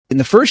in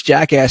the first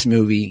Jackass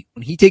movie,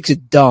 when he takes a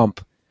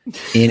dump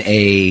in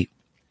a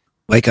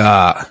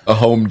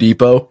Home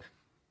Depot.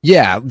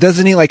 Yeah,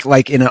 doesn't he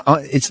like in a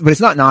but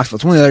it's not Knoxville,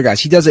 it's one of the other guys.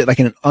 He does it like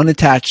in an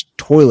unattached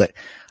toilet.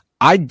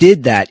 I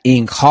did that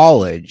in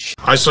college.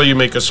 I saw you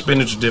make a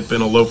spinach dip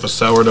in a loaf of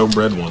sourdough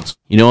bread once.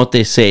 You know what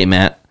they say,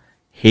 Matt?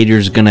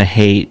 Haters gonna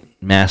hate,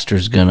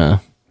 master's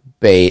gonna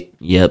bait.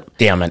 Yep.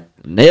 Damn it.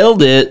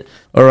 Nailed it.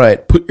 All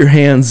right, put your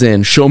hands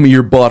in. Show me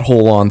your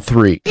butthole on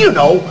 3. You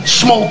know,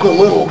 smoke a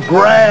little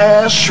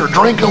grass or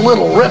drink a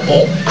little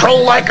Ripple, crow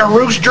like a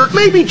rooster,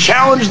 maybe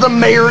challenge the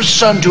mayor's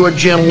son to a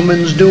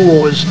gentleman's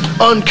duel as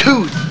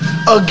uncouth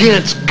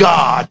against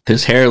God.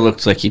 His hair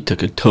looks like he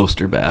took a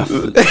toaster bath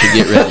to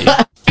get ready.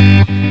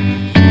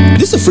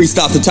 This is a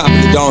freestyle off the top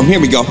of the dome.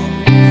 Here we go.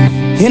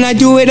 And I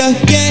do it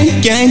again,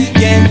 again,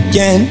 again,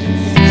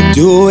 again. I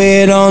do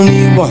it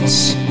only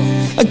once.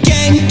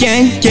 Again,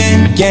 again,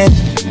 again, again.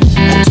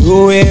 I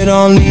do it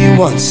only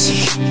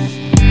once.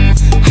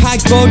 I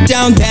go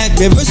down that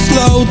river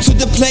slow to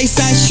the place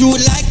I shoot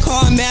like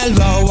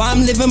Carmelo.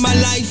 I'm living my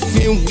life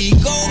and we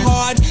go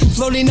hard,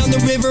 floating on the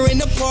river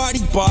in a party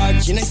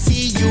barge. And I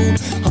see you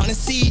on a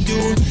sea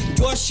dude.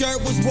 Your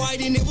shirt was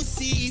white and it was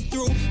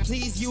see-through.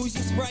 Please use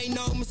your spray,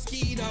 no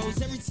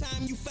mosquitoes. Every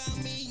time you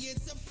found me,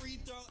 it's a free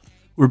throw.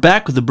 We're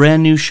back with a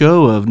brand new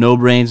show of No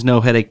Brains, No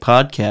Headache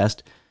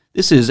podcast.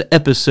 This is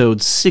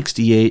episode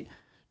 68.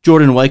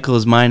 Jordan Weichel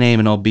is my name,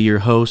 and I'll be your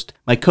host.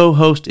 My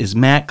co-host is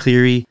Matt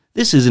Cleary.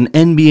 This is an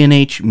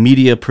NBNH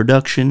media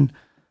production.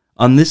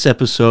 On this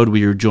episode,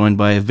 we are joined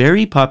by a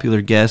very popular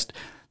guest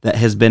that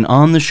has been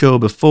on the show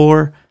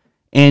before.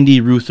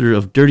 Andy Ruther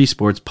of Dirty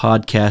Sports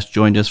Podcast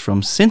joined us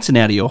from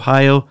Cincinnati,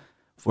 Ohio,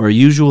 for our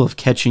usual of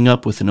catching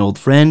up with an old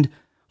friend,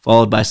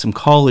 followed by some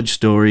college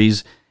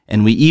stories,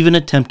 and we even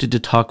attempted to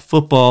talk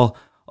football,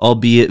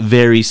 albeit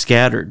very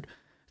scattered.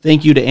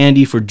 Thank you to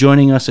Andy for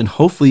joining us, and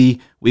hopefully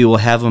we will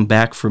have him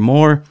back for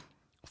more.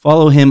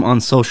 Follow him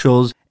on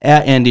socials,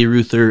 at Andy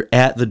Ruther,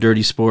 at The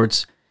Dirty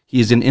Sports.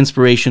 He is an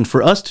inspiration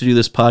for us to do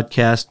this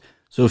podcast,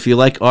 so if you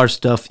like our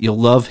stuff, you'll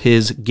love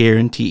his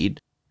guaranteed.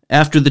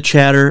 After the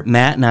chatter,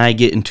 Matt and I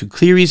get into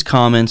Cleary's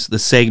Comments, the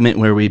segment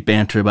where we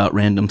banter about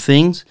random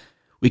things.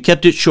 We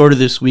kept it shorter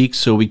this week,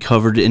 so we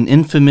covered an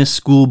infamous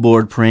school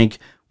board prank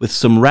with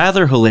some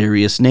rather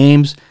hilarious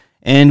names,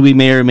 and we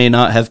may or may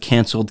not have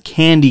canceled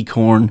candy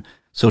corn,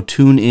 so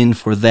tune in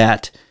for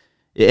that.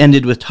 It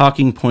ended with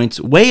talking points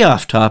way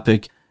off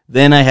topic.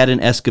 Then I had an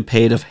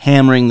escapade of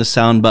hammering the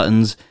sound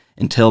buttons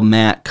until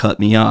Matt cut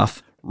me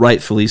off,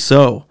 rightfully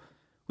so.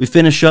 We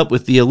finish up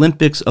with the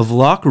Olympics of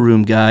Locker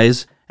Room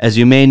Guys. As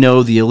you may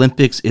know, the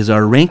Olympics is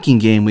our ranking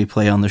game we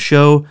play on the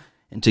show,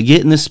 and to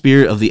get in the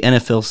spirit of the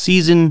NFL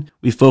season,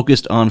 we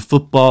focused on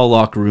football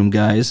locker room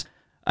guys.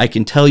 I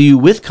can tell you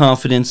with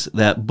confidence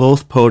that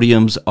both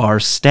podiums are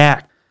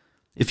stacked.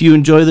 If you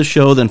enjoy the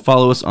show, then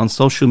follow us on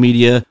social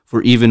media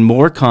for even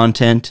more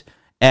content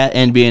at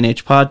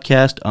NBNH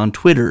Podcast on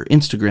Twitter,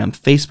 Instagram,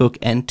 Facebook,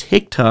 and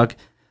TikTok.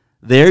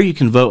 There you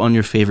can vote on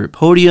your favorite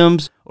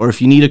podiums, or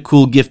if you need a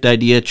cool gift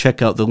idea,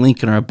 check out the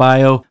link in our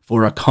bio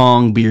for a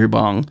Kong beer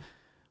bong.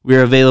 We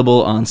are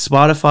available on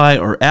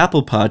Spotify or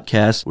Apple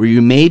Podcasts, where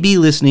you may be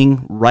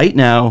listening right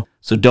now,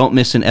 so don't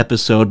miss an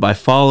episode by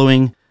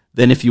following.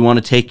 Then if you want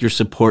to take your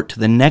support to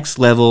the next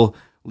level,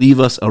 leave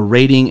us a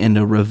rating and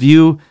a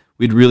review.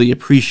 We'd really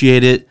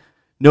appreciate it.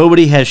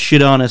 Nobody has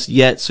shit on us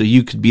yet, so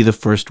you could be the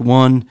first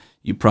one.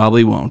 You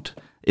probably won't.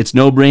 It's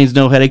No Brains,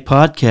 No Headache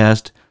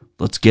podcast.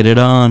 Let's get it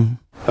on.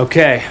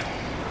 Okay.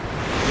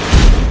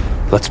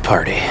 Let's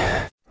party.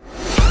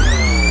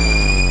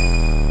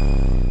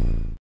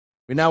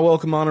 We now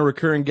welcome on a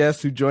recurring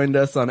guest who joined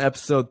us on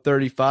episode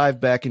 35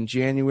 back in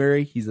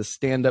January. He's a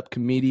stand-up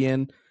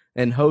comedian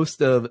and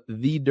host of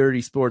The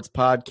Dirty Sports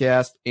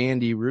Podcast,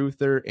 Andy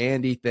Ruther.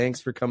 Andy,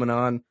 thanks for coming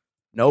on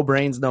No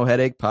Brains, No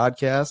Headache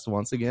podcast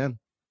once again.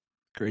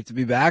 Great to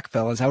be back,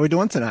 fellas. How are we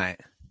doing tonight?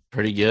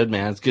 Pretty good,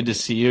 man. It's good to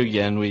see you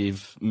again.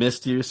 We've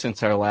missed you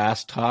since our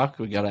last talk.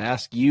 We got to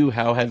ask you,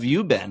 how have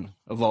you been,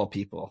 of all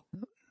people?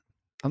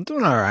 I'm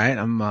doing all right.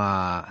 I'm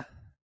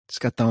just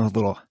got done with a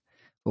little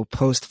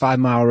post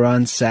 5-mile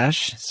run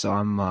sesh. So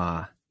I'm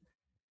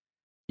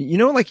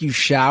like you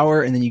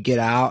shower and then you get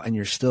out and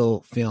you're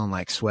still feeling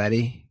like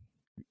sweaty.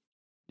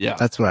 Yeah,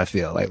 that's what I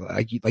feel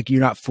like you're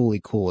not fully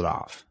cooled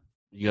off.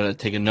 You got to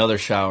take another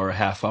shower a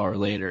half hour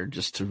later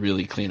just to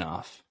really clean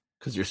off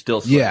because you're still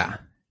sweating. Yeah.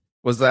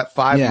 Was that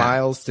 5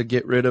 miles to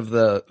get rid of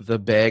the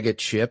bag of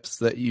chips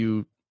that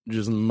you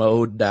just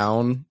mowed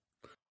down?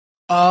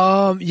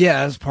 Yeah,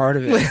 that's part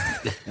of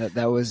it.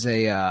 that was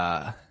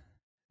a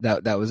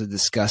that was a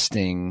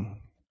disgusting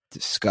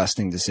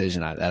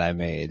decision that I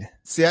made.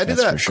 See, I do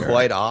that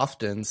quite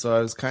often, so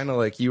I was kind of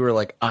like, you were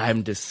like,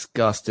 I'm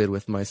disgusted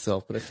with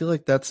myself, but I feel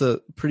like that's a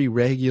pretty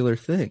regular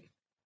thing.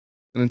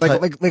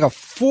 Like a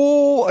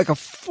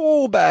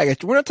full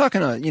bag. We're not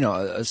talking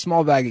a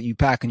small bag that you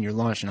pack in your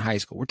lunch in high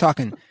school. We're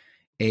talking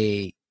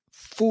a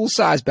full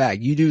size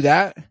bag. You do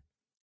that?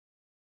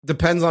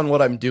 Depends on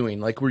what I'm doing.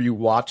 Like, were you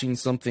watching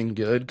something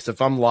good? Because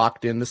if I'm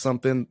locked into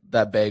something,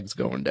 that bag's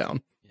going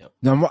down.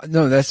 No,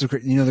 that's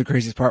the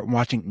craziest part. I'm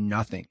watching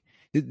nothing.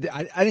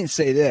 I didn't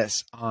say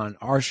this on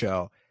our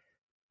show.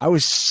 I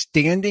was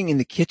standing in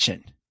the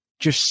kitchen,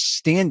 just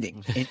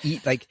standing and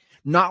eat, like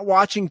not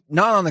watching,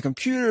 not on the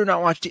computer,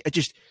 not watching,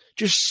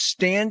 just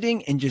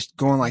standing and just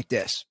going like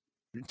this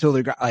until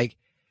they got like,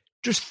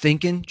 just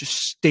thinking, just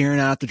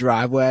staring out the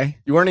driveway.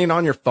 You weren't even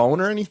on your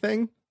phone or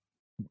anything?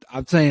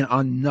 I'm saying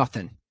on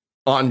nothing.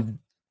 On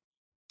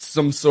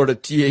some sort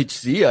of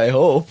THC, I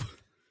hope.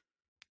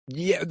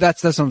 Yeah,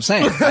 that's what I'm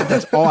saying.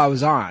 That's all I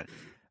was on.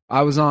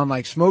 I was on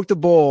like smoked a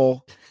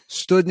bowl,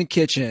 stood in the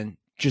kitchen,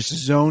 just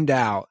zoned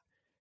out,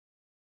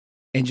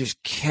 and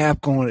just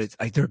kept going. It's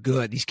like they're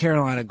good. These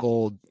Carolina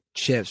Gold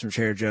chips from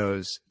Trader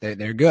Joe's,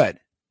 they're good.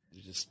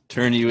 Just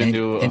turn you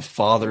into a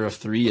father of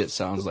three, it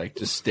sounds like,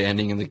 just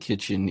standing in the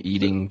kitchen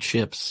eating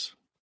chips.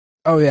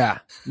 Oh yeah.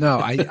 No,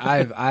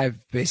 I've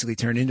basically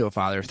turned into a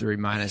father of three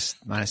minus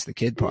the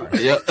kid part.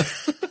 Yep.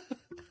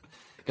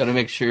 Got to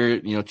make sure,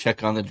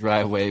 check on the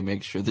driveway,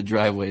 make sure the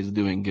driveway is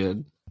doing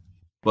good.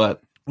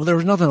 But well, there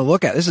was nothing to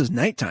look at. This is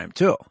nighttime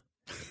too.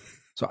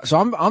 So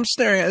I'm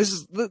staring at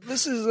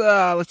this is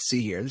let's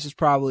see here. This is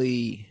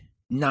probably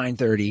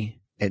 9:30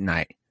 at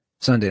night,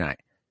 Sunday night.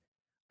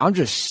 I'm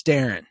just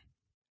staring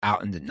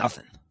out into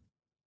nothing.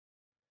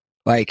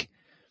 Like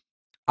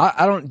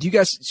I don't. Do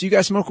you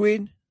guys smoke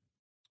weed?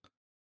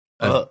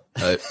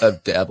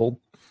 I've dabbled.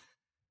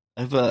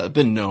 I've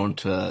been known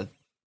to,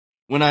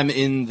 when I'm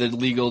in the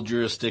legal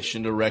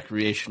jurisdiction to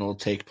recreational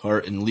take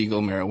part in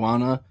legal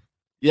marijuana,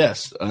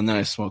 yes, and then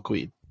I smoke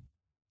weed.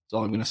 That's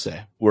all I'm gonna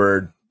say.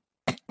 Word.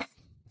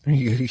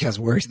 You guys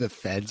worry the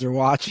feds are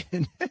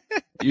watching?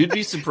 You'd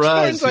be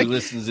surprised who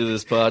listens to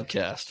this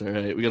podcast. All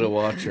right, we gotta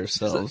watch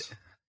ourselves.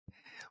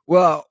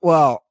 Well,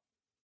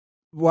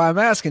 why I'm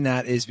asking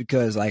that is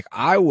because like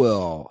I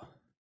will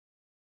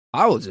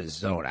just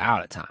zone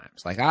out at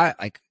times. Like I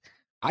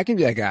can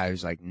be that guy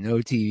who's like no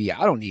TV.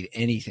 I don't need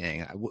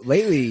anything.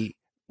 Lately,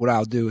 what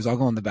I'll do is I'll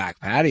go on the back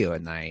patio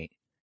at night.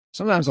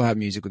 Sometimes I'll have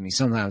music with me.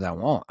 Sometimes I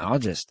won't. I'll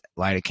just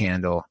light a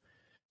candle,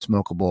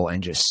 smoke a bowl,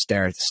 and just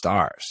stare at the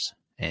stars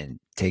and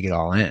take it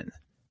all in.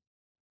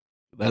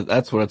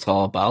 That's what it's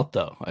all about,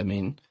 though. I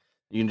mean,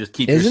 you can just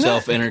keep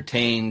yourself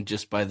entertained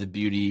just by the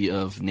beauty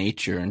of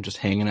nature and just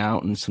hanging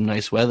out in some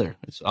nice weather.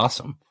 It's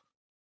awesome.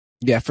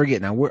 Yeah,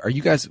 forget now. Where are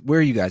you guys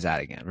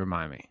at again?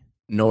 Remind me.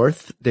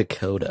 North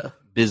Dakota.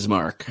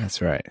 Bismarck.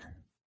 That's right.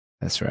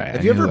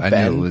 Have you ever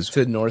been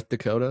to North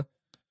Dakota?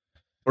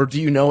 Or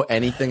do you know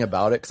anything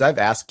about it? Because I've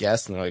asked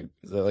guests and they're like,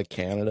 is that like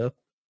Canada?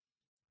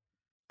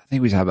 I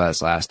think we talked about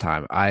this last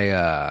time.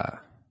 It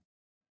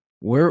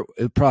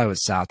probably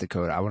was South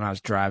Dakota. When I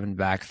was driving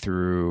back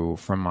from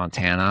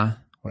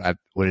Montana, would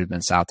it have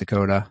been South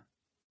Dakota?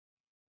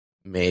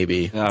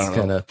 Maybe. I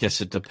don't know.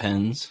 Guess it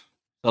depends.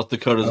 South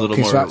Dakota's a little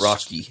more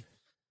rocky.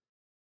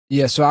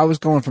 Yeah, so I was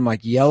going from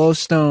like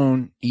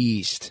Yellowstone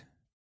east.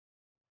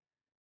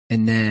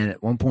 And then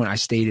at one point I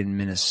stayed in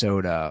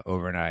Minnesota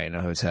overnight in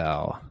a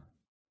hotel.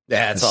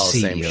 Yeah, it's all the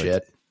same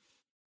shit.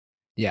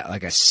 Yeah,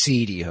 like a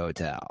seedy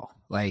hotel.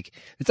 Like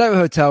the type of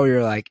hotel where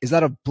you're like, is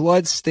that a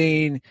blood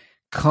stain,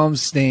 cum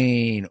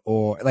stain,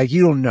 or like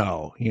you don't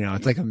know.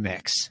 It's like a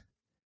mix.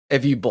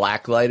 If you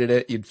blacklighted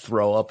it, you'd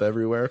throw up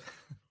everywhere.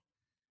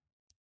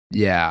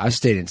 Yeah, I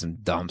stayed in some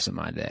dumps in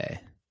my day.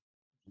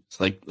 It's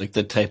like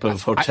the type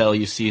of hotel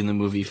you see in the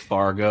movie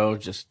Fargo,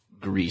 just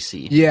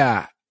greasy.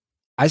 Yeah.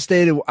 I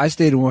stayed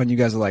in one. You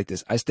guys will like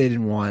this. I stayed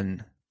in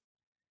one.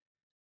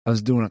 I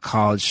was doing a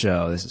college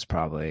show. This is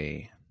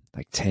probably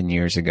like 10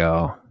 years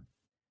ago.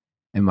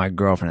 And my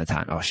girlfriend at the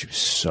time, she was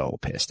so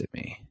pissed at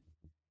me.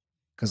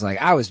 Cause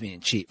like I was being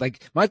cheap.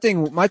 Like my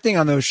thing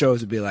on those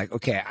shows would be like,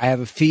 okay, I have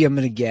a fee I'm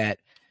going to get,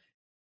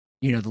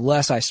 the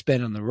less I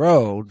spend on the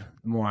road,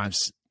 the more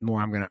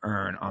I'm going to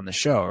earn on the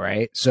show.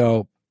 Right.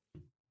 So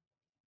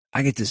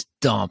I get this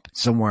dump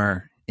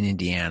somewhere in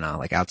Indiana,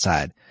 like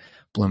outside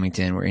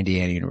Bloomington, where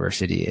Indiana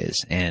University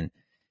is, and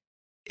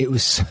it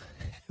was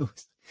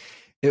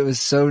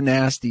so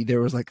nasty. There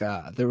was like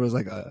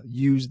a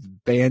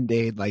used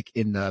Band-Aid like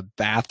in the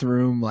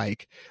bathroom,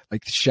 like the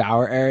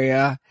shower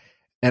area.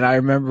 And I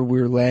remember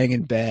we were laying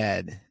in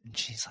bed, and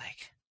she's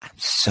like, "I'm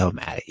so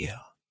mad at you."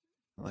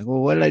 I'm like, "Well,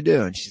 what did I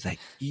do?" And she's like,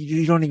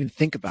 "You don't even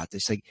think about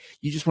this. Like,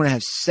 you just want to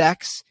have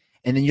sex,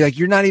 and then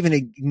you're not even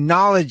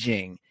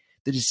acknowledging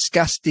the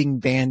disgusting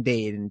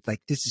Band-Aid, and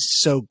like, this is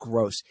so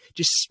gross.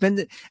 Just spend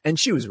it." And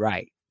she was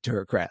right, to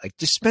her credit. Like,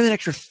 just spend an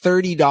extra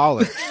 $30.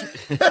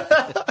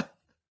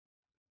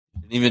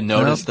 Didn't even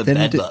notice the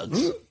bed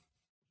bugs.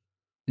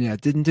 Yeah,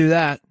 didn't do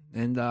that.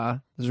 And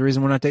there's a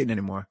reason we're not dating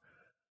anymore.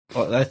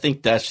 Well, I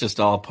think that's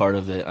just all part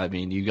of it. I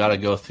mean, you got to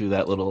go through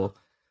that little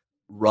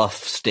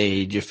rough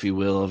stage, if you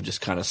will, of just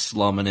kind of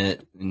slumming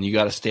it. And you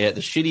got to stay at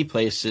the shitty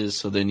places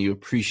so then you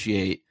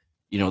appreciate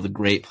the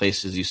great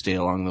places you stay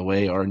along the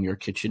way are in your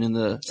kitchen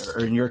or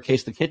in your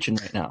case, the kitchen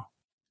right now.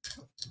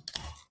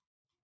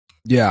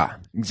 Yeah,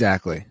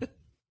 exactly.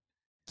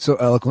 So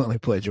eloquently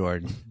put,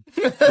 Jordan.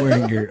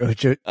 wearing your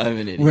Ocho, I'm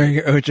an idiot. wearing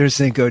your Ocho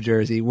Cinco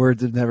jersey.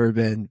 Words have never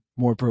been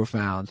more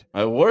profound.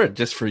 I wore it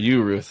just for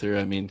you, Ruther.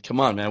 I mean, come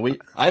on, man.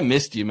 I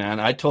missed you, man.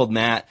 I told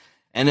Matt,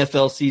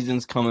 NFL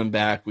season's coming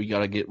back. We got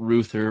to get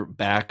Ruther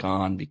back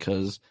on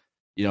because,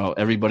 you know,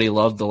 everybody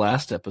loved the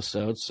last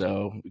episode.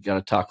 So we got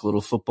to talk a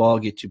little football,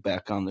 get you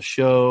back on the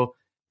show,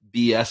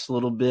 BS a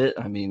little bit.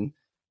 I mean,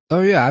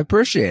 Oh yeah, I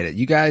appreciate it.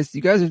 You guys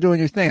are doing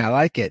your thing. I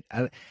like it.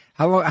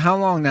 How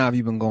long now have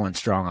you been going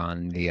strong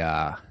on the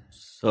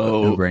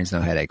No Brains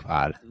No Headache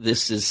pod?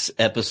 This is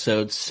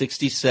episode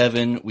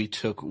 67. We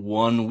took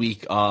 1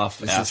 week off.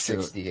 This is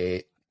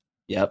 68.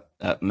 Yep.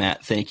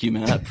 Matt, thank you,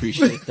 Matt.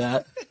 Appreciate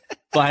that.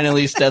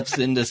 Finally steps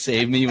in to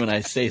save me when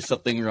I say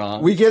something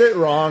wrong. We get it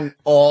wrong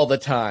all the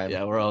time.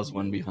 Yeah, we're always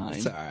one behind.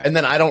 It's all right. And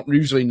then I don't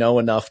usually know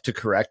enough to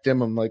correct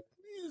him. I'm like,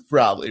 he's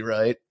probably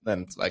right.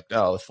 Then it's like,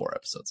 oh, 4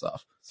 episodes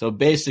off. So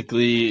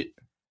basically,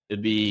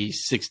 it'd be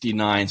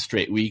 69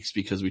 straight weeks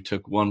because we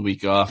took 1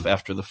 week off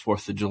after the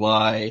 4th of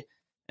July.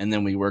 And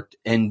then we worked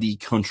ND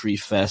Country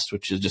Fest,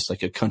 which is just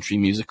like a country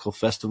musical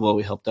festival.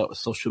 We helped out with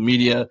social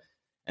media.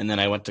 And then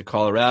I went to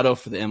Colorado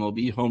for the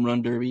MLB Home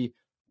Run Derby.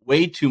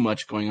 Way too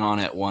much going on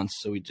at once.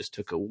 So we just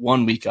took a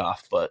 1 week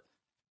off. But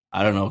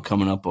I don't know,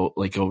 coming up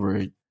like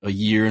over a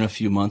year and a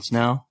few months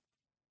now.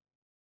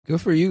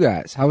 Good for you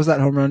guys. How was that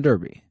home run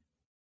derby?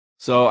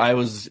 So it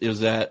was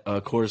at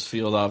Coors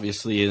Field,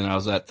 obviously, and I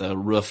was at the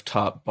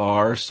rooftop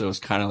bar. So it was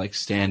kind of like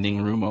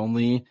standing room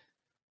only.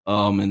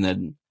 And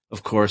then,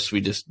 of course, we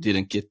just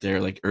didn't get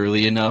there like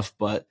early enough,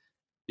 but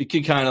you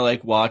could kind of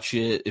like watch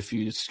it if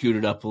you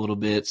scooted up a little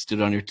bit,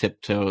 stood on your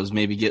tiptoes,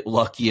 maybe get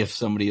lucky if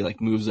somebody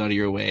like moves out of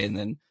your way. And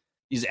then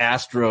these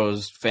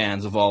Astros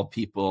fans of all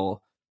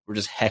people were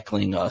just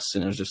heckling us.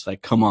 And it was just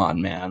like, come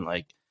on, man.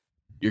 Like,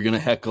 you're going to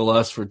heckle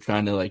us. We're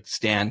trying to like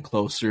stand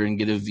closer and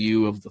get a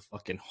view of the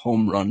fucking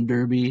home run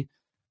derby.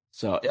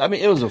 So, I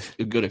mean, it was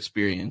a good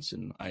experience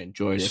and I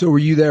enjoyed it. So were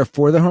you there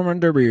for the home run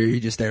derby, or are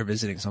you just there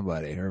visiting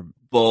somebody? Or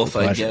both,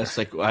 I guess.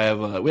 Like we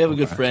have a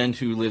good friend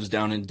who lives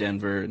down in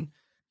Denver, and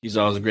he's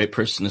always a great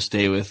person to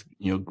stay with,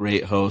 you know,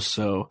 great host.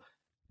 So,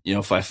 you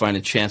know, if I find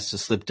a chance to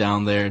slip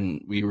down there,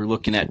 and we were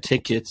looking at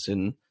tickets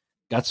and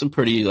got some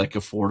pretty like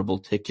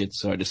affordable tickets.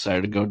 So I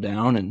decided to go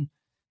down, and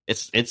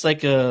it's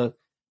like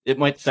it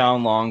might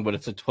sound long, but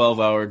it's a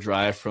 12-hour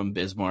drive from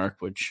Bismarck,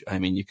 which I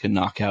mean, you can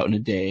knock out in a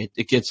day.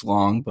 It gets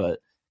long, but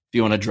if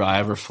you want to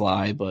drive or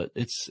fly, but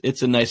it's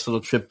a nice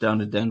little trip down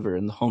to Denver,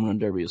 and the home run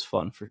derby is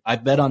fun. I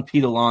bet on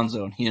Pete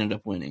Alonso, and he ended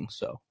up winning.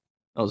 So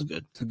that was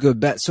good. It's a good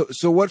bet.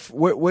 So what?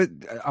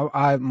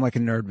 I'm like a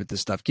nerd with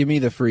this stuff. Give me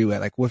the freeway.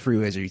 Like, what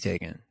freeways are you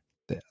taking?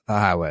 The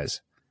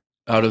highways.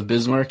 Out of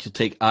Bismarck, you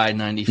take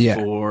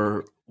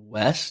I-94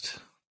 west,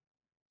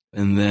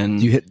 and then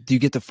Do you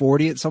get to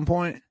 40 at some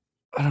point?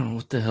 I don't know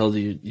what the hell do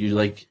you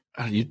like.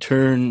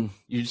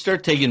 You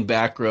start taking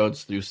back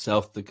roads through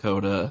South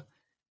Dakota,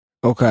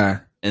 Okay.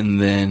 and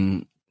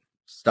then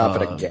Stop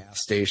at a gas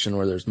station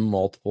where there's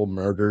multiple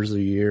murders a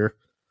year.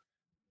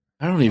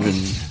 I don't even.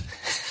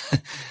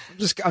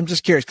 I'm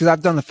just curious because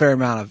I've done a fair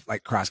amount of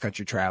like cross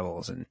country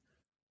travels, and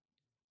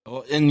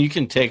Well, and you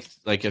can take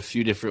like a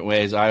few different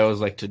ways. I always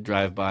like to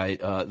drive by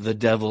the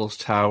Devil's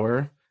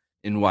Tower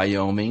in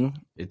Wyoming.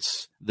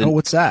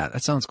 what's that?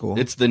 That sounds cool.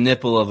 It's the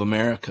nipple of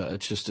America.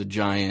 It's just a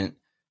giant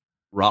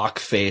rock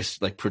face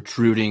like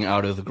protruding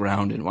out of the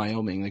ground in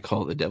Wyoming. They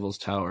call it the Devil's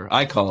Tower.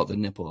 I call it the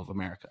nipple of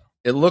America.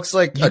 It looks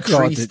like You a call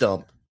tree it the-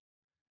 stump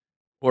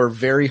or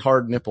very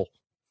hard nipple.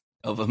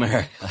 Of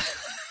America.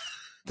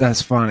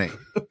 That's funny.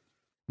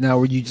 Now,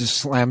 were you just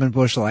slamming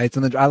bush lights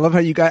on the? I love how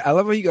you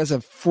guys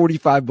have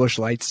 45 bush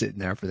lights sitting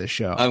there for this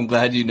show. I'm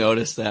glad you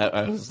noticed that.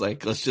 I was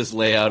like, let's just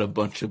lay out a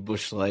bunch of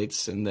bush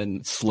lights and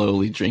then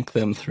slowly drink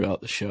them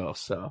throughout the show.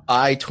 So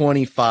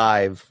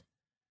I-25.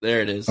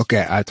 there it is.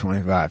 Okay,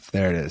 I-25.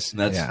 There it is.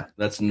 And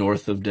that's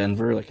north of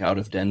Denver, like out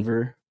of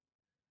Denver,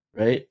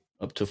 right?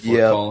 Up to Fort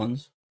Yep.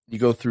 Collins. You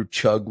go through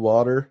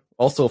Chugwater.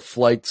 Also,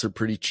 flights are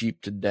pretty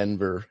cheap to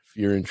Denver if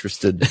you're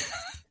interested.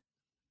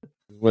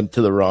 Went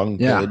to the wrong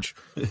Yeah. page.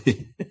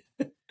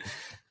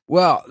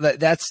 Well,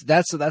 that's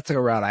a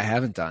route I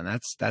haven't done.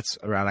 That's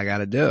a route I got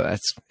to do.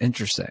 That's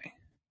interesting.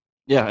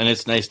 Yeah, and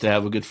it's nice to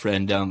have a good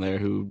friend down there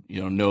who,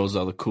 you know, knows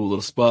all the cool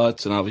little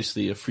spots and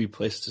obviously a free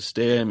place to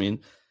stay. I mean,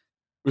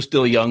 we're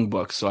still young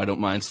bucks, so I don't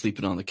mind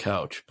sleeping on the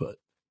couch, but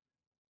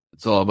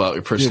it's all about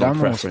your personal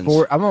preference.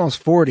 I'm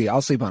almost 40.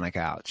 I'll sleep on a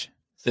couch.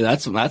 See,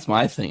 that's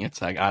my thing.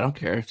 It's like, I don't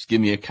care. Just give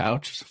me a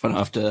couch. If I don't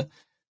have to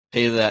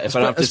pay that, if I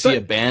don't have to see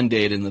a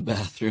Band-Aid in the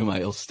bathroom,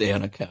 I'll stay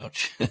on a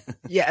couch.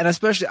 Yeah, and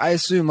especially I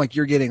assume like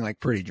you're getting like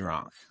pretty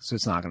drunk, so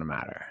it's not going to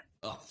matter.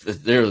 Oh,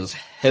 there was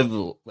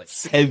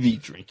heavy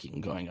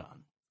drinking going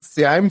on.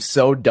 See, I'm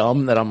so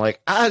dumb that I'm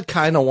like, I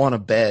kind of want a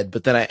bed,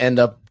 but then I end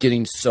up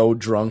getting so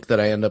drunk that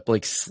I end up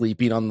like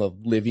sleeping on the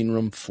living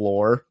room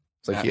floor.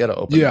 It's like, you got to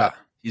open that.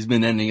 He's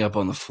been ending up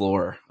on the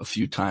floor a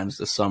few times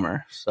this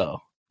summer, so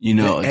you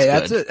know it's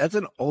Hey, good. that's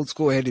an old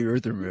school Andy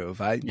Ruther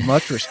move. I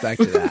much respect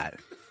to that.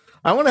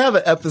 I want to have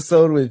an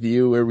episode with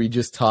you where we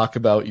just talk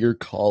about your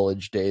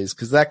college days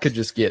because that could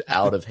just get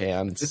out of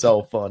hand. It's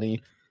so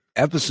funny.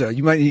 episode.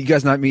 You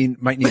guys might need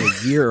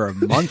a year or a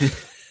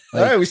month.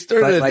 All right, we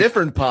started like, a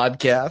different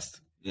podcast.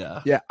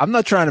 Yeah. Yeah, I'm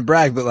not trying to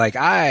brag, but like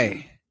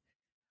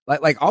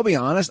I'll be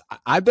honest,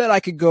 I bet I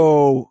could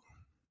go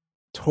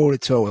toe to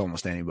toe with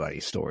almost anybody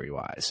story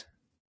wise.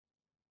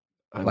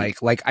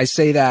 Like I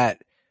say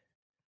that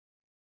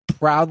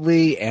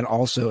proudly and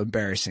also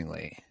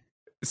embarrassingly.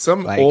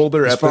 Some Like,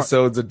 older as far-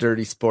 episodes of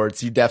Dirty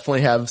Sports, you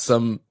definitely have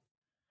some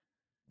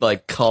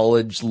like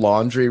college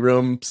laundry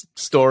room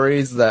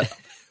stories that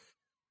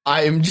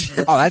I am just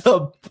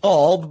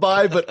appalled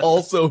by, but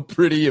also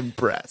pretty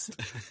impressed.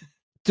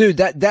 Dude,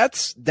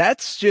 that's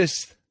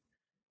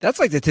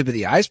like the tip of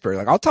the iceberg.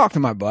 Like I'll talk to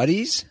my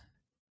buddies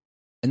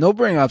and they'll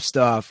bring up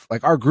stuff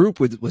like our group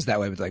was that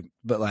way,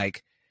 but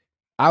like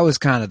I was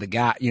kind of the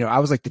guy, I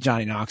was like the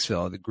Johnny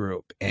Knoxville of the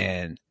group.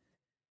 And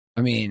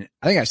I mean,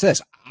 I think I said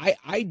this.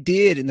 I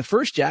did in the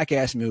first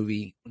Jackass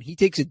movie when he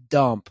takes a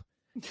dump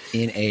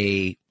in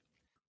a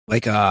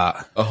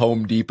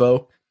Home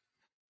Depot.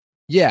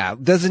 Yeah,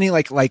 doesn't he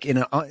like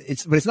in but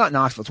it's not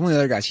Knoxville. It's one of the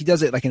other guys. He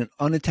does it like in an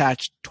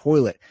unattached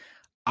toilet.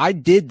 I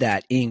did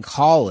that in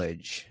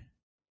college.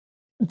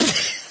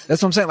 That's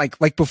what I'm saying.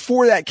 Like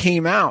before that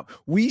came out,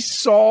 we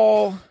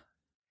saw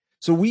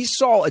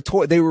a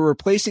toilet. They were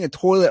replacing a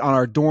toilet on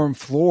our dorm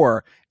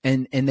floor,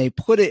 and they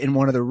put it in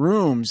one of the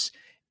rooms.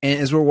 And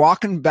as we're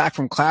walking back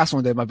from class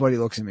one day, my buddy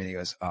looks at me and he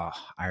goes, "Oh,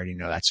 I already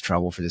know that's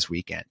trouble for this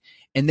weekend."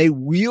 And they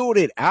wheeled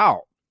it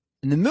out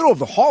in the middle of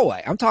the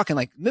hallway. I'm talking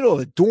like middle of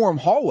the dorm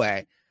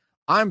hallway.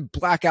 I'm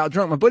blackout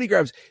drunk. My buddy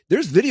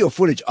there's video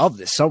footage of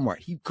this somewhere.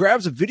 He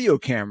grabs a video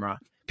camera.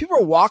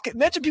 People are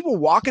imagine people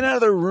walking out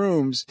of their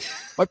rooms.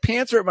 My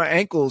pants are at my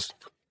ankles.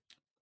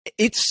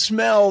 It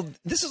smelled,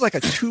 this is like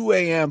a 2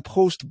 a.m.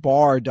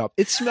 post-bar dump.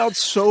 It smelled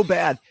so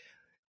bad.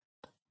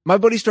 My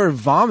buddy started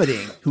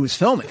vomiting who was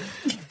filming.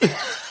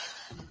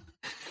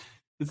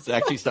 This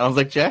actually sounds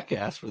like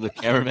Jackass where the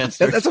cameraman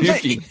starts That's what I'm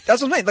puking. saying.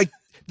 That's what I'm saying. Like,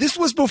 this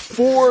was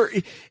before,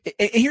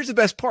 and here's the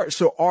best part.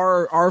 So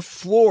our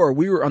floor,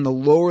 we were on the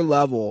lower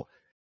level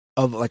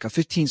of like a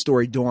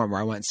 15-story dorm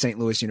where I went to St.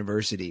 Louis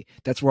University.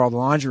 That's where all the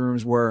laundry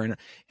rooms were,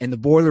 and the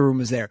boiler room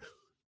was there.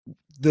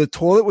 The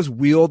toilet was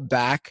wheeled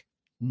back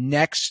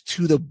next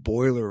to the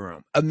boiler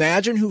room.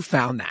 Imagine who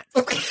found that.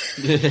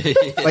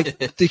 Like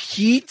the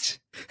heat.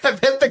 I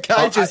bet the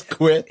guy just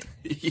quit.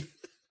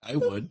 I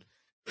would.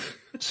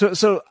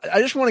 So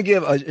I just want to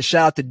give a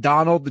shout out to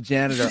Donald, the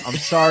janitor. I'm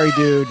sorry,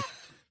 dude,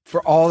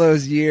 for all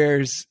those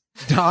years.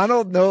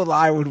 Donald, no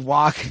lie, would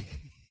walk.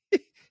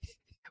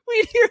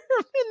 We'd hear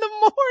him in the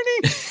morning,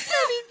 and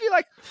he'd be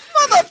like,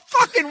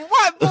 "Motherfucking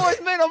white boys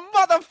made a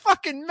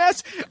motherfucking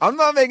mess." I'm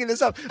not making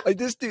this up. Like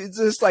this dude's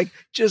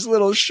just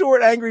little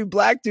short, angry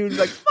black dude.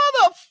 Like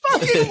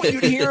motherfucking.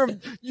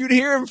 You'd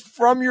hear him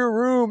from your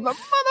room. The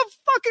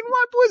motherfucking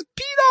white boys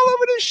peed all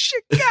over this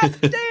shit.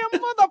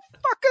 Goddamn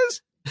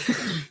motherfuckers.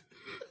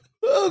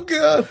 Oh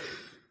god.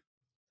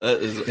 That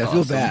is I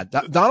feel bad.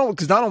 Donald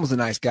was a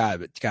nice guy,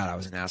 but God, I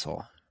was an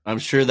asshole. I'm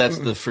sure that's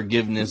the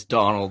forgiveness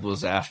Donald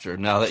was after.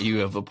 Now that you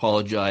have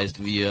apologized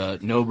via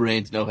No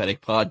Brains, No Headache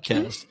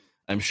podcast,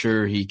 I'm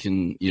sure he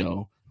can,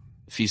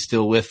 if he's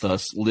still with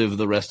us, live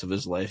the rest of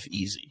his life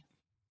easy.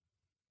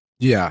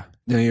 Yeah,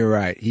 no, you're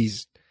right.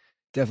 He's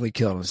definitely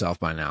killed himself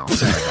by now.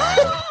 Sorry,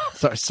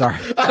 Donald. Sorry.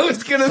 I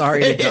was gonna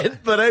say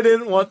it, but I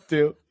didn't want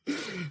to.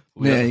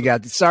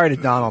 Man, sorry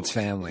to Donald's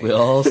family. We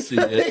all see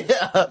it.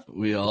 Yeah.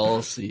 We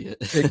all see it.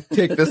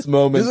 Take this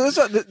moment. This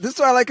is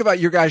what I like about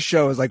your guys'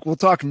 show is like we'll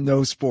talk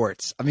no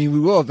sports. I mean, we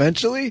will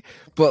eventually,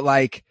 but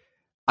like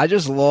I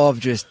just love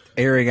just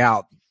airing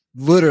out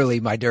literally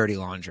my dirty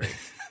laundry.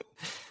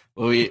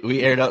 Well,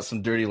 we aired out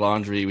some dirty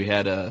laundry. We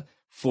had a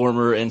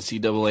former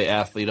NCAA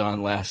athlete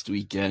on last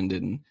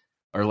weekend,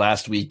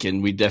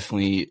 we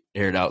definitely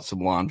aired out some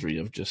laundry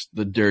of just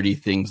the dirty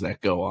things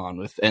that go on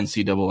with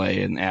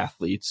NCAA and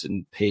athletes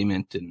and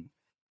payment and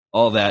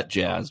all that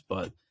jazz.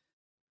 But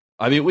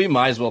I mean, we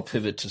might as well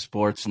pivot to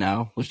sports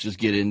now. Let's just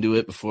get into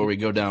it before we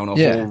go down a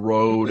whole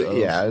road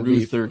of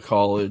Ruther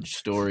college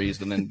stories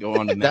and then go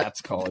on to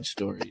Matt's college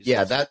stories.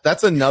 Yeah,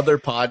 that's another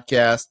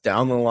podcast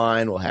down the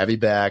line. We'll have you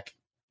back,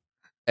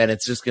 and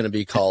it's just going to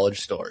be college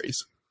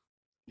stories.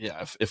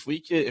 Yeah, if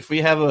we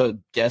have a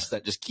guest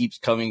that just keeps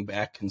coming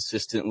back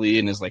consistently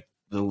and is like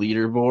the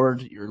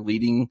leaderboard, your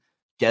leading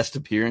guest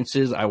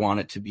appearances, I want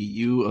it to be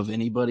you of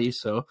anybody.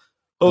 So,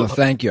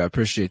 thank you, I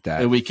appreciate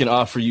that. And we can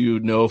offer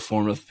you no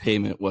form of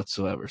payment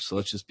whatsoever. So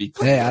let's just be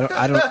clear. Hey,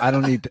 I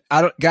don't need.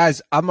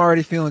 Guys, I'm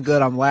already feeling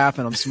good. I'm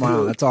laughing. I'm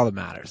smiling. That's all that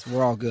matters.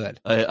 We're all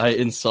good. I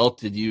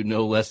insulted you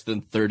no less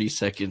than 30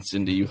 seconds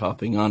into you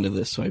hopping onto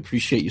this, so I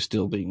appreciate you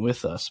still being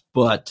with us.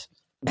 But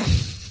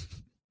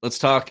let's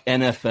talk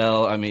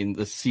NFL. I mean,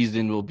 the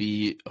season will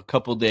be a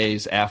couple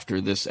days after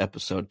this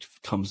episode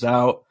comes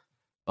out.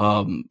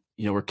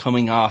 We're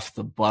coming off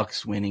the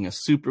Bucs winning a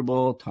Super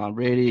Bowl, Tom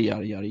Brady,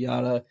 yada, yada,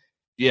 yada.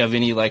 Do you have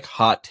any like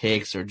hot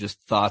takes or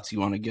just thoughts you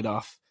want to get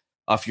off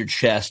your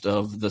chest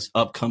of this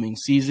upcoming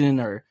season,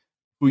 or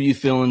who you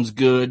feeling's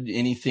good?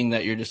 Anything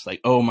that you're just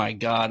like, oh my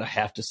God, I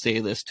have to say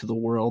this to the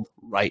world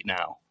right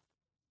now?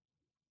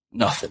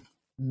 Nothing.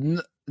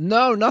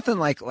 No, nothing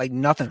like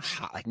nothing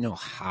hot, like no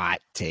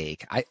hot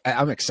take.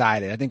 I'm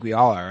excited. I think we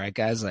all are, right,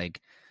 guys? Like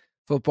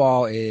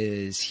football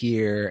is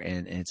here,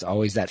 and it's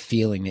always that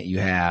feeling that you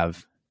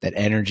have, that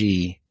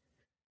energy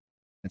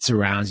that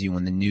surrounds you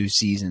when the new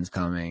season's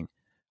coming.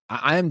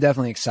 I am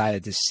definitely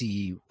excited to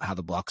see how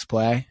the Bucs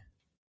play.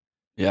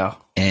 Yeah.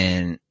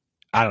 And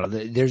I don't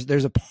know,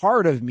 there's a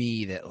part of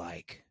me that,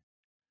 like,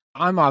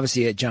 I'm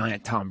obviously a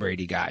giant Tom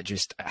Brady guy.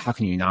 Just how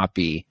can you not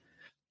be?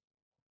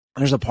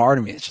 There's a part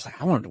of me that's just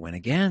like, I want him to win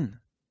again.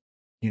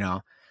 You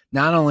know,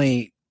 not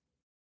only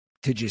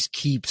to just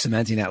keep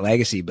cementing that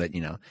legacy, but,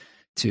 you know,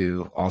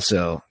 to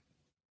also,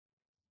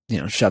 you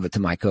know, shove it to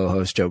my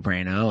co-host Joe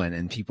Brano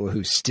and people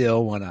who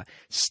still want to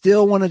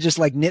just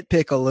like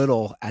nitpick a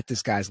little at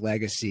this guy's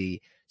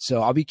legacy.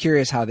 So I'll be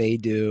curious how they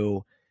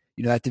do.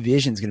 You know, that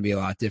division is going to be a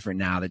lot different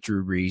now that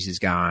Drew Brees is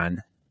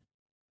gone.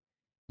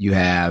 You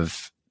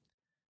have,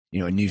 you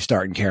know, a new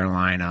start in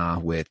Carolina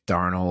with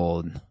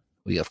Darnold.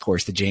 Of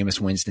course, the Jameis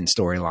Winston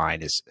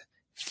storyline is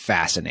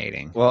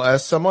fascinating. Well,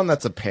 as someone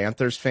that's a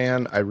Panthers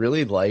fan, I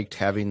really liked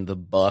having the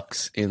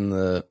Bucs in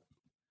the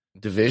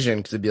division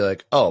because it'd be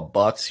like, oh,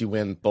 Bucs, you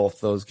win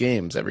both those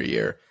games every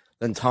year.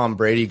 Then Tom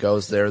Brady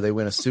goes there, they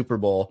win a Super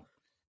Bowl.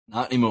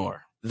 Not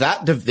anymore.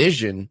 That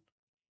division,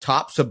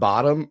 top to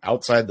bottom,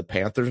 outside the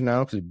Panthers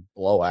now because we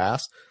blow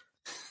ass,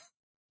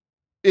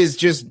 is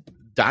just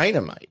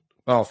dynamite.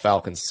 Well,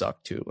 Falcons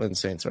suck too, and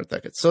Saints aren't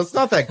that good, so it's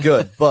not that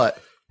good.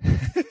 But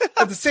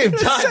at the same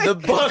time, the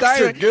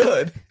Bucs are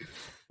good.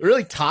 I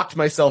really talked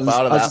myself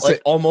out of that,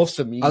 like almost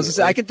immediately. I was gonna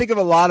say, I can think of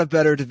a lot of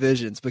better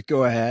divisions, but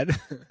go ahead.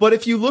 But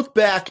if you look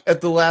back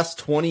at the last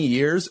 20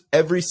 years,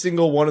 every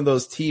single one of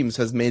those teams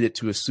has made it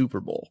to a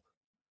Super Bowl.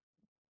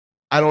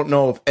 I don't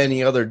know if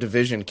any other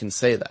division can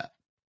say that.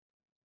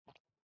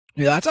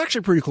 Yeah, that's actually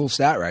a pretty cool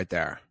stat right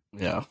there.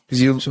 Yeah.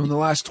 So in the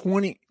last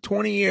 20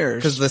 years.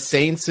 Because the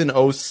Saints in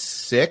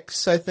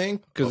 06, I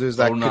think. Because there's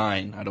that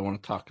 09. I don't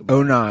want to talk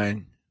about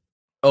 09.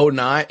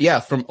 09.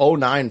 Yeah, from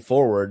 09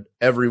 forward,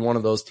 every one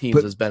of those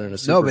teams has been in a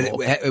Super Bowl. No,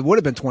 but it would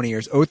have been 20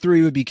 years.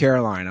 03 would be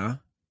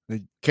Carolina.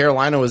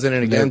 Carolina was in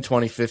it again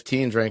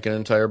 2015, drank an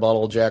entire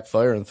bottle of Jack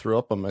Fire and threw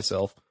up on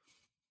myself.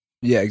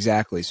 Yeah,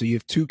 exactly. So you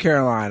have two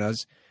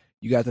Carolinas.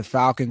 You got the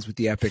Falcons with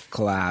the epic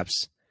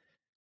collapse.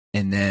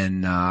 And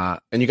then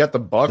and you got the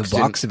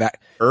Bucs in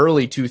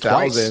early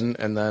 2000,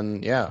 and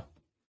then yeah.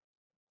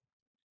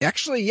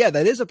 Actually, yeah,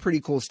 that is a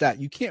pretty cool stat.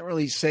 You can't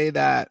really say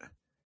that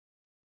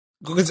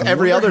because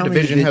every other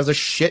division has a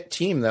shit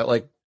team that,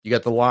 like, you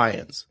got the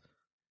Lions.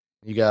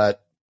 You got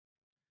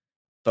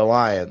the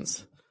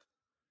Lions.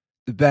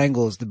 The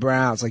Bengals, the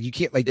Browns, like you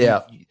can't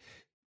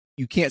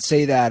you can't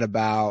say that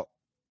about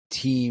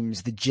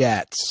teams, the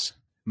Jets,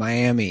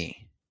 Miami.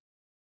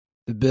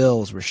 The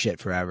Bills were shit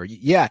forever.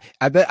 Yeah,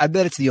 I bet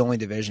it's the only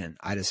division,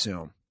 I'd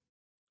assume.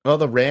 Well,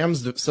 the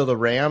Rams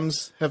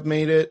have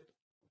made it.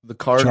 The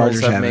Cardinals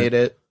have made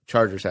it.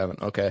 Chargers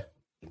haven't. Okay.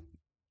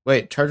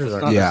 Wait, Chargers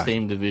aren't not the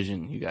same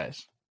division, you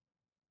guys.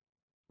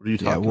 What are you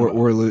talking about?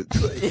 We're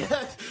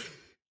yeah.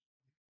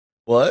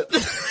 What?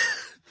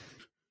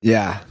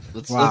 Yeah.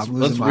 Let's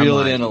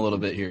reel it in a little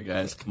bit here,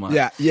 guys. Come on.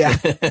 Yeah.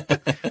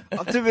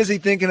 I'm too busy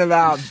thinking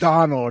about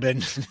Donald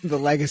and the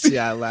legacy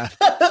I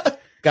left.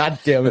 God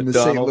damn it,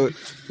 the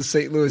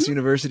St. Louis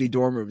University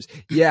dorm rooms.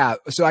 Yeah,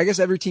 so I guess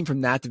every team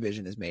from that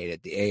division has made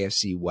it, the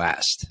AFC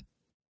West.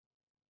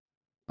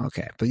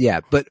 Okay,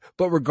 but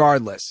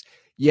regardless,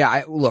 yeah,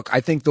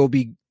 I think they'll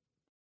be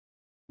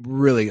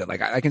really good.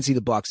 Like I can see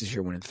the Bucs this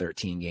year winning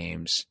 13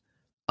 games,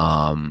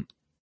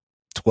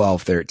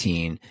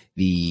 12-13.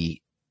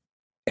 The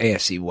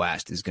AFC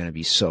West is going to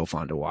be so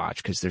fun to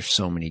watch because there's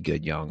so many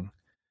good young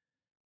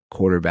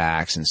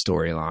quarterbacks and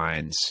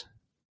storylines,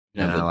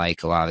 and I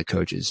like a lot of the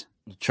coaches.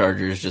 The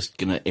Chargers just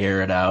going to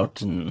air it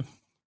out and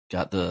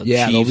got the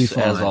Chiefs, Chiefs,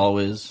 as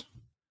always,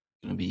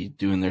 going to be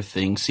doing their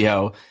thing. See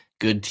how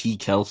good T.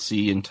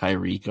 Kelsey and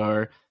Tyreek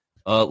are.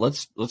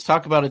 Let's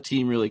talk about a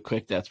team really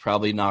quick that's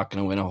probably not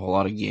going to win a whole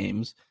lot of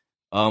games.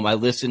 I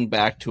listened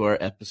back to our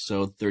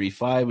episode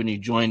 35 when you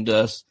joined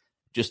us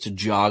just to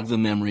jog the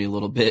memory a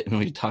little bit, and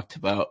we talked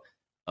about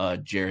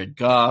Jared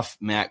Goff.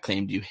 Matt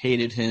claimed you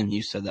hated him.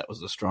 You said that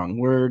was a strong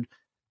word.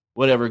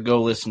 Whatever,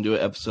 go listen to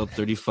it, episode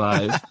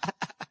 35.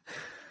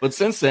 But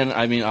since then,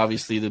 I mean,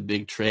 obviously the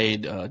big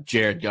trade,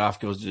 Jared Goff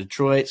goes to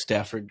Detroit,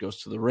 Stafford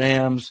goes to the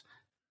Rams.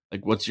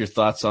 Like, what's your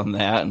thoughts on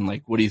that? And,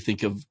 like, what do you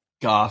think of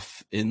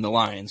Goff in the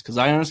Lions? Because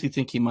I honestly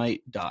think he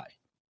might die.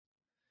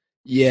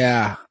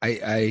 Yeah,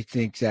 I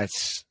think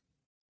it's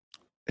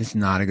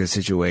not a good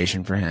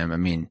situation for him. I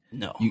mean,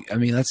 no.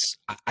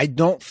 I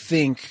don't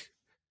think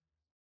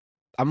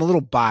 – I'm a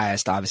little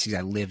biased, obviously,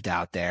 because I lived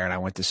out there and I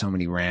went to so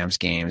many Rams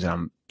games and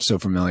I'm so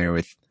familiar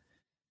with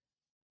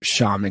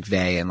Sean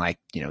McVay and, like,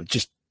 you know,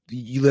 just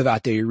you live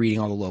out there, you're reading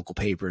all the local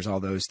papers, all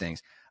those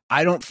things.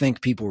 I don't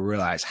think people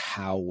realize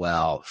how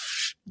well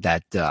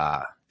that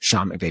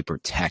Sean McVay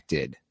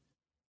protected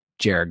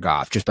Jared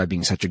Goff just by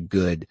being such a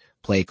good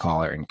play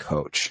caller and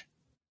coach.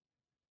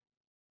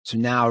 So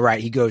now, right,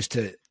 he goes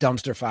to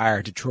dumpster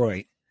fire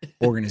Detroit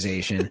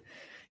organization.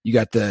 You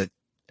got the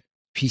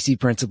PC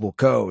principal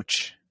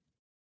coach,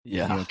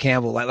 Yeah.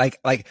 Campbell, like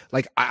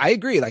I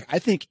agree. Like, I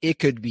think it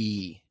could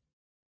be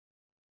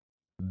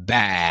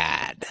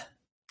bad,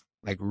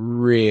 like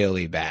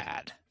really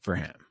bad for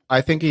him. I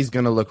think he's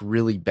going to look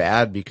really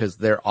bad because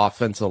their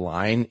offensive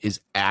line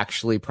is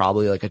actually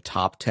probably like a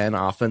top 10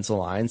 offensive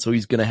line. So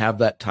he's going to have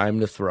that time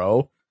to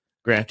throw.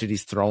 Granted,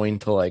 he's throwing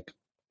to like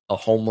a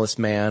homeless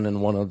man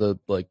and one of the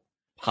like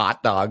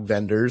hot dog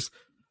vendors.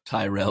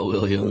 Tyrell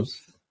Williams.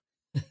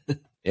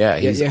 Yeah.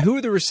 Who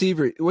are the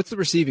receiver? What's the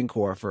receiving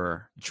core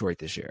for Detroit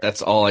this year?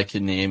 That's all I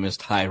can name is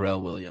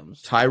Tyrell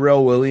Williams.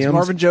 Tyrell Williams. Is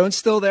Marvin Jones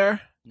still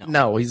there?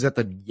 No, he's at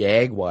the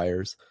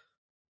Jaguars.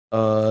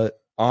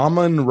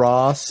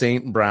 Amon-Ra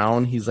St.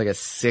 Brown, he's like a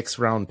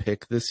 6th-round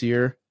pick this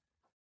year.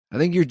 I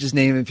think you're just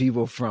naming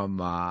people from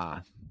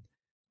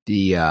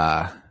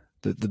the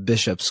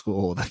Bishop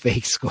School, the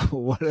fake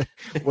school.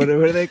 What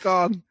are they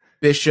called?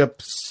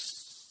 Bishop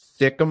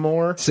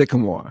Sycamore.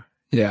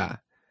 Yeah.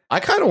 I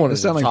kind of want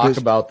to like talk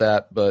about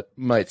that, but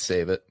might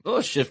save it.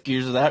 Let's shift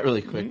gears to that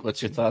really quick.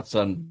 What's your thoughts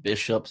on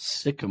Bishop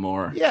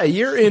Sycamore? Yeah,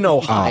 you're in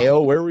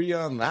Ohio. Where were you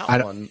on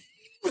that one?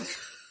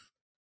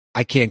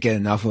 I can't get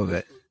enough of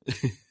it.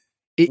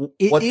 It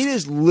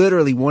is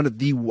literally one of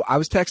the. I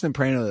was texting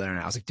Prano the other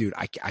night. I was like, dude,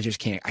 I just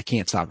can't. I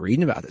can't stop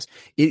reading about this.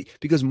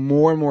 Because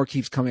more and more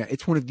keeps coming out.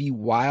 It's one of the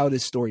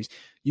wildest stories.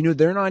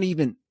 They're not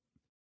even.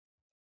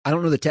 I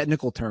don't know the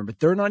technical term, but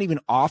they're not even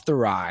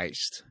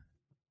authorized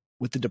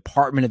with the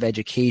Department of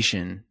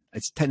Education.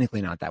 It's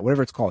technically not that.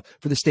 Whatever it's called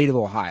for the state of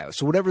Ohio.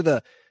 So whatever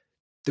the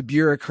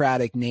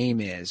bureaucratic name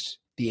is,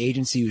 the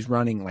agency who's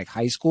running like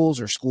high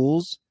schools or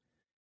schools,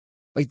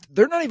 like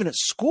they're not even at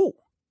school.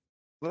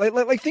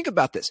 Like think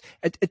about this.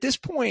 At this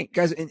point,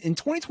 guys, in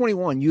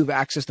 2021, you have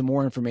access to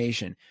more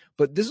information.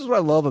 But this is what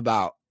I love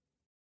about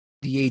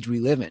the age we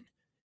live in.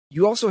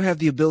 You also have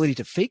the ability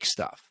to fake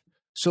stuff.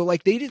 So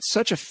like they did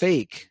such a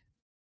fake.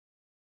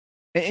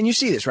 And you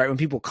see this, right? When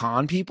people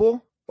con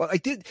people. Well,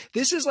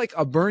 this is like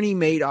a Bernie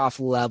Madoff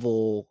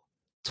level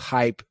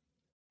type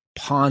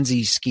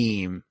Ponzi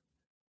scheme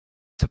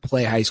to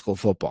play high school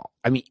football.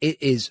 I mean,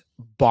 it is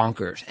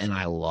bonkers, and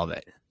I love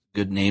it.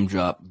 Good name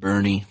drop,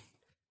 Bernie.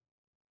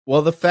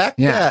 Well, the fact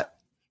that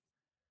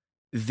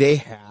they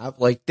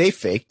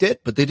faked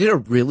it, but they did a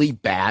really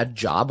bad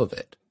job of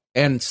it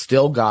and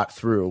still got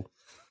through.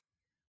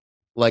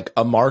 Like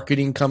a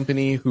marketing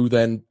company who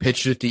then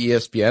pitched it to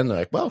ESPN. They're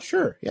like, well,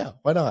 sure. Yeah,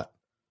 why not?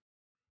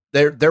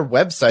 Their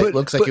website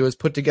looks like it was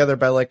put together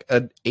by like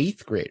an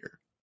 8th grader.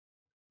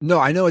 No,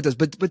 I know it does,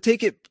 but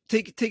take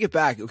it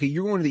back. Okay,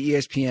 you're going to the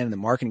ESPN and the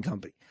marketing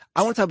company.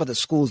 I want to talk about the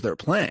schools they're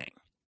playing.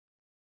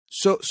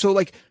 So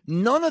like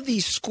none of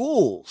these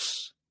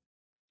schools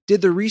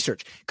did the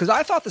research, because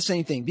I thought the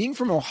same thing. Being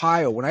from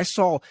Ohio, when I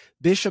saw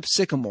Bishop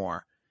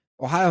Sycamore,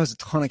 Ohio has a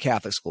ton of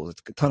Catholic schools.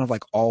 It's a ton of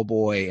like all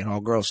boy and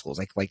all girl schools.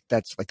 Like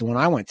that's like the one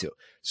I went to.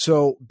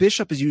 So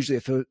Bishop is usually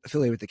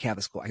affiliated with the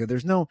Catholic school. I go,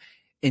 there's no.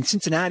 In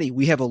Cincinnati,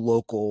 we have a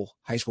local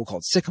high school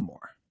called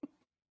Sycamore.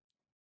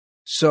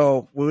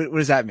 So what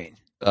does that mean?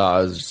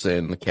 I was just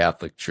saying the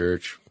Catholic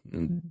Church.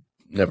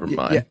 Never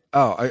mind. Yeah.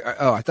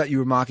 I thought you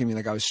were mocking me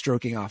like I was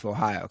stroking off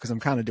Ohio, because I'm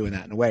kind of doing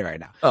that in a way right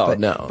now.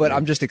 But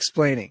I'm just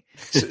explaining.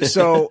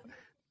 So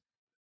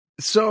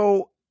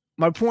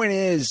my point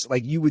is,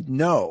 like, you would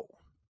know,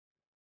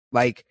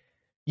 like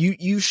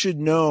you should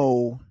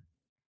know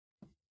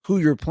who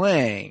you're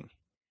playing.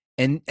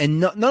 And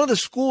none of the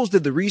schools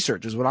did the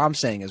research, is what I'm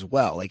saying as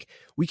well. Like,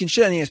 we can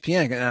shit on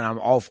ESPN,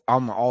 and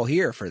I'm all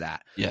here for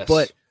that. Yes.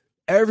 But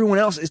everyone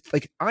else is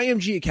like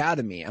IMG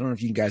Academy. I don't know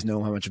if you guys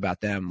know how much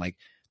about them. Like,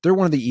 they're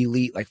one of the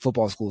elite like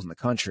football schools in the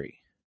country.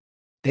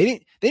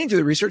 They didn't do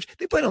the research.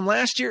 They played them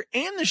last year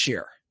and this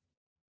year.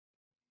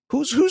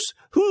 Who's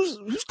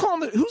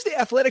the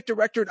athletic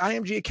director at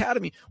IMG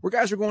Academy, where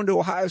guys are going to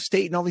Ohio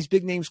State and all these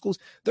big name schools?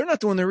 They're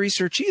not doing the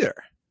research either.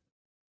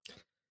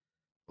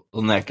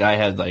 And that guy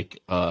had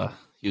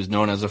he was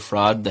known as a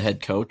fraud, the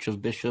head coach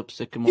of Bishop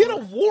Sycamore. He had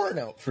a warrant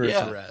out for his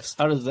arrest.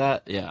 How does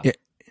that? Yeah.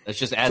 That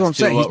just adds to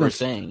saying. what we're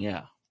saying.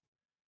 Yeah.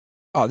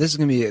 Oh, this is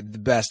going to be the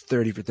best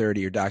 30 for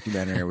 30 or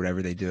documentary or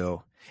whatever they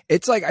do.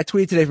 It's like, I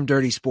tweeted today from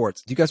Dirty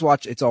Sports. Do you guys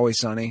watch It's Always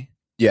Sunny?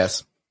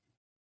 Yes.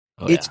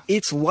 Oh,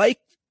 it's like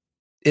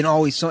in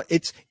Always Sunny.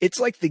 It's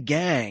like the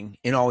gang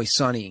in Always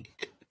Sunny.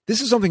 This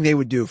is something they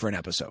would do for an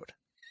episode.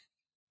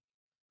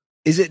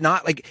 Is it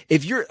not? Like,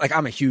 if you're like,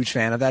 I'm a huge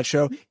fan of that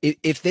show.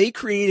 If they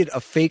created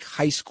a fake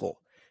high school,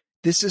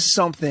 this is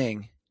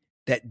something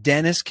that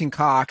Dennis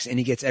concocts and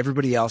he gets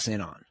everybody else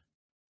in on.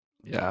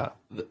 Yeah.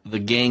 The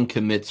gang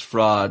commits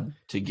fraud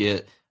to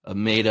get a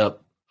made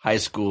up high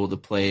school to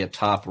play a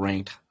top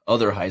ranked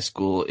other high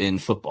school in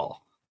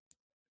football.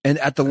 And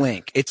at the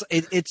link,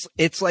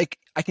 it's like,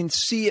 I can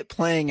see it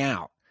playing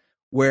out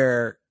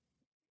where,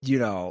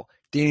 Danny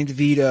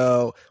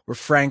DeVito, where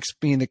Frank's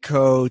being the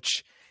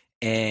coach,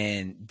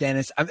 and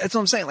Dennis. That's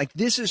what I'm saying. Like,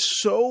 this is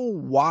so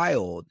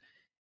wild,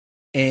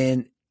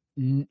 and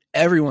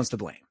everyone's to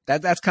blame.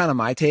 That's kind of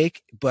my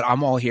take, but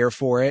I'm all here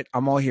for it.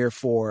 I'm all here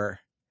for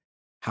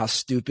how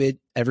stupid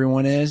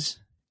everyone is,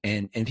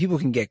 and people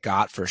can get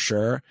got for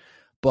sure.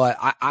 but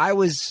I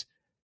was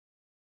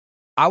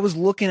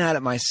looking at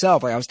it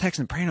myself. Like I was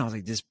texting Brandon. I was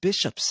like, this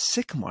Bishop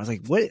Sycamore. I was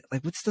like, what?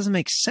 Like, this doesn't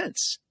make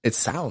sense. It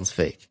sounds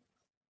fake.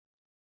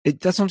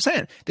 That's what I'm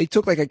saying. They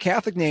took like a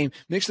Catholic name,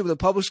 mixed it with a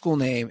public school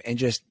name, and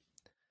just.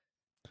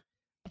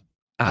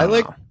 I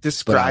don't know.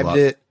 described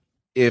it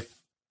if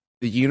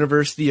the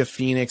University of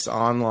Phoenix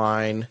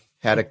Online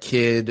had a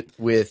kid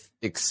with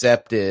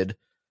accepted,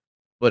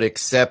 but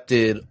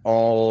accepted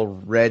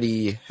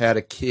already had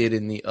a kid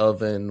in the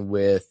oven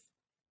with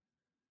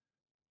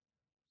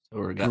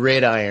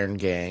Gridiron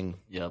Gang.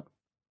 Yep.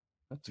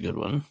 That's a good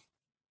one.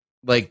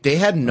 Like they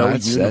had no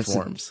That's-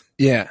 uniforms.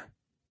 Yeah.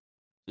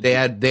 They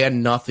had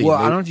nothing. Well,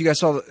 They- I don't know if you guys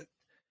saw.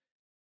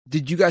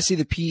 Did you guys see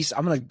the piece?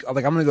 I'm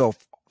gonna go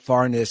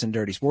far into this in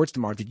Dirty Sports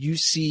tomorrow. Did you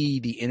see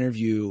the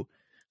interview?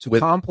 So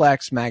With-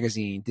 Complex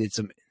Magazine did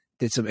some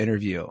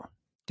interview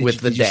with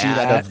the did you see dad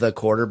that? of the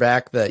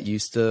quarterback that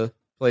used to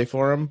play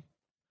for him.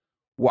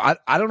 Well,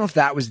 I don't know if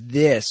that was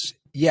this.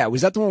 Yeah,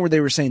 was that the one where they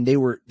were saying they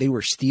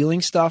were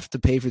stealing stuff to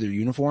pay for their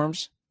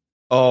uniforms?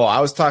 Oh, I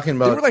was talking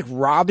They about were like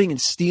robbing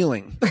and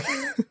stealing.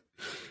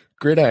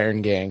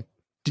 Gridiron Gang.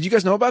 Did you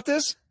guys know about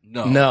this?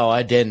 No,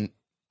 I didn't.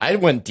 I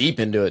went deep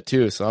into it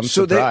too, so I'm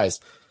So they-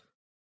 surprised.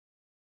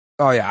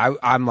 Oh yeah,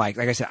 I'm like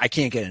I said, I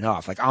can't get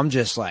enough. Like I'm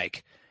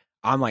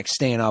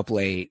staying up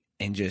late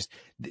and just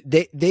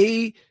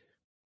they.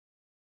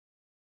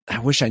 I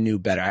wish I knew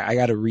better. I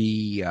got to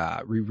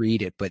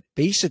reread it, but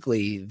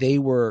basically they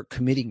were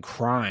committing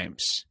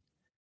crimes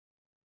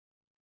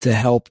to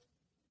help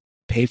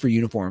pay for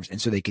uniforms,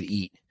 and so they could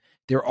eat.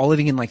 They were all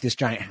living in like this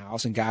giant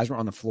house, and guys were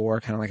on the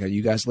floor, kind of like how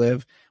you guys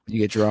live when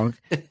you get drunk,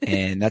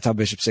 and that's how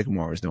Bishop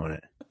Sycamore was doing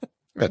it.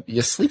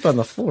 You sleep on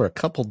the floor a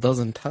couple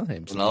dozen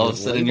times. And all of a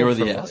sudden you're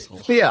the Labeled for asshole.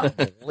 life. Yeah,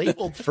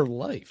 labeled for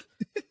life.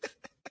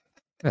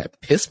 I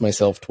pissed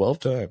myself 12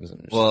 times.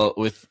 Well,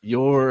 with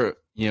your,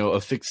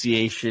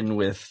 asphyxiation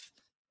with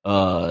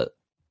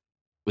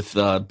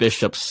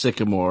Bishop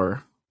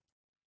Sycamore,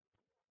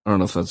 I don't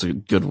know if that's a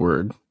good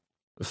word.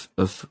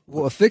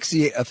 Well,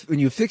 asphyxiate. When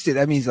you fix it,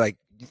 that means like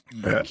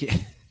you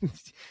can't.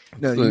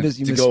 No, you to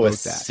misspoke go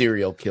with that.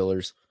 serial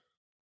killers.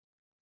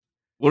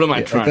 What am I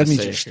Yeah, trying that to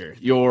means say you're-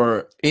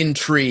 here?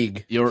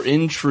 Intrigue. Your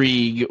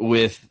intrigue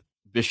with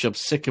Bishop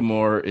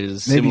Sycamore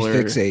is Maybe similar.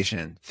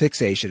 fixation.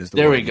 Fixation is the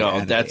There word we go. added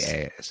to That's-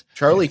 AAs.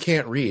 Charlie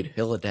can't read.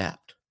 He'll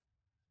adapt.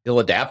 He'll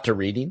adapt to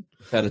reading.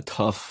 Had a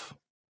tough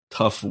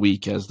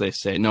week, as they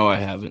say. No, I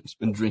haven't. It's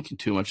been drinking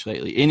too much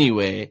lately.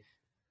 Anyway,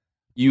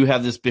 you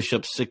have this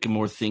Bishop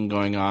Sycamore thing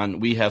going on.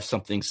 We have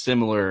something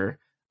similar.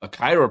 A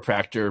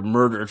chiropractor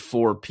murdered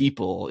 4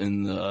 people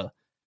in the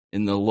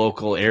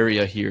local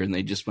area here, and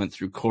they just went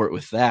through court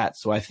with that.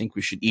 So I think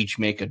we should each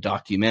make a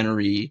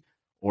documentary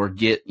or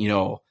get,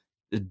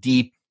 the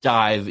deep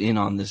dive in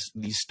on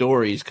these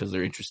stories because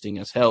they're interesting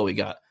as hell. We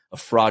got a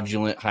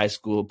fraudulent high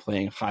school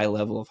playing high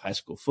level of high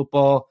school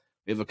football.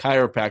 We have a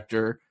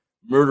chiropractor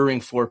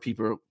murdering 4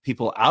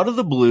 people out of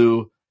the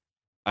blue.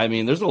 I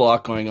mean, there's a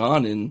lot going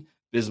on in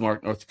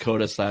Bismarck, North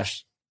Dakota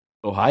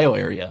 / Ohio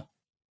area.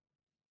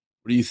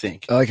 What do you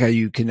think? I like how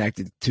you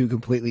connected 2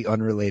 completely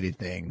unrelated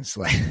things.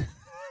 Like,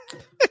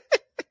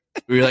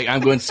 We were like,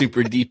 I'm going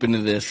super deep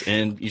into this,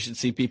 and you should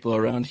see people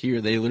around here.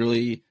 They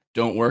literally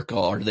don't work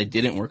they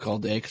didn't work all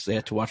day because they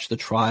had to watch the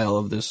trial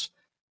of this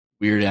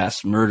weird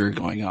ass murder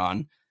going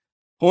on.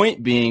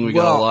 Point being, we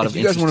got a lot of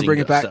if you guys want to bring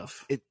it back,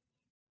 stuff.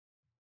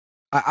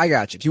 I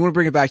got you. If you want to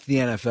bring it back to the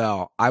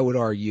NFL, I would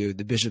argue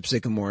the Bishop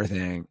Sycamore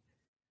thing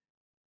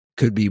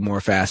could be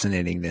more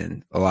fascinating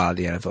than a lot of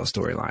the NFL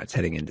storylines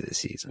heading into the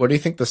season. What do you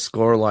think the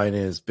score line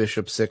is?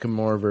 Bishop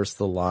Sycamore versus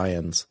the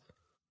Lions.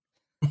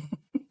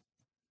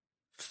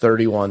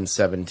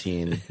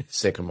 31-17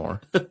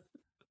 Sycamore.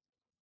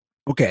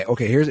 Okay.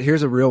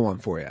 Here's a real one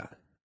for you.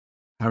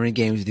 How many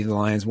games did the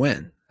Lions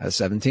win? At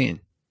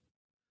 17.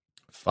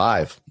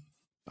 5.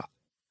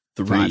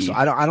 3. 5. So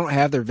I don't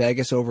have their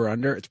Vegas over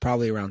under. It's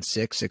probably around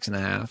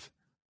 6.5.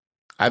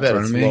 I bet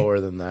front it's of me. lower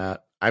than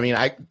that. I mean,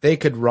 they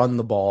could run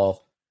the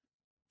ball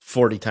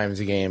 40 times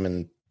a game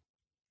and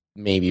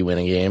maybe win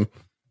a game.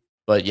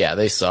 But yeah,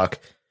 they suck.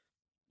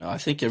 No, I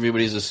think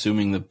everybody's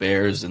assuming the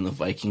Bears and the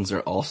Vikings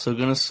are also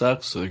going to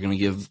suck, so they're going to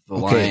give the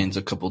Okay. Lions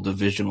a couple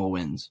divisional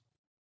wins.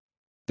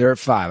 They're at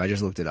 5. I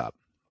just looked it up.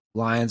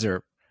 Lions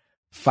are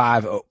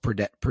 5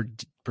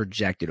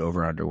 projected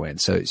over under win.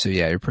 So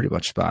yeah, you're pretty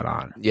much spot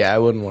on. Yeah, I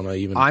wouldn't want to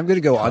even. I'm going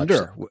to go touch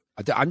under.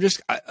 I'm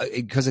just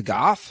because of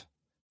Goff.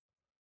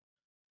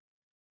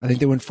 I think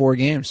they win 4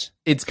 games.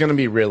 It's going to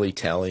be really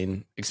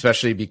telling,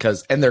 especially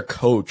because, and their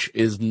coach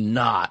is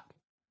not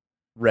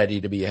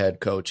ready to be a head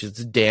coach.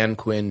 It's Dan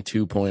Quinn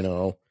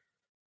 2.0.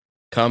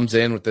 Comes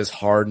in with this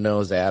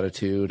hard-nosed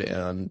attitude,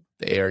 and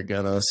they are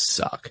going to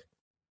suck.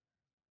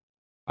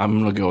 I'm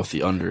going to go with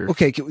the under.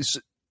 Okay, Just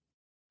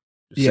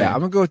yeah, saying. I'm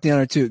gonna go with the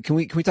under too. Can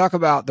we talk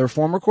about their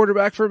former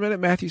quarterback for a minute,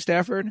 Matthew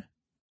Stafford?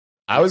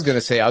 I was going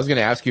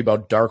to ask you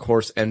about dark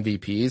horse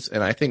MVPs,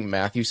 and I think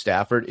Matthew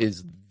Stafford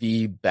is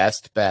the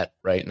best bet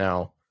right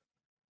now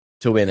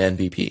to win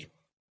MVP.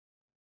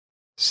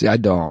 See, I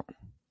don't.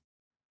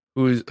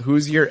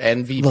 Who's your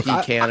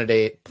MVP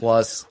candidate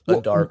plus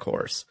a dark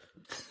horse?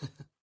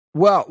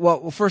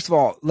 Well, first of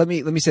all, let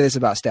me say this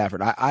about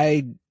Stafford.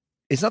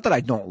 It's not that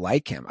I don't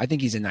like him. I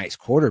think he's a nice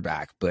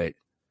quarterback, but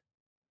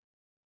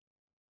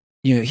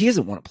he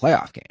hasn't won a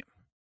playoff game.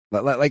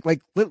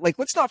 Like,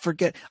 let's not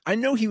forget. I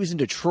know he was in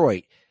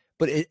Detroit,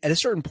 but at a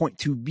certain point,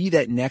 to be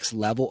that next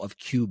level of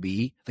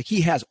QB, like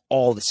he has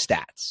all the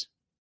stats.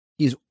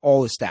 He has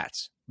all the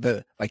stats,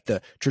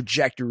 the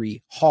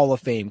trajectory, Hall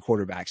of Fame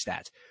quarterback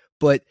stats.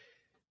 But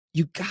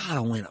you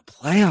gotta win a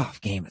playoff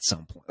game at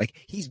some point. Like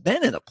he's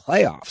been in the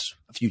playoffs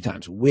a few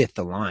times with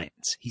the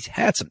Lions. He's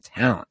had some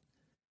talent.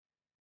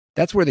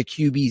 That's where the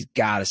QB's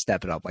got to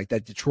step it up. Like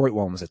that Detroit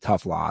one was a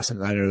tough loss.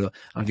 And I don't know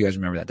if you guys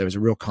remember that. There was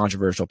a real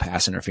controversial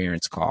pass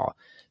interference call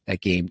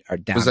that game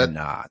down in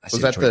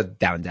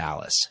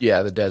Dallas.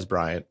 Yeah, the Dez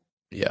Bryant.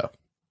 Yeah.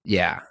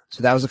 Yeah.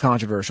 So that was a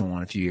controversial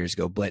one a few years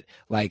ago. But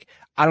like,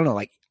 I don't know,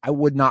 like I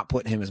would not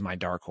put him as my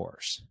dark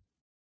horse.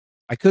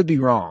 I could be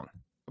wrong.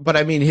 But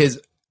I mean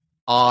his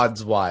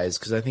odds wise,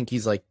 because I think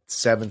he's like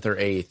 7th or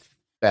 8th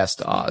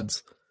best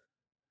odds.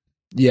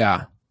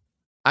 Yeah.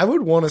 I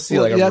would want to see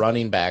a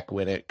running back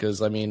win it,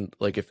 because I mean,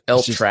 like if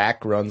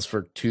Track runs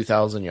for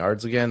 2,000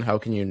 yards again, how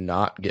can you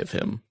not give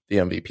him the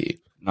MVP?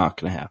 Not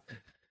going to happen.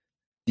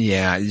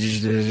 Yeah,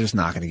 they're just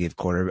not going to give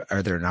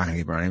they're not going to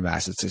give running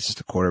backs. It's just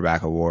a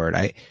quarterback award.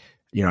 I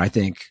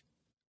think,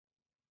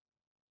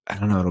 I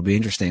don't know. It'll be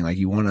interesting. Like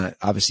you want to,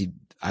 obviously,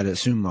 I'd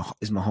assume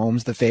is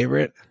Mahomes the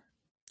favorite?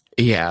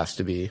 He has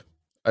to be.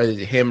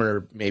 Him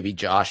or maybe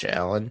Josh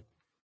Allen.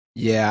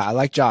 Yeah, I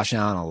like Josh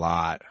Allen a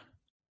lot.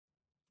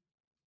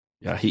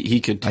 Yeah, he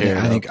could tear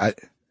it up.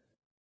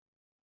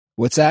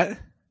 What's that?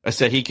 I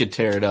said he could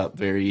tear it up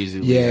very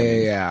easily.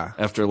 Yeah.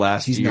 After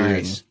last year,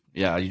 nice.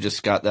 Yeah, you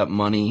just got that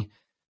money.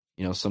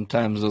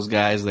 Sometimes those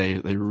guys they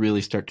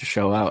really start to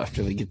show out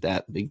after they get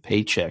that big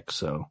paycheck.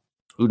 So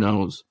who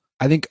knows?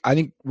 I think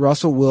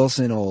Russell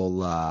Wilson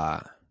will.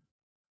 I'm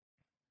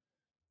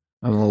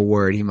a little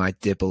worried he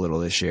might dip a little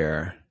this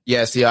year.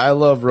 Yeah, see, I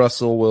love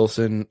Russell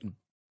Wilson.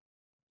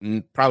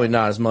 Probably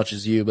not as much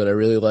as you, but I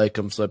really like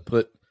him. So I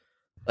put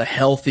a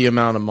healthy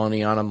amount of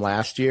money on him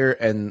last year,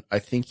 and I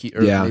think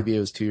maybe it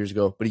was 2 years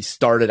ago, but he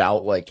started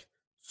out like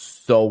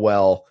so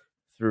well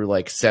through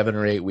like 7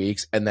 or 8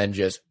 weeks, and then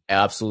just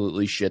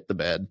absolutely shit the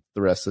bed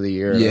the rest of the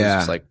year. And I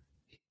was just like,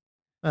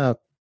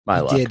 my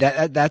luck.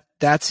 Yeah,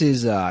 that's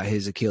his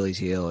Achilles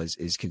heel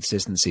is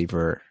consistency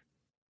for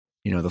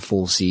the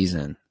full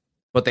season.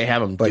 But they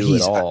have him do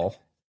it all.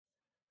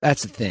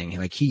 That's the thing.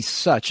 Like he's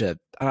such a.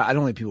 I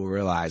don't think people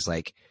realize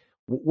like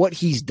what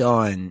he's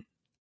done.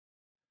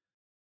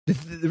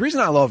 The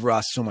reason I love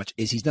Russ so much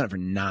is he's done it for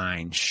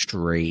 9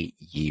 straight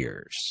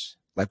years.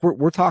 Like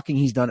we're talking,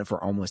 he's done it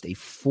for almost a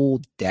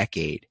full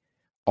decade.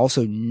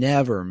 Also,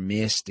 never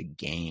missed a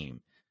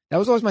game. That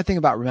was always my thing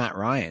about Matt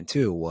Ryan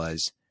too.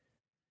 Was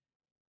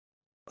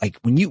like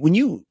when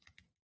you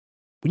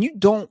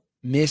don't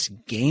miss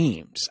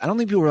games, I don't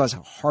think people realize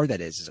how hard that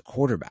is as a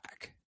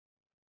quarterback.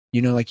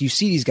 Like you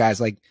see these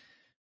guys. Like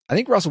I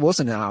think Russell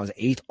Wilson now is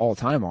 8th all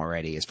time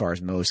already as far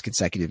as most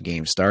consecutive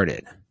games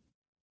started.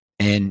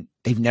 And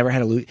they've never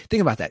had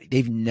think about that.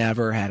 They've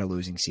never had a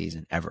losing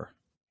season ever.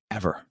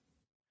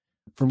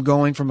 From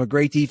going from a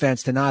great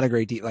defense to not a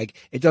great like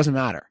it doesn't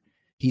matter.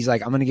 He's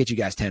like, I'm going to get you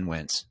guys 10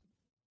 wins.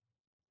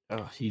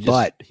 Oh,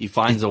 he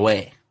finds a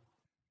way.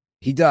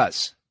 He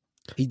does.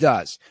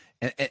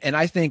 And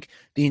I think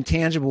the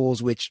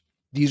intangibles, which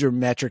these are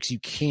metrics you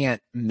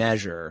can't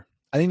measure,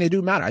 I think they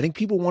do matter. I think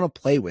people want to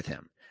play with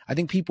him. I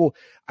think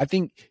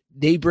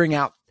they bring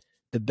out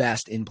the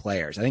best in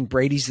players. I think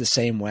Brady's the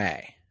same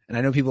way. And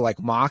I know people like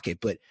mock it,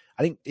 but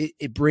I think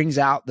it brings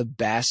out the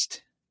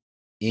best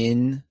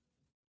in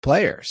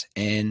players,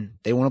 and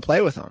they want to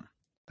play with them.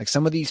 Like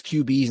some of these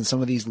QBs and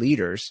some of these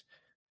leaders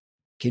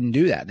can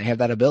do that. They have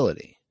that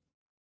ability.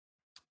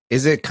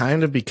 Is it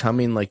kind of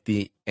becoming like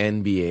the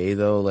NBA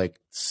though, like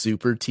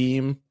super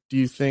team? Do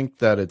you think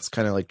that it's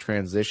kind of like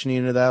transitioning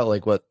into that,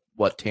 like what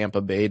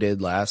Tampa Bay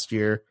did last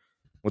year,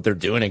 what they're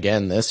doing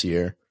again this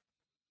year?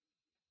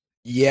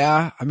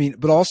 Yeah, I mean,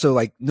 but also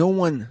like no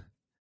one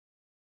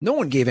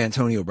gave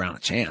Antonio Brown a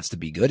chance to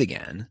be good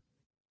again.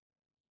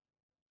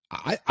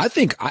 I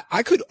think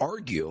I could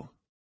argue,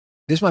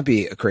 this might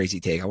be a crazy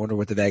take. I wonder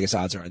what the Vegas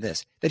odds are on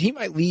this, that he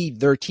might lead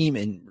their team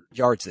in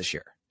yards this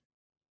year.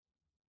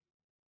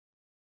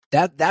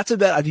 That's a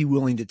bet I'd be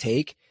willing to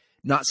take.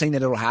 Not saying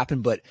that it'll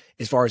happen, but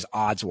as far as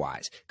odds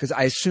wise, because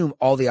I assume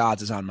all the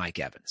odds is on Mike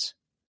Evans.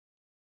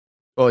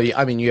 Well,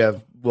 I mean, you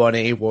have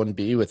 1A,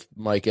 1B with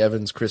Mike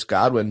Evans, Chris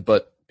Godwin,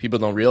 but people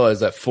don't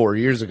realize that 4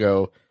 years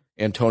ago,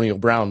 Antonio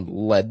Brown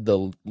led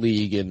the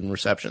league in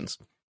receptions.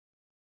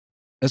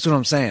 That's what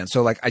I'm saying.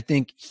 So, like, I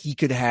think he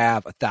could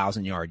have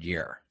 1,000-yard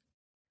year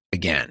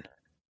again.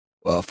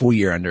 Well, a full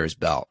year under his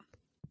belt.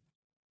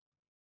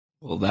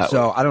 Well,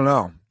 I don't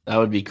know. That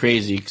would be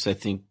crazy because I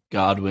think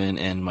Godwin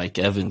and Mike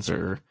Evans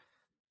are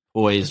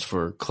poised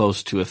for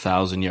close to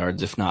 1,000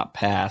 yards, if not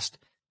past.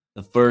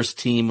 The first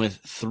team with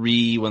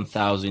 3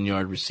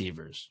 1,000-yard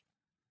receivers.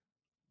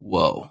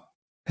 Whoa.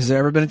 Has there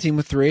ever been a team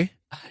with 3?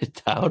 I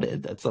doubt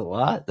it. That's a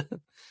lot.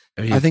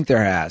 I mean, I think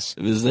there has.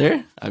 is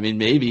there? I mean,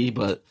 maybe,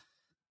 but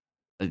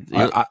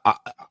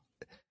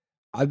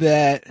I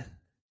bet.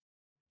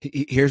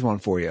 Here's one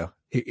for you.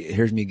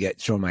 Here's me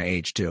showing my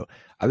age too.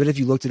 I bet if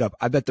you looked it up,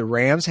 I bet the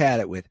Rams had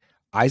it with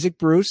Isaac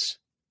Bruce,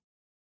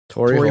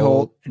 Torrey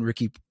Holt, and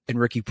Ricky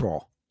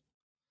Prohl.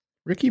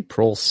 Ricky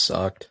Prohl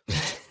sucked.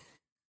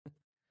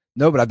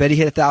 No, but I bet he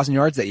hit 1,000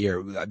 yards that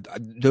year.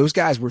 Those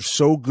guys were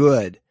so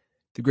good.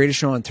 The greatest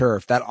show on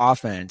turf. That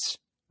offense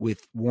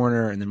with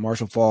Warner and then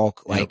Marshall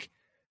Faulk. Like,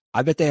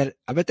 I bet they had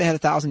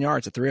 1,000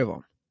 yards. The three of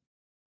them.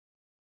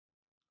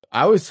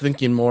 I was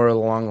thinking more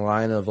along the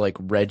line of like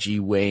Reggie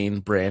Wayne,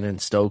 Brandon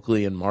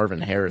Stokely, and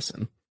Marvin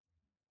Harrison.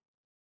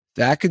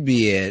 That could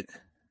be it.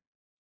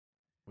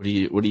 what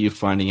are you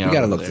finding out? You got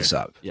to over look there? this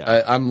up.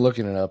 Yeah, I'm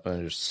looking it up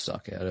and I just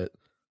suck at it.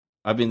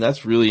 I mean,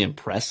 that's really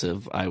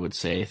impressive. I would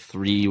say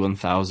 3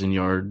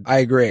 1,000-yard I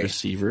agree.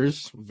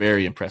 receivers,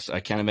 very impressive. I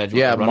can't imagine.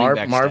 Yeah, what the running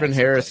back Marvin stats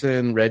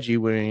Harrison, Reggie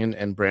Wayne,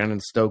 and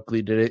Brandon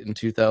Stokely did it in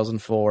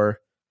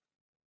 2004.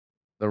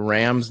 The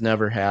Rams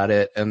never had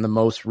it, and the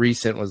most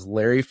recent was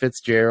Larry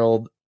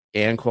Fitzgerald,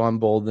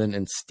 Anquan Bolden,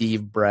 and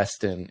Steve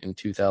Breston in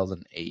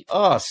 2008.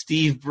 Oh,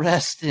 Steve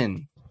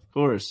Breston, of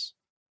course,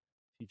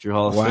 future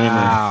Hall of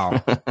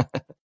Wow.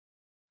 Famer.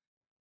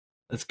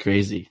 That's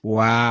crazy.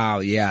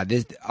 Wow. Yeah.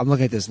 I'm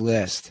looking at this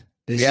list.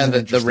 This Yeah, is an the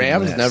interesting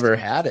Rams list. never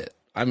had it.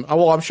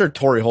 I'm sure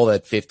Torrey Holt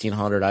had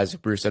 1,500,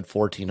 Isaac Bruce had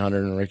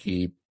 1,400, and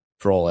Ricky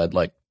Prohl had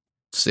like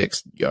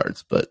 6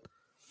 yards. But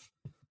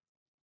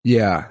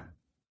Yeah.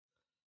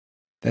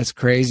 That's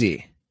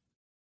crazy.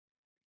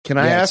 can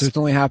I ask? So it's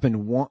only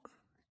happened one.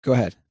 Go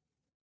ahead.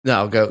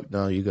 No,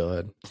 you go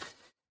ahead.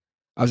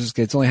 I was just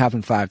kidding. It's only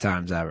happened 5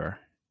 times ever.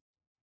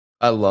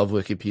 I love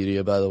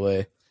Wikipedia, by the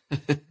way.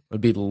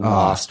 I'd be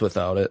lost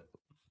without it.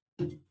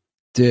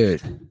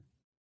 Dude.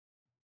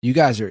 You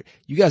guys are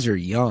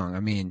young. I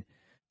mean,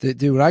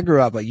 dude, when I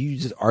grew up, like, you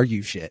just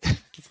argue shit.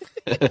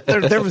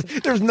 there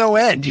was no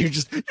end. You're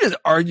just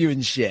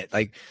arguing shit.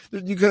 Like,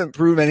 you couldn't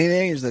prove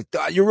anything. You're just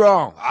like, you're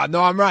wrong.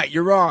 No, I'm right.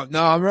 You're wrong.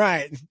 No, I'm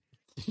right.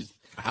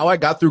 How I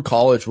got through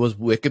college was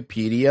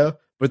Wikipedia,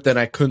 but then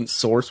I couldn't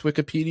source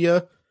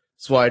Wikipedia.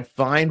 So I'd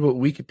find what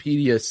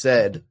Wikipedia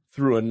said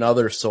through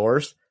another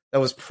source that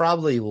was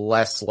probably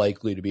less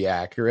likely to be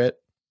accurate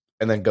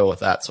and then go with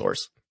that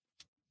source.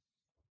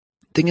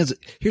 Thing is,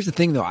 here's the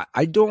thing though.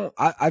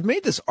 I've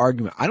made this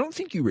argument. I don't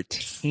think you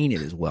retain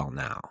it as well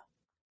now.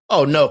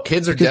 Oh, no.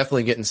 Kids are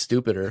definitely getting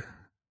stupider.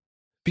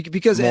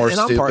 Because More and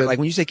I'm part, stupid. like,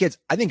 when you say kids,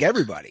 I think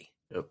everybody,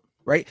 Yep.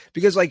 right?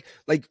 Because like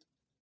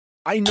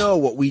I know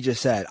what we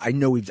just said. I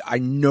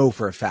know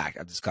for a fact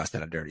I've discussed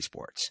that on Dirty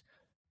Sports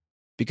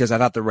because I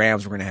thought the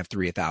Rams were going to have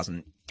 3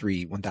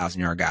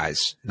 1,000-yard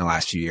guys in the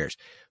last few years.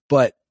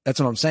 But that's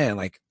what I'm saying.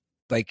 Like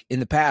in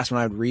the past,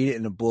 when I would read it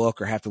in a book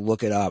or have to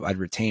look it up, I'd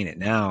retain it.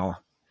 Now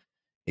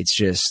it's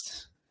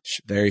just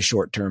very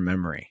short-term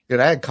memory. Dude,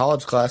 I had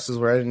college classes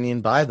where I didn't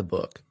even buy the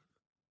book.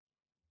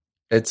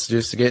 It's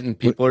just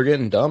people are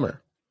getting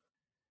dumber.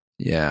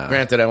 Yeah.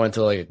 Granted, I went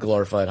to like a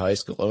glorified high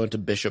school. I went to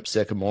Bishop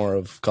Sycamore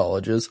of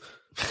colleges.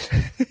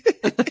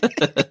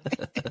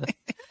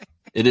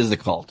 It is a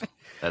cult.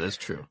 That is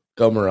true.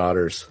 Go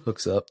Marauders.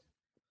 Hooks up.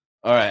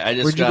 All right, I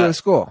just Where'd you go to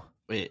school?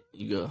 Wait,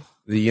 you go.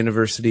 The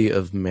University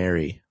of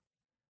Mary.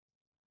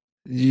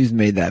 You just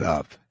made that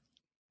up.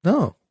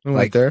 No, I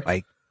went there.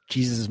 Like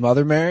Jesus'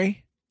 mother,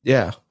 Mary?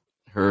 Yeah.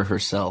 Her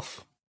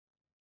herself.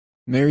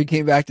 Mary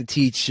came back to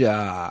teach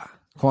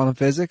quantum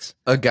physics?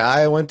 A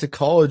guy I went to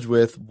college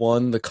with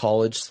won the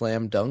college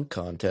slam dunk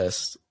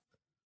contest.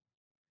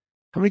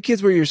 How many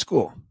kids were at your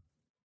school?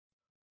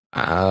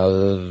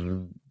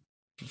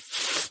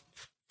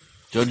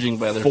 Judging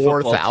by their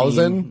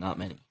 4,000? not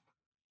many.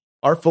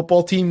 Our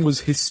football team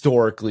was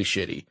historically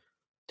shitty.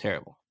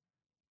 Terrible.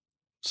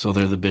 So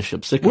they're the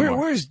Bishop Sycamore.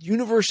 Where's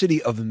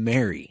University of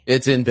Mary?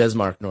 It's in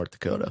Bismarck, North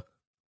Dakota.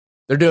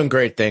 They're doing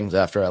great things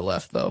after I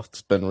left, though.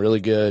 It's been really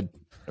good.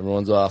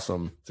 Everyone's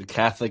awesome. It's a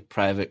Catholic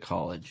private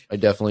college. I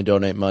definitely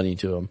donate money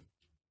to them.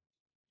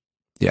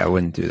 Yeah, I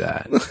wouldn't do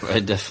that. I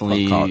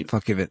definitely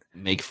Fuck give it.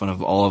 make fun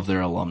of all of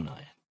their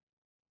alumni.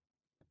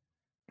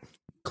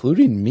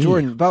 Including me.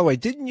 Jordan, by the way,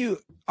 didn't you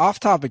have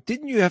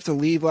to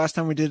leave last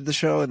time we did the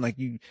show and like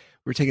you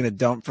were taking a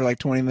dump for like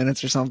 20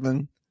 minutes or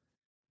something?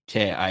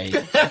 Okay,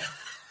 I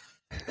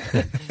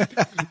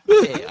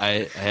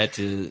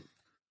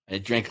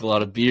drank a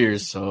lot of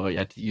beers, so I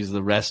had to use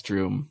the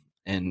restroom.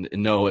 And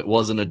no, it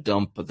wasn't a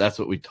dump, but that's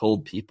what we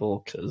told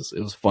people because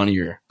it was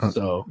funnier.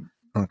 So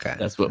Okay.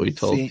 that's what we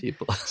told See?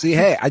 people. See,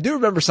 hey, I do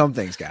remember some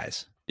things,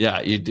 guys.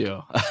 Yeah, you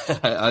do.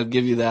 I'll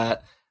give you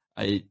that.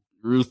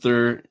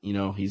 Ruther,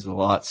 he's a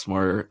lot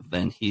smarter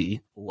than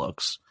he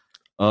looks.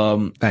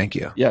 Thank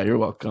you. Yeah, you're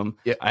welcome.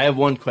 Yeah. I have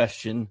one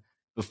question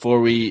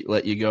before we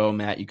let you go,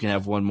 Matt. You can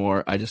have one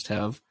more. I just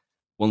have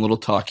one little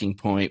talking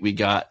point.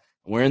 I'm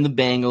wearing the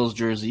Bengals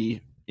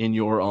jersey in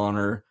your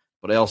honor,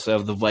 but I also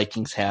have the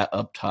Vikings hat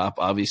up top.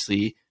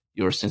 Obviously,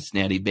 you're a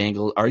Cincinnati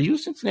Bengals. Are you a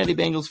Cincinnati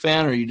Bengals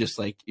fan, or are you just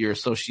like you're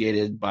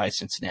associated by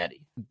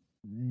Cincinnati?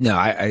 No,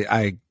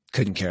 I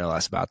couldn't care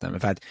less about them.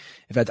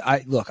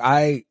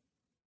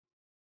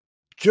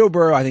 Joe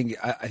Burrow, I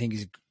think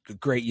he's a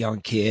great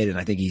young kid, and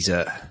I think he's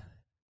a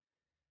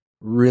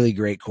really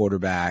great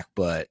quarterback.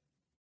 But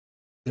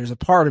there's a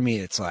part of me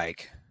that's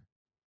like,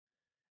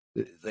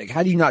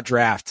 how do you not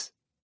draft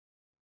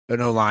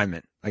an O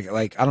lineman?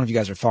 Like I don't know if you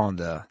guys are following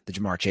the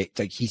Jamar Chase.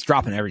 Like he's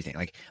dropping everything.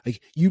 Like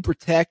you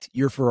protect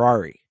your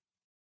Ferrari.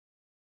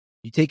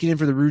 You take it in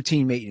for the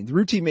routine maintenance. The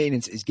routine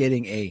maintenance is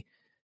getting a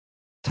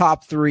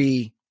top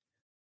 3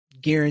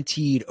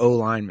 guaranteed O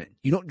lineman.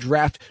 You don't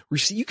draft.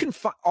 You can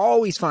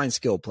always find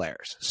skilled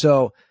players.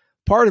 So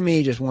part of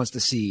me just wants to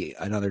see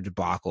another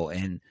debacle.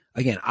 And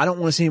again, I don't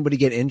want to see anybody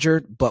get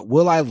injured, but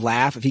will I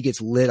laugh if he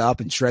gets lit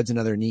up and shreds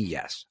another knee?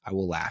 Yes, I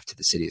will laugh to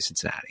the city of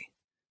Cincinnati.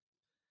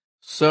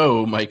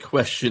 So my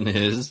question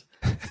is,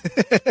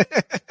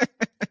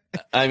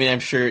 I mean, I'm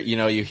sure,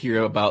 you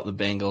hear about the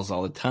Bengals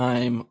all the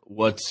time.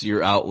 What's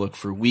your outlook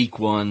for week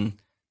 1?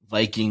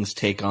 Vikings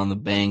take on the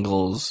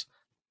Bengals.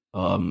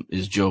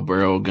 Is Joe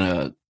Burrow going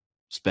to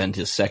spend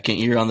his second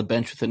year on the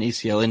bench with an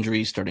ACL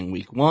injury starting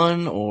week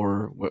 1?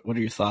 Or what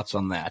are your thoughts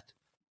on that?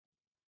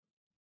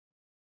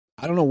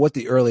 I don't know what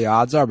the early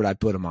odds are, but I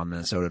put him on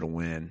Minnesota to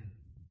win.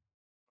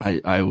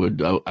 I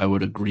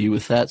would agree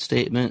with that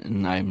statement,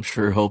 and I'm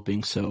sure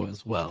hoping so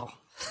as well.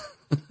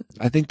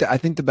 I think the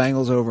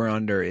Bengals over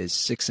under is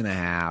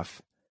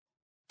 6.5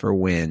 for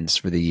wins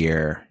for the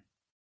year.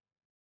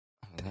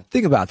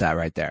 Think about that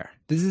right there.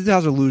 This is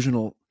how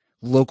delusional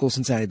local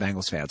Cincinnati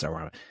Bengals fans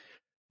are.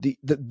 The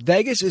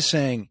Vegas is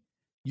saying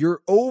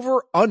you're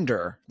over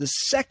under the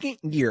second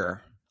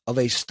year of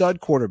a stud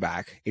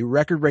quarterback, a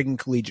record-breaking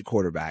collegiate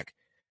quarterback,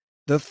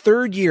 the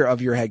third year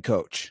of your head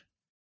coach.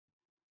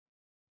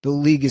 The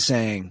league is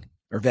saying,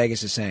 or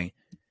Vegas is saying,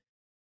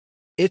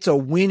 it's a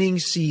winning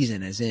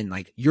season, as in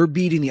like you're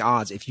beating the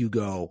odds if you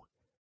go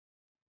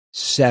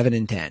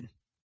 7-10.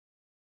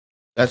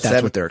 That's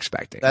what they're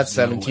expecting. That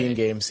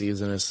 17-game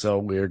season is so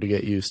weird to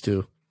get used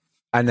to.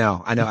 I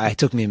know. It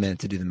took me a minute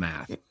to do the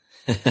math.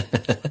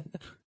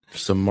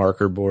 Some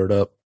marker board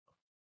up.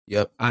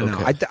 Yep. I know.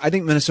 Okay. I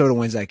think Minnesota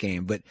wins that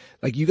game, but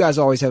like you guys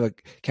always have a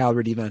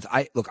caliber defense.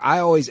 I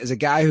always, as a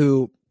guy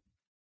who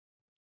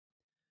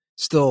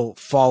still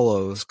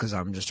follows, because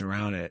I'm just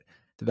around it,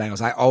 the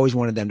Bengals, I always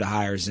wanted them to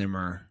hire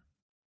Zimmer,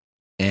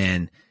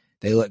 and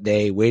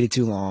they waited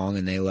too long,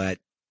 and they let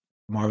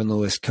Marvin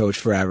Lewis coach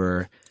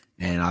forever,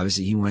 and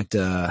obviously he went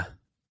to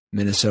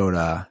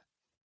Minnesota.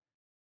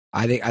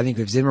 I think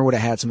if Zimmer would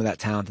have had some of that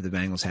talent that the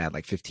Bengals had,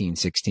 like 15,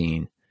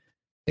 16,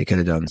 they could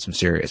have done some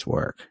serious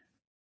work.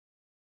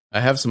 I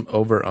have some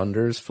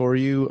over-unders for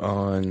you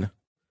on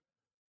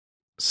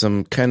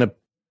some kind of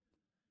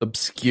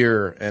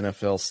obscure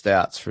NFL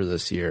stats for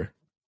this year.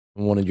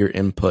 I wanted your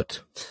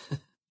input.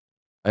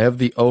 I have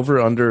the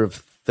over-under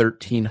of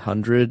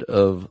 1,300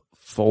 of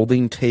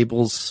folding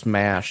tables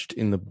smashed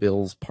in the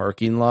Bills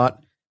parking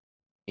lot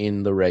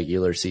in the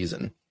regular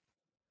season.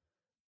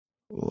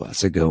 Ooh,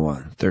 that's a good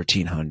one.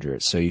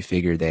 1,300. So you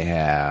figure they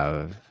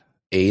have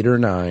 8 or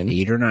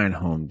 9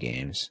 home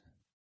games.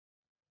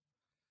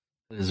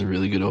 That is a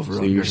really good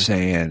over-under. So you're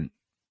saying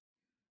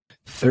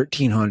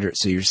 1,300.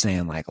 So you're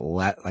saying like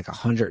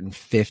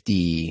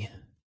 150.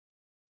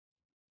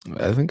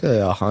 I think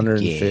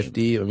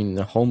 150. I mean,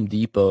 the Home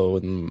Depot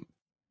and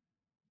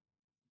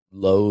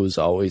Lowe's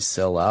always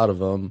sell out of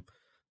them.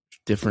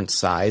 Different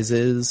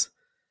sizes.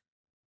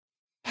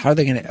 Are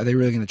they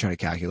really gonna try to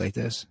calculate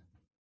this?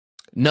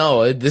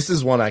 No, this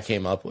is one I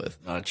came up with.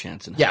 Not a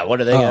chance in hell. Yeah, what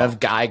are they gonna have?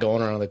 Guy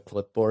going around the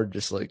clipboard,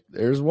 just like,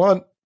 there's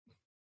one.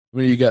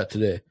 What do you got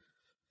today?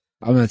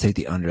 I'm gonna take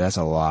the under. That's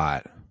a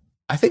lot.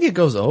 I think it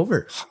goes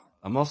over.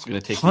 I'm also gonna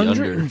take the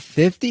under.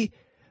 150.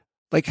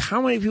 Like,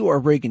 how many people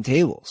are breaking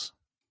tables?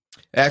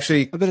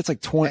 Actually, I bet it's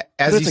like 20.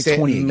 As you say,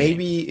 20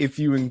 maybe if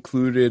you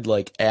included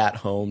like at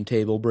home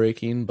table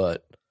breaking,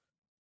 but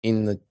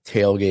in the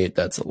tailgate,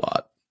 that's a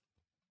lot.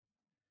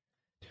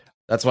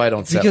 That's why I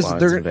don't set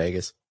lines in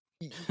Vegas.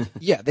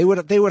 Yeah, they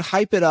would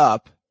hype it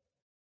up,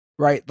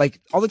 right?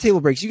 Like all the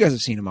table breaks, you guys have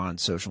seen them on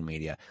social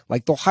media.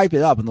 Like they'll hype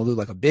it up and they'll do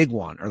like a big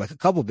one or like a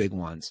couple big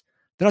ones.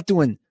 They're not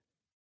doing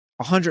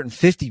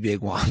 150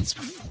 big ones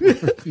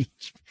before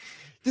each.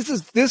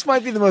 This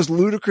might be the most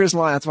ludicrous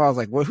line. That's why I was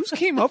like, "Well, who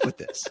came up with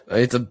this?"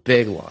 It's a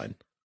big line.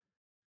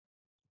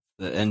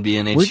 The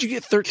NBNH. Where'd you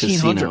get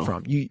 1,300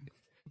 from?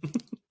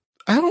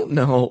 I don't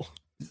know.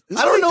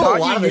 I don't know a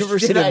lot of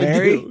University of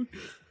Mary.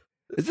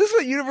 Is this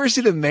what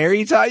University of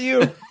Mary taught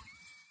you?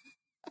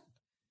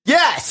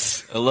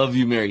 Yes. I love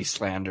you, Mary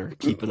slander.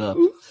 Keep it up.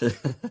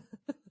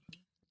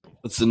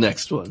 What's the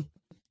next one?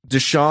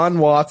 Deshaun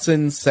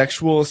Watson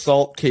sexual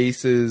assault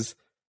cases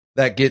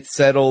that get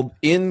settled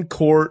in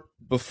court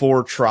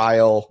before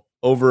trial,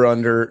 over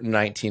under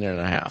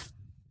 19.5.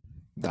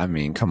 I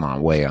mean, come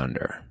on, way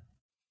under.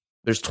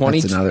 There's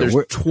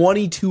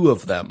 22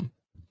 of them.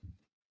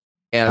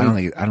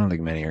 And I don't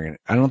think many are gonna.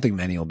 I don't think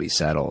many will be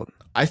settled.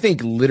 I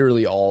think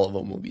literally all of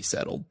them will be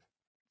settled.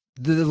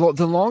 The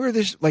longer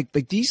this, like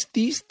these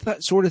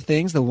sort of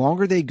things, the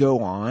longer they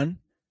go on,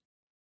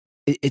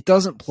 it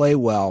doesn't play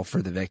well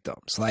for the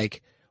victims.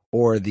 Like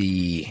or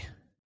the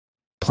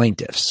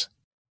plaintiffs.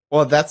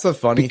 Well, that's a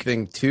funny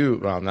thing too.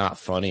 Well, not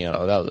funny. That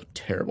was a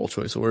terrible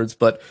choice of words,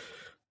 but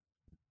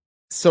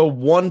so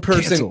one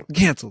person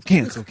Cancel.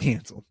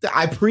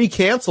 I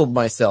pre-canceled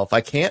myself.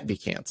 I can't be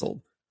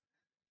canceled.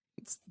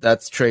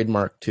 That's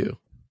trademark too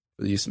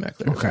for the use of Mac.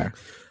 Okay.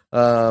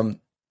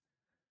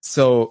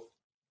 So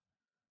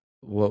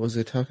what was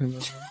I talking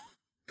about?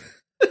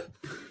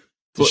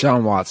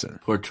 Deshaun Watson.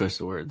 Poor choice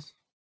of words.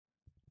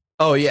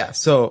 Oh yeah.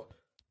 So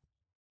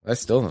I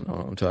still don't know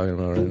what I'm talking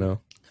about right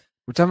now.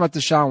 We're talking about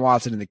Deshaun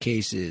Watson and the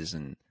cases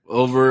and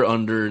Over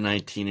under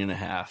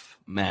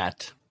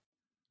 19.5.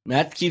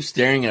 Matt keeps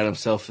staring at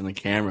himself in the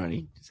camera and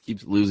he just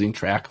keeps losing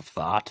track of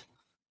thought.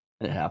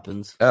 It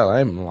happens. Oh,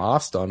 I'm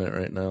lost on it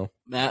right now.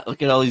 Matt,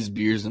 look at all these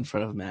beers in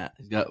front of Matt.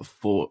 He's got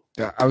full.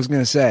 I was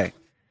gonna say,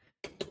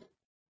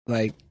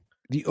 like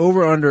the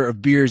over under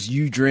of beers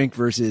you drink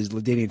versus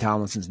LaDainian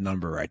Tomlinson's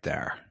number right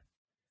there.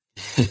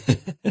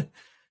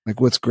 Like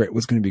what's great?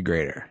 What's going to be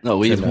greater? No,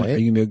 we've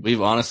Tonight?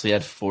 we've honestly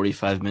had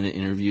 45-minute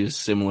interviews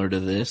similar to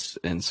this,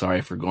 and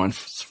sorry for going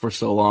for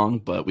so long,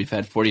 but we've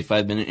had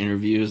 45-minute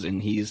interviews,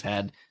 and he's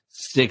had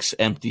 6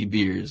 empty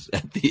beers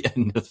at the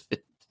end of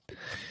it.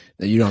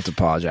 You don't have to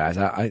apologize.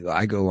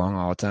 I go long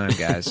all the time,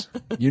 guys.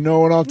 You know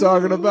what I'm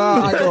talking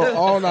about? I go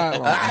all night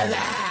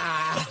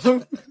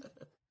long.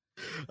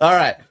 All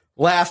right.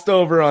 Last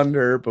over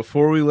under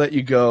before we let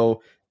you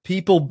go.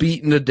 People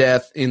beaten to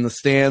death in the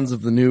stands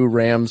of the new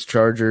Rams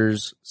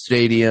Chargers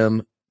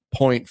Stadium,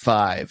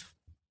 0.5.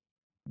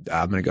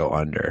 I'm going to go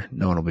under.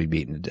 No one will be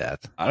beaten to death.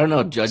 I don't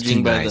know,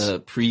 judging by nice.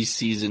 the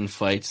preseason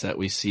fights that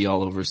we see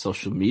all over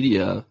social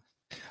media.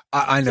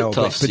 I know, It's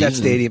a but tough that season.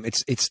 stadium,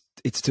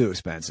 it's too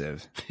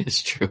expensive.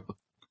 It's true.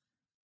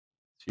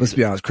 Let's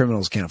be honest,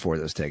 criminals can't afford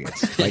those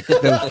tickets. Like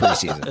those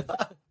preseason.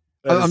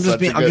 I'm just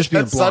being That's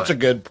blunt. such a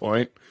good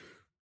point.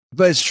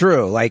 But it's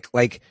true. Like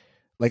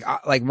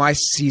my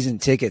season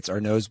tickets are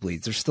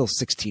nosebleeds. They're still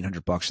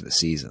 $1,600 for the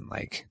season.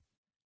 Like,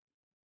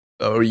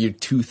 Oh, are you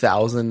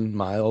 2,000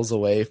 miles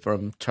away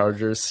from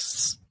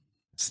Chargers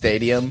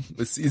Stadium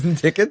with season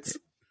tickets?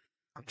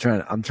 I'm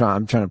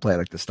trying to play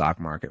like the stock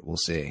market. We'll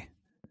see.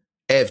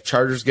 Hey, if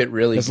Chargers get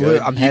really That's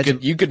good, literally-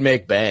 you could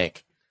make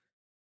bank.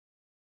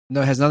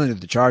 No, it has nothing to do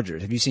with the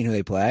Chargers. Have you seen who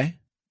they play?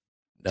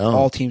 No.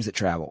 All teams that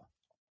travel.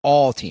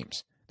 All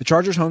teams. The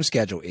Chargers' home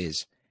schedule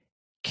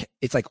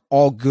it's like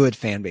all good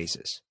fan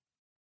bases.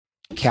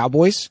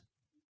 Cowboys,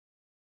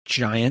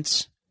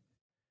 Giants,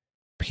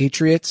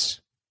 Patriots,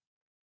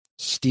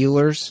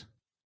 Steelers,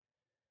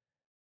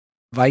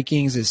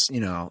 Vikings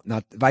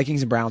not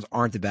Vikings and Browns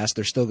aren't the best.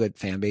 They're still good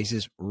fan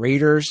bases.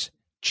 Raiders,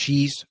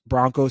 Chiefs,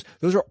 Broncos.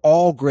 Those are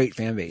all great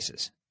fan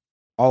bases.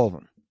 All of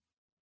them.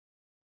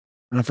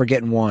 And I'm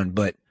forgetting one,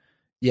 but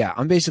yeah,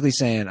 I'm basically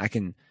saying I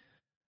can,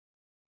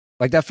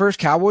 like that first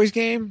Cowboys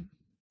game,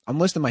 I'm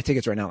listing my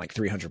tickets right now like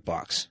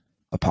 $300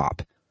 a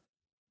pop.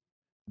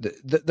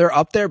 They're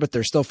up there, but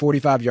they're still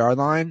 45-yard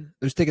line.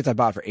 Those tickets I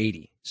bought for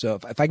 80. So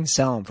if I can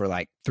sell them for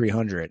like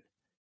 300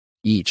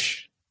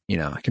 each,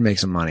 I can make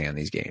some money on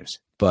these games.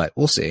 But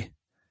we'll see.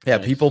 Yeah,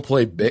 Nice. people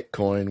play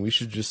Bitcoin. We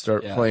should just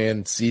start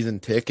playing season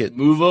ticket.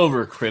 Move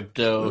over,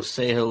 crypto.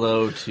 Say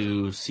hello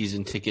to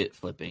season ticket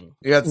flipping.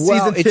 You got Well,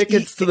 season it's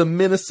tickets to the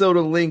Minnesota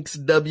Lynx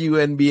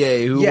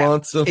WNBA. Who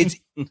wants them?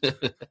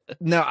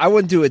 No, I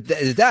wouldn't do it.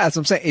 That's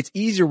what I'm saying. It's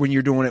easier when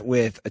you're doing it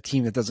with a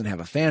team that doesn't have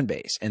a fan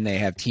base, and they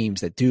have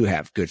teams that do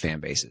have good fan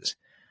bases.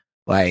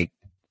 Like,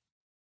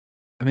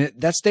 I mean,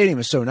 that stadium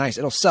is so nice.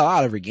 It'll sell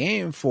out every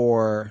game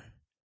for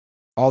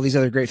all these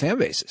other great fan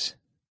bases.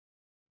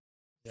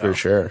 For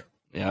sure.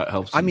 Yeah, it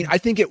helps. I mean, I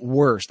think at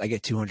worst, I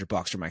get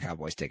 $200 for my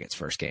Cowboys tickets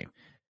first game.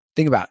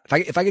 Think about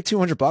it. If I get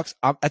 $200,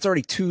 that's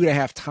already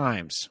 2.5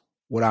 times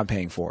what I'm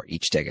paying for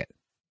each ticket.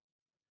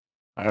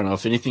 I don't know.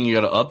 If anything, you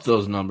got to up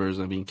those numbers.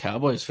 I mean,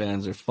 Cowboys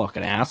fans are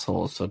fucking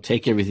assholes, so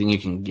take everything you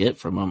can get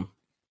from them.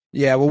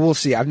 Yeah, well, we'll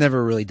see. I've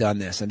never really done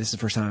this, and this is the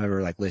first time I've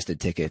ever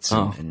listed tickets.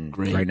 Oh, and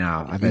great. right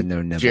now, I've had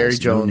no nibbles. Jerry no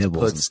Jones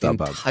nibbles and puts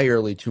StubHub.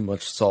 entirely too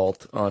much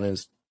salt on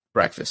his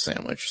breakfast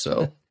sandwich.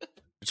 So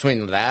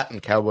between that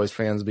and Cowboys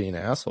fans being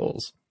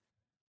assholes.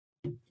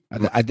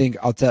 I think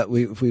I'll tell.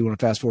 If we want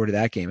to fast forward to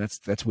that game,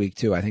 that's week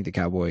 2. I think the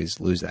Cowboys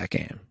lose that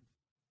game.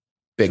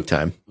 Big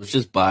time. Let's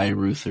just buy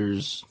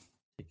Ruther's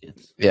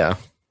tickets. Yeah.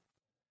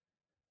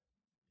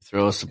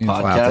 Throw us a You can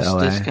fly out to podcast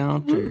LA.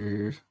 discount,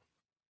 or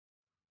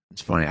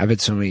It's funny. I've had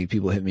so many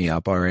people hit me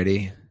up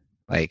already,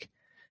 like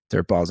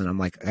dirtballs, and I'm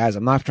like, guys,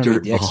 I'm not trying to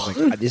be dicks.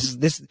 Like,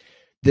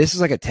 this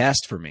is like a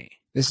test for me.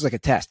 This is like a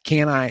test.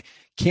 Can I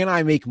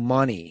make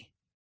money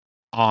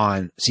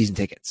on season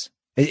tickets?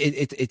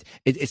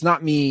 It's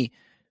not me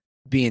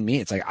being me.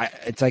 It's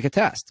like a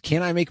test.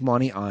 Can I make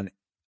money on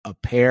a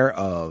pair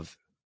of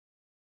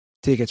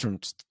tickets from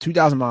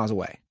 2,000 miles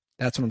away?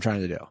 That's what I'm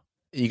trying to do.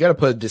 You got to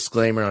put a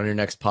disclaimer on your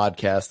next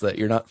podcast that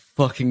you're not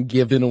fucking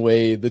giving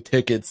away the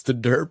tickets to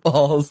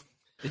dirtballs.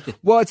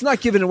 Well, it's not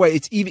giving away.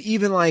 It's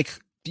even like,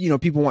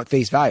 people want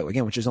face value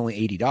again, which is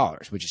only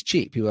 $80, which is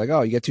cheap. People are like,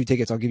 oh, you got 2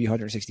 tickets, I'll give you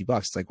 $160.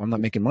 It's like, well, I'm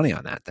not making money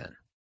on that then.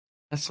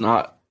 that's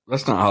not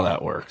how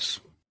that works.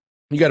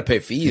 You got to pay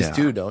fees Yeah.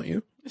 too, don't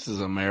you? This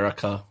is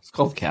America. It's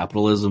called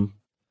capitalism.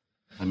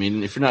 I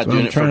mean, if you're not So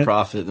doing I'm it for trying to-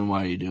 profit, then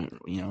why are you doing it?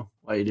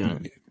 Why are you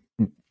doing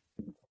it?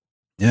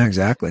 Yeah,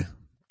 exactly.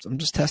 So I'm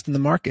just testing the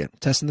market,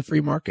 testing the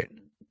free market.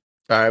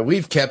 All right,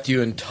 we've kept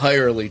you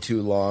entirely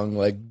too long,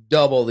 like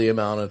double the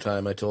amount of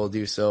time I told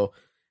you. So,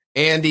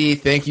 Andy,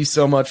 thank you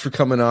so much for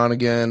coming on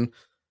again.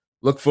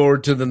 Look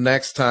forward to the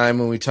next time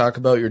when we talk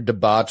about your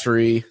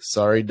debauchery.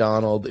 Sorry,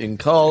 Donald, in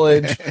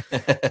college.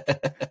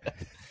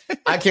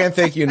 I can't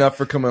thank you enough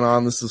for coming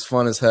on. This was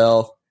fun as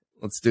hell.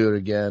 Let's do it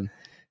again.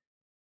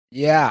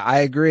 Yeah, I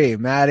agree.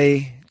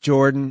 Maddie,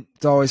 Jordan,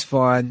 it's always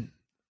fun.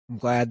 I'm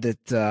glad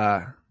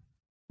that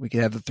we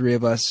could have the three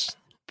of us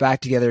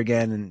back together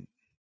again and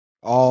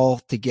all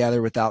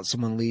together without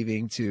someone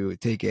leaving to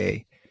take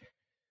a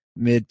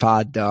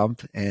mid-pod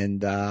dump.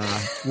 And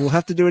we'll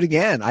have to do it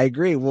again. I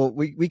agree.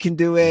 We can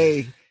do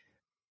a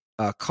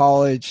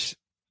college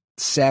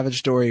Savage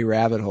Story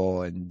rabbit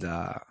hole, and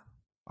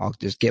I'll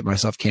just get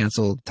myself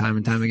canceled time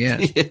and time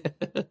again.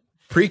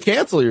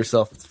 Pre-cancel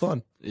yourself. It's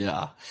fun.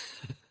 Yeah.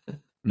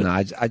 No,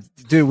 I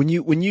dude,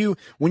 when you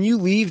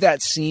leave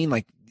that scene,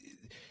 like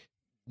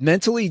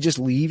mentally just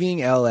leaving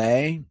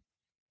LA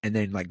and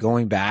then like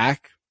going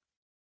back,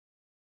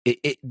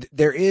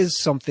 there is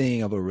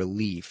something of a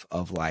relief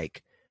of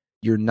like,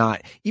 you're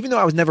not, even though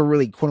I was never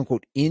really quote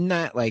unquote in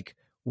that like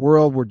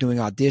world, we're doing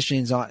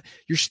auditions on,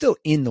 you're still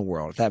in the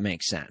world, if that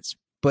makes sense,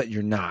 but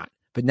you're not.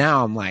 But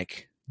now I'm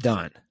like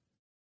done.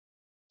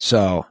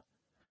 So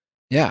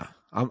yeah.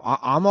 I'm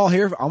all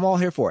here. I'm all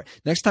here for it.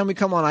 Next time we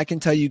come on, I can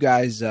tell you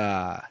guys.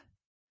 I'll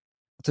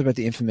tell you about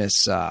the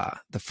infamous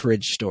the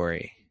fridge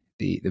story,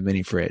 the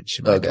mini fridge.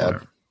 Oh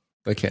God,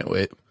 I can't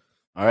wait.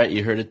 All right,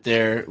 you heard it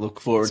there. Look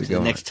forward How's it to the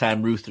going? next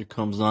time Ruther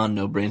comes on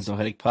No Brains, No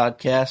Headache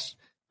podcast.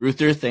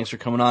 Ruther, thanks for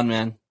coming on,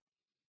 man.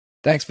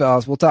 Thanks,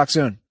 fellas. We'll talk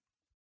soon.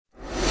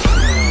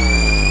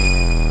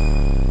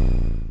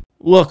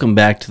 Welcome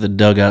back to the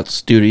Dugout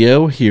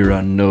Studio here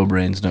on No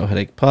Brains, No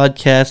Headache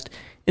podcast,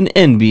 an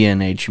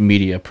NBNH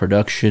media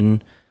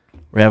production.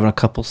 We're having a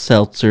couple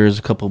seltzers,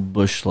 a couple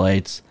Busch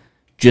Lights.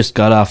 Just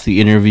got off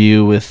the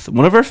interview with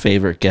one of our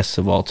favorite guests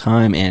of all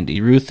time, Andy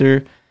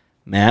Ruther.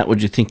 Matt,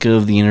 what'd you think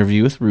of the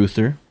interview with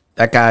Ruther?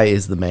 That guy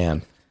is the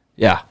man.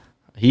 Yeah,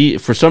 he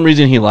for some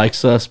reason he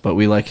likes us, but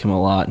we like him a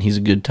lot, and he's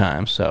a good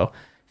time. So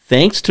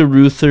thanks to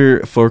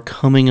Ruther for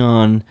coming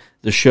on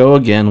the show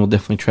again. We'll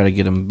definitely try to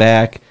get him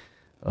back.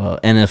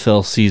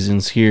 NFL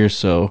season's here,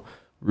 so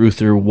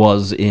Ruther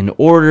was in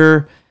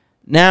order.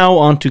 Now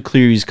on to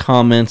Cleary's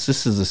comments.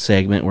 This is a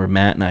segment where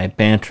Matt and I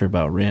banter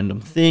about random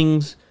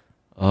things.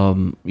 We're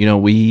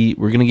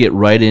gonna get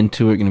right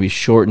into it. We're gonna be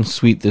short and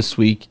sweet this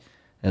week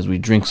as we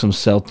drink some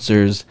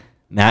seltzers.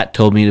 Matt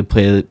told me to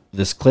play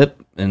this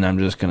clip, and I'm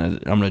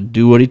gonna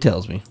do what he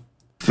tells me.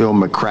 Phil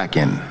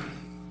McCracken.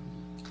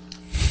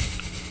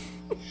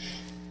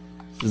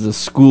 This is a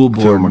school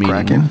Phil board meeting.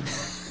 McCracken.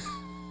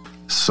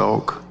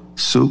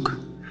 Sook.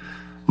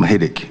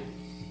 Mahidic.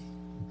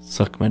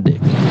 Suck my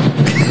dick.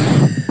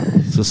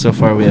 So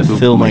far we have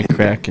Phil my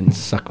crack and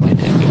suck my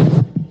dick.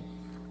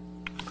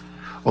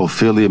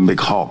 Ophelia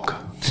McHawk.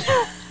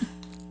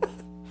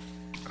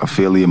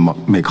 Ophelia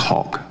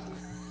McHawk.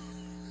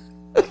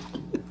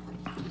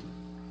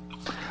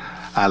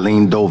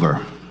 Eileen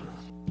Dover.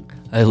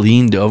 I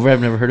leaned over.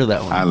 I've never heard of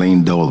that one.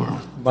 Eileen Dover.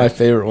 My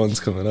favorite one's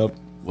coming up.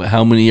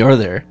 How many are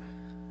there?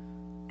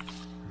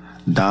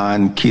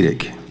 Don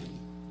Kiddick.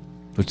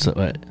 What's that?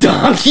 What?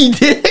 Donkey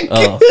Dick.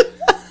 Oh,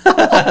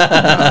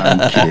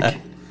 Don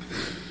Kiddick.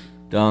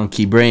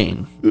 donkey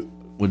brain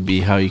would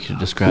be how you could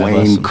describe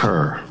Wayne us.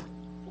 Kerr.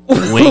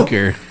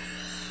 Wanker.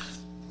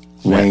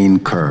 Wayne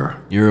Kerr.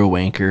 You're a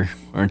wanker,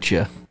 aren't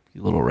you?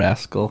 You little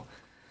rascal.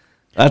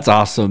 That's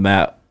awesome,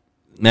 Matt.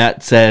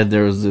 Matt said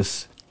there was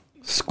this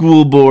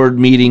school board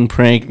meeting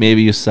prank.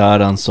 Maybe you saw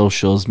it on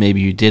socials.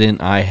 Maybe you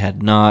didn't. I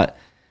had not.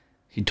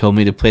 He told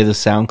me to play the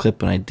sound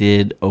clip, and I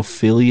did.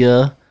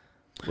 Ophelia.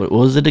 What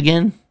was it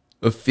again?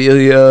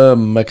 Ophelia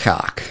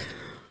McHawk.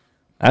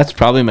 That's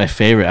probably my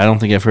favorite. I don't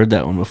think I've heard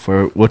that one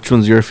before. Which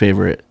one's your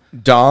favorite?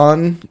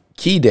 Don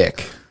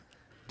Keydick.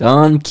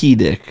 Don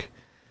Keydick.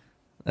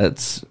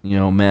 That's,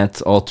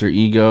 Matt's alter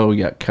ego. We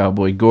got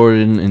Cowboy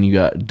Gordon, and you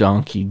got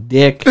Donkey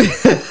Dick.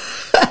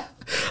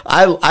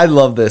 I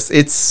love this.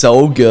 It's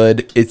so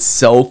good. It's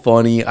so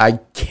funny.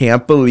 I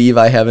can't believe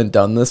I haven't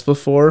done this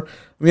before.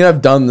 I mean,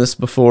 I've done this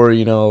before,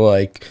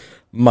 like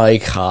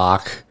Mike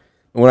Hawk.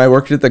 When I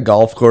worked at the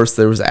golf course,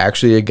 there was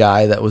actually a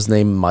guy that was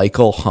named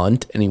Michael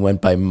Hunt, and he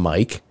went by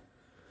Mike.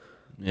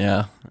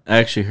 Yeah, I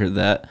actually heard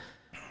that.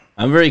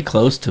 I'm very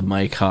close to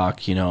Mike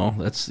Hawk,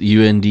 That's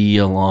UND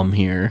alum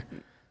here.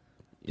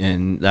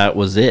 And that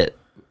was it.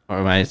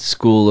 Or my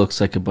school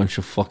looks like a bunch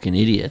of fucking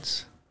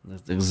idiots.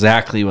 That's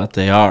exactly what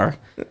they are.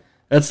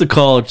 That's the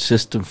college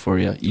system for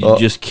you. You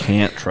just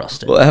can't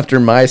trust it. Well, after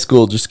my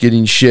school just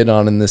getting shit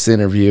on in this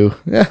interview,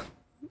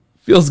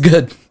 feels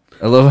good.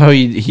 I love how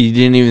he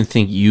didn't even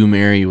think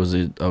UMary was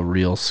a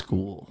real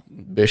school.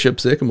 Bishop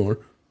Sycamore.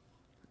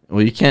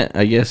 Well, you can't,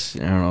 I guess,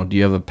 I don't know, do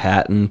you have a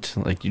patent?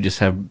 Like,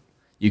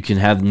 you You can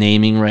have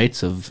naming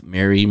rights of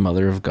Mary,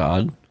 Mother of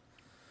God.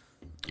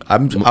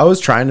 I was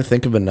trying to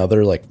think of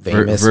another like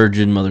famous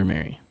Virgin Mother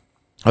Mary.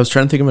 I was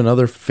trying to think of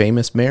another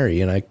famous Mary,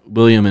 and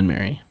William and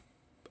Mary.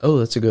 Oh,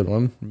 that's a good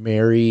one.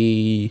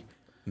 Mary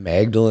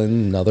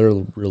Magdalene,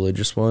 another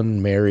religious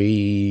one.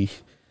 Mary,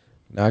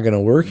 not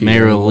gonna work here.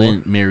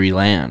 Maryland.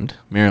 Maryland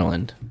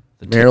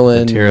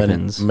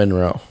Terrapins.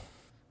 Monroe.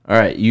 All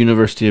right,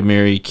 University of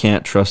Mary,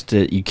 can't trust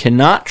it. You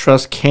cannot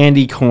trust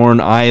candy corn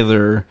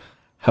either.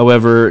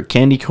 However,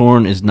 candy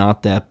corn is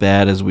not that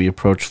bad as we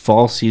approach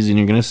fall season.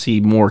 You're going to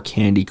see more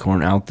candy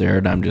corn out there,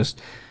 and I'm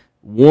just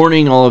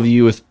warning all of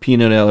you with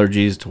peanut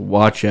allergies to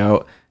watch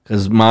out,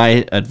 because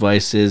my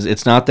advice is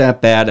it's not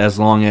that bad as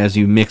long as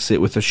you mix it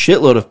with a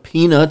shitload of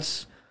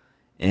peanuts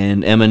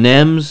and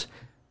M&Ms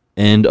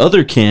and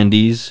other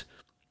candies,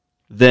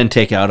 then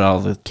take out all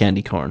the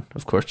candy corn.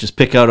 Of course, just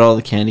pick out all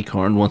the candy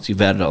corn once you've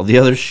added all the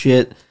other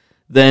shit.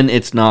 Then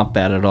it's not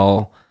bad at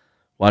all.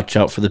 Watch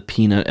out for the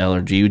peanut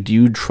allergy. Do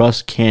you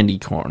trust candy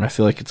corn? I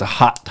feel like it's a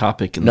hot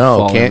topic in the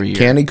fall every year.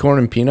 Candy corn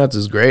and peanuts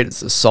is great.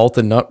 It's a salt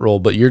and nut roll,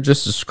 but you're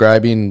just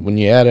describing when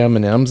you add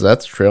M&Ms,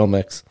 that's trail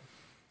mix.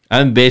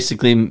 I'm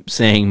basically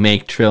saying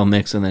make trail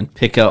mix and then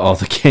pick out all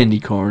the candy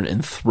corn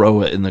and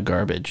throw it in the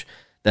garbage.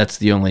 That's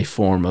the only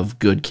form of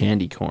good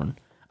candy corn.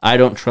 I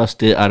don't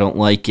trust it. I don't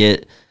like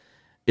it.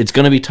 It's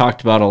going to be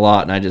talked about a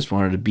lot, and I just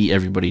wanted to beat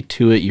everybody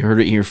to it. You heard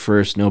it here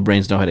first. No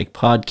Brains, No Headache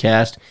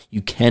podcast. You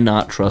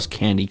cannot trust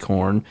candy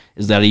corn.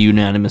 Is that a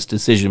unanimous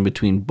decision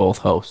between both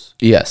hosts?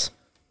 Yes.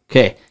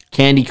 Okay.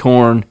 Candy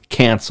corn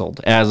canceled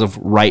as of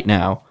right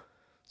now.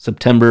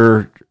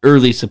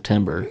 Early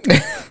September.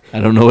 I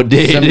don't know what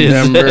day it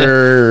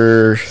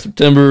is.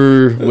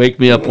 September, wake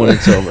me up when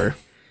it's over.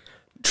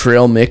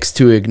 Trail mix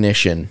to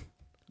ignition.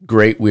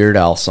 Great Weird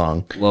Al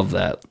song. Love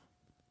that.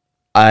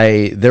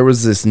 There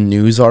was this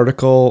news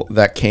article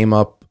that came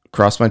up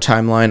across my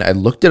timeline. I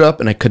looked it up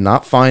and I could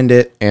not find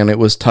it, and it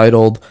was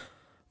titled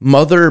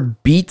 "Mother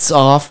Beats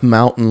Off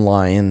Mountain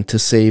Lion to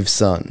Save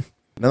Son."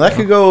 Now that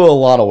could go a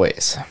lot of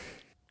ways.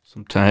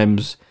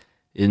 Sometimes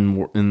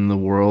in the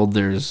world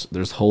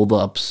there's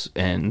holdups,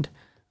 and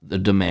the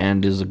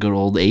demand is a good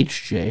old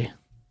HJ.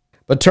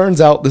 But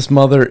turns out this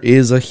mother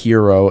is a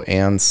hero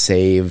and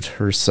saved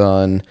her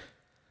son.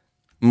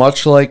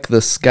 Much like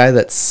this guy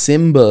that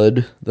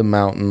Simba'd the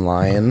mountain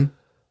lion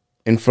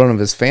in front of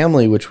his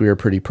family, which we were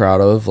pretty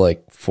proud of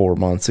like 4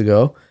 months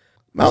ago.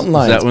 Mountain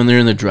lions. Is that when they're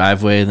in the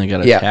driveway and they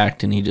got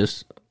attacked and he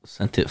just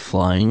sent it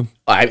flying?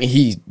 I mean,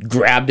 he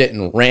grabbed it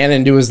and ran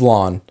into his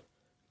lawn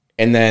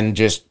and then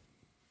just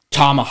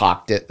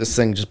tomahawked it. This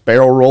thing just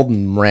barrel rolled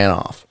and ran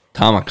off.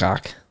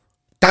 Tomahawk.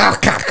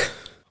 Tomahawk.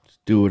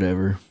 Just do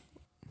whatever.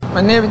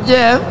 My name is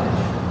Jeff.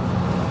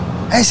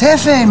 Hey,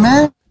 Jefe,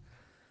 man.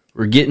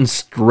 We're getting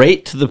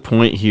straight to the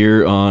point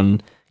here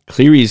on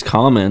Cleary's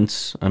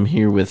comments. I'm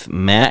here with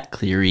Matt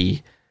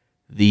Cleary,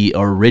 the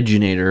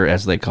originator,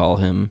 as they call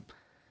him.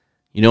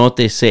 You know what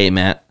they say,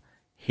 Matt?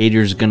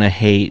 Haters gonna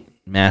hate,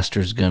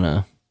 master's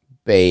gonna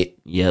bait.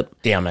 Yep.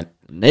 Damn it.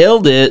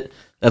 Nailed it.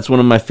 That's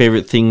one of my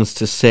favorite things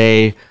to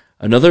say.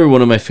 Another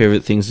one of my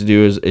favorite things to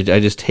do is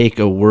I just take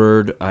a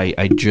word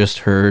I just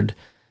heard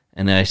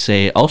and I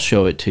say, I'll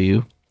show it to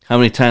you. How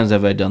many times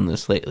have I done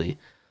this lately?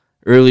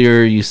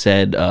 Earlier you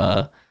said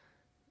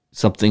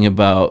something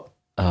about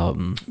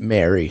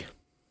Mary.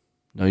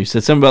 No, you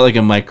said something about like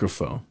a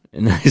microphone.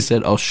 And I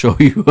said, I'll show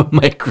you a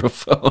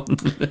microphone.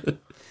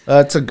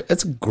 It's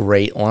a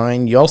great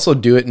line. You also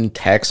do it in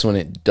text when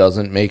it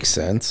doesn't make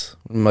sense.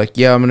 I'm like,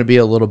 yeah, I'm going to be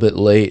a little bit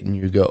late. And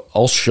you go,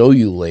 I'll show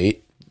you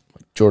late.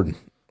 Like, Jordan,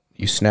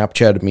 you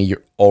Snapchatted me.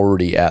 You're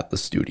already at the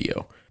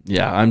studio.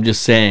 Yeah, I'm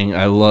just saying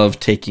I love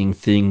taking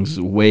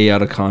things way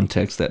out of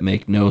context that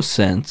make no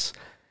sense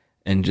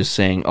and just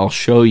saying, I'll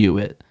show you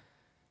it.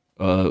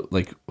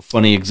 Like a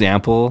funny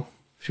example,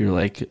 if you're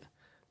like,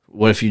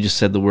 what if you just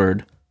said the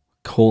word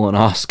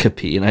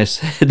colonoscopy and I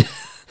said,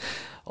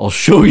 I'll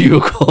show you a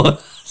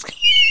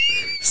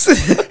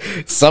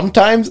colonoscopy.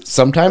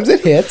 Sometimes it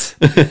hits,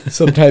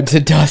 sometimes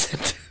it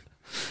doesn't.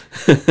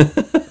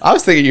 I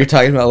was thinking you're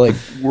talking about like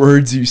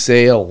words you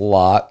say a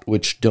lot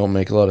which don't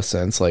make a lot of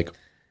sense. Like,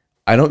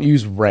 I don't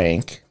use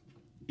rank.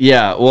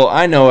 Yeah, well,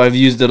 I know I've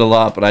used it a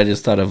lot, but I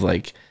just thought of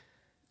like,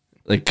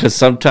 because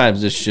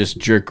sometimes it's just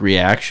jerk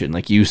reaction.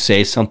 Like you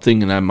say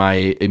something, and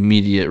my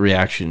immediate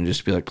reaction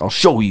just be like, "I'll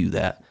show you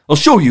that. I'll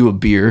show you a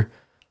beer.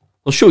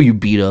 I'll show you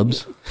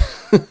B-dubs."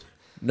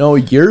 No,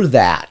 you're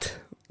that.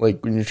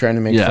 Like when you're trying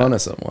to make fun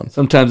of someone.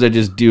 Sometimes I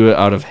just do it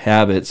out of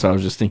habit. So I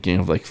was just thinking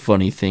of like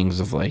funny things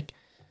of like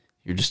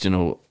you're just in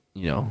a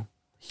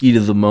heat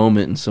of the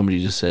moment, and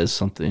somebody just says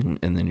something,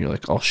 and then you're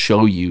like, "I'll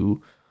show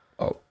you."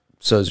 Oh,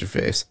 so's your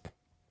face.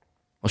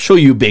 I'll show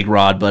you, big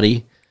rod,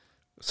 buddy.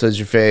 So's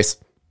your face.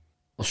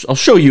 I'll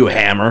show you a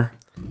hammer.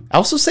 I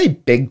also say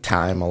big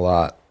time a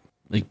lot.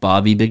 Like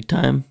Bobby Big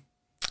Time?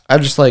 I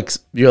just like,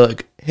 you're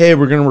like, hey,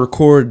 we're going to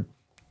record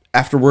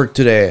after work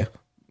today.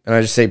 And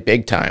I just say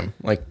big time.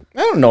 Like,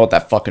 I don't know what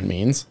that fucking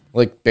means.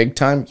 Like, big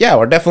time? Yeah,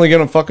 we're definitely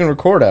going to fucking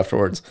record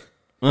afterwards.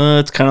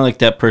 It's kind of like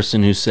that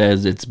person who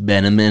says it's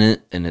been a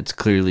minute and it's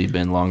clearly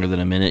been longer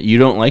than a minute. You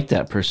don't like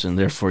that person,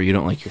 therefore you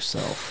don't like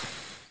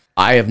yourself.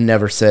 I have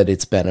never said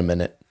it's been a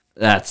minute.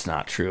 That's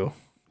not true.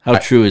 How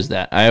true is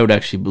that? I would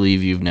actually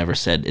believe you've never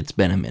said it's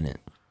been a minute.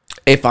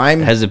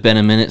 Has it been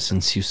a minute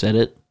since you said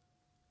it?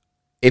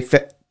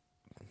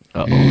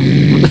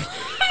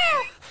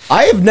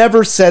 I have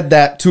never said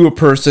that to a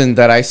person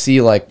that I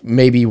see like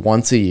maybe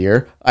once a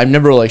year. I've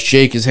never like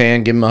shake his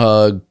hand, give him a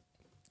hug,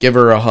 give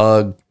her a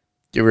hug,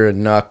 give her a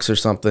nux or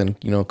something,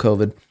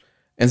 COVID,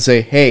 and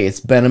say, hey, it's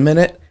been a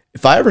minute.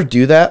 If I ever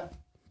do that,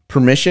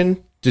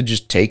 permission to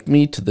just take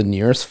me to the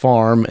nearest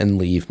farm and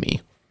leave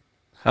me.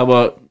 How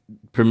about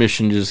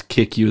permission to just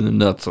kick you in the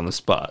nuts on the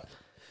spot?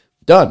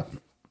 Done.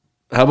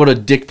 How about a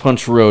dick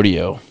punch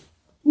rodeo?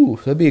 Ooh,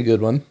 that'd be a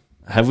good one.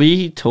 Have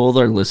we told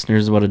our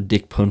listeners about a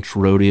dick punch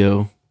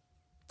rodeo?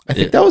 I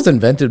think that was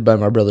invented by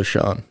my brother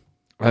Sean.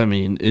 I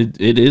mean, it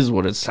is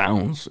what it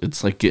sounds.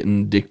 It's like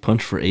getting dick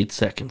punched for 8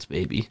 seconds,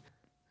 baby.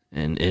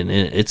 And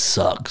it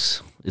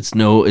sucks.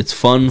 It's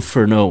fun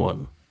for no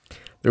one.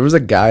 There was a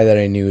guy that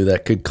I knew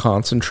that could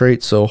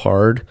concentrate so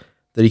hard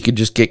that he could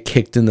just get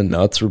kicked in the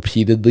nuts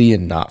repeatedly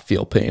and not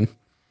feel pain.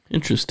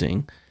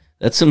 Interesting.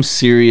 That's some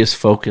serious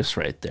focus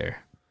right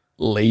there.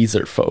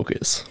 Laser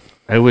focus.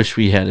 I wish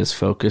we had his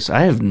focus.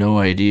 I have no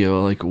idea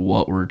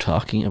what we're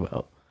talking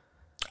about.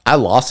 I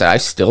lost it. I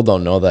still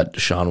don't know that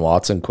Deshaun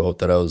Watson quote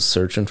that I was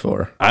searching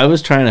for. I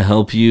was trying to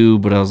help you,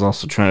 but I was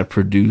also trying to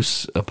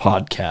produce a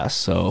podcast,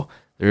 so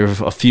there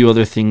are a few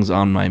other things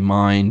on my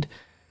mind.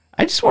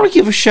 I just want to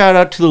give a shout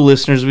out to the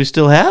listeners we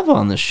still have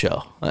on this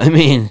show. I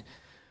mean,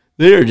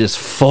 they're just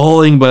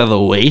falling by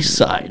the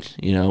wayside.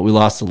 We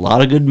lost a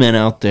lot of good men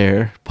out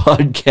there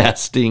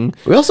podcasting.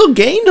 We also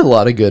gained a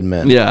lot of good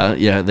men.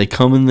 Yeah, they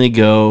come and they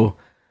go.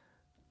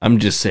 I'm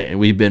just saying,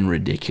 we've been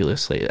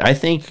ridiculous lately. I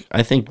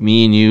think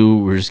me and you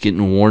were just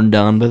getting worn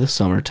down by the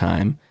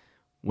summertime.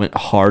 Went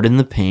hard in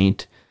the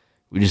paint.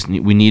 We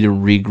need to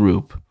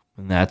regroup,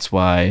 and that's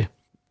why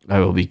I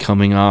will be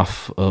coming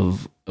off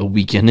of a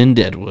weekend in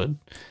Deadwood.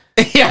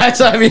 Yeah,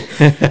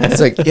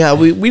 it's like, yeah,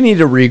 we need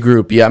to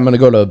regroup. Yeah, I'm gonna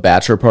go to a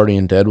bachelor party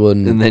in Deadwood,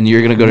 and then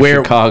you're gonna go to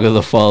Chicago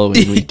the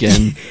following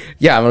weekend.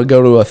 Yeah, I'm gonna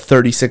go to a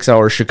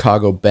 36-hour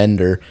Chicago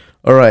bender.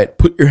 All right,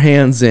 put your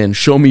hands in.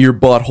 Show me your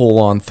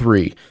butthole on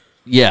 3.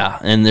 Yeah,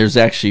 and there's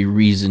actually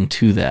reason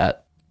to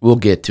that. We'll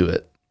get to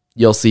it.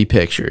 You'll see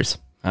pictures.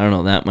 I don't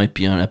know. That might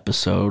be on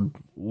episode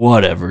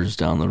whatever's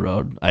down the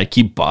road. I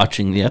keep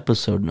botching the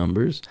episode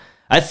numbers.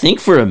 I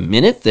think for a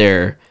minute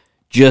there,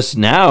 just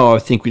now, I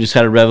think we just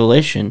had a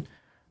revelation.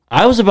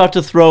 I was about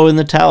to throw in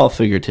the towel,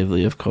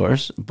 figuratively, of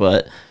course,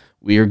 but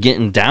we are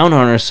getting down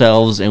on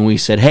ourselves, and we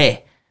said,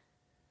 hey,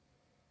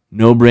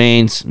 No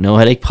Brains, No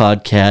Headache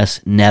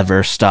podcast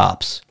never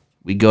stops.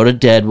 We go to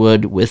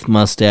Deadwood with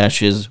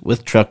mustaches,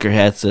 with trucker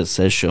hats that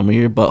says, show me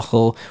your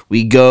butthole.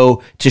 We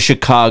go to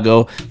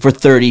Chicago for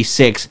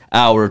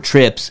 36-hour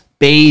trips,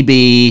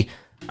 baby.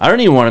 I don't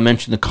even want to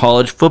mention the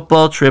college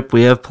football trip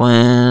we have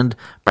planned.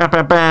 We're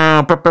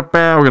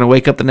going to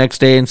wake up the next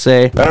day and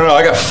say, I don't know,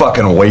 I got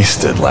fucking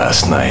wasted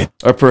last night.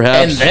 Or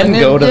perhaps... And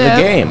then go to the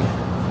game.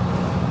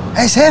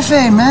 Hey, Jefe,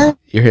 man.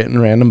 You're hitting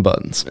random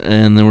buttons.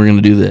 And then we're going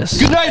to do this.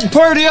 Good night and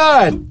party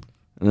on. And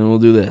then we'll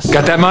do this.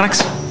 Got that, Monix?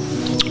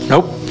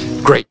 Nope.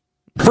 Great.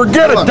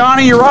 Forget it,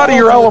 Donnie. You're out of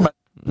your element.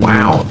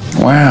 Wow.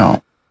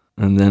 Wow.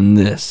 And then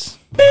this.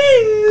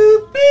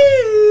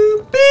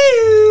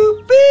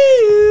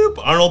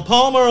 Arnold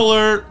Palmer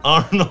alert!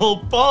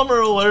 Arnold Palmer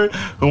alert!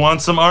 Who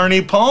wants some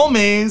Arnie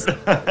Palmies?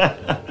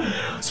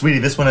 Sweetie,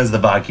 this one has the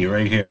vodka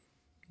right here.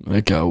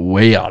 That got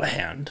way out of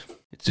hand.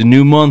 It's a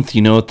new month.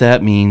 You know what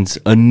that means.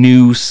 A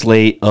new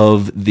slate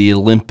of the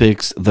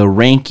Olympics, the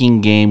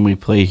ranking game we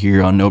play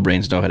here on No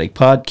Brains, No Headache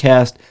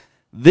podcast.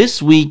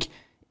 This week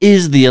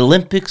is the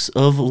Olympics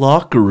of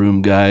locker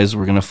room, guys.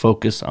 We're going to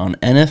focus on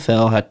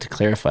NFL. Had to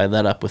clarify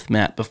that up with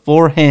Matt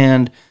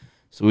beforehand,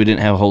 so we didn't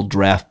have a whole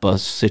draft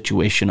bus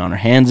situation on our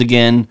hands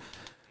again.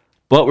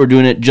 But we're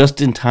doing it just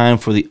in time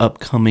for the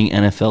upcoming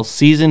NFL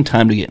season.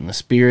 Time to get in the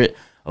spirit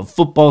of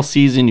football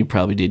season. You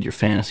probably did your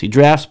fantasy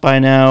drafts by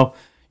now.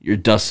 You're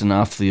dusting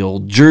off the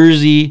old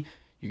jersey.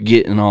 You're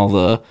getting all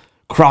the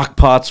crock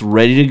pots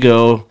ready to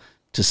go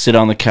to sit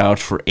on the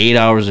couch for 8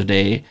 hours a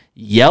day,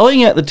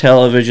 yelling at the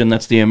television.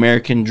 That's the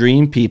American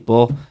dream,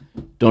 people.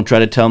 Don't try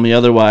to tell me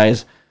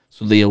otherwise.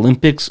 So the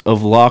Olympics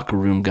of locker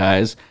room,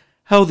 guys.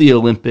 How the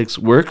Olympics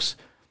works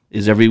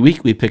is every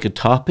week we pick a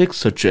topic,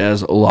 such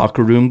as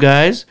locker room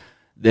guys.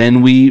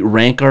 Then we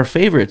rank our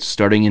favorites,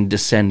 starting in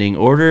descending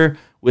order,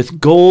 with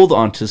gold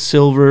onto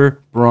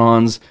silver,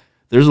 bronze.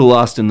 There's a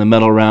lost in the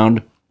medal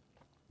round.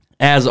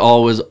 As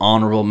always,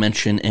 honorable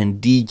mention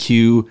and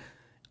DQ.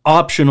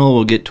 Optional,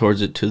 we'll get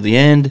towards it to the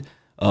end.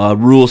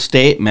 Rules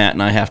state, Matt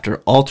and I have to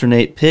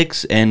alternate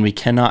picks, and we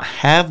cannot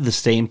have the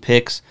same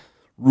picks.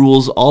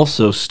 Rules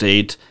also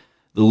state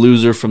the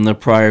loser from the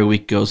prior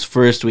week goes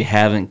first. We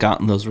haven't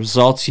gotten those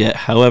results yet.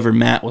 However,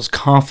 Matt was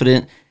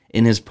confident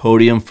in his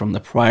podium from the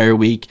prior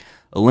week.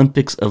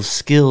 Olympics of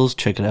Skills,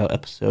 check it out,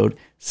 episode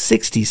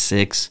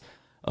 66.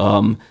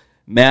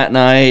 Matt and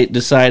I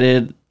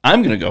decided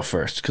I'm going to go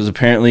first because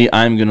apparently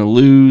I'm going to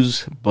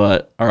lose,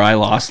 or I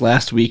lost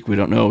last week. We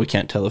don't know. We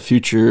can't tell the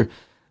future,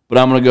 but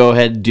I'm going to go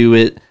ahead and do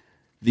it.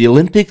 The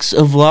Olympics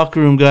of Locker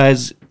Room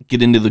guys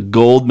get into the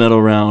gold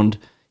medal round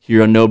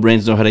here on No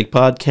Brains, No Headache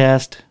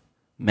podcast.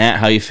 Matt,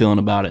 how you feeling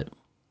about it?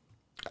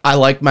 I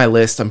like my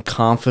list. I'm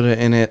confident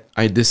in it.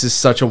 This is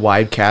such a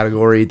wide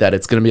category that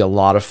it's going to be a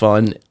lot of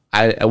fun.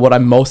 What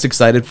I'm most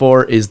excited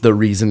for is the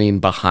reasoning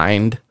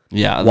behind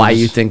why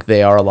you think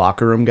they are a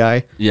locker room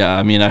guy. Yeah,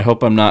 I mean, I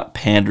hope I'm not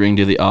pandering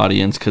to the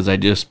audience because I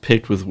just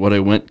picked with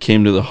what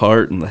came to the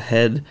heart and the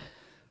head.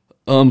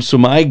 So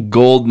my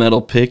gold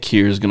medal pick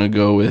here is going to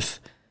go with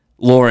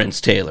Lawrence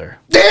Taylor.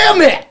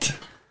 Damn it!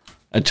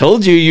 I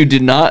told you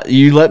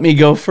you let me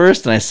go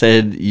first, and I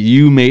said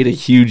you made a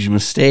huge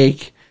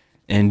mistake.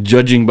 And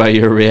judging by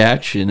your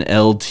reaction,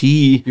 LT...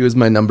 He was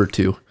my number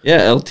 2.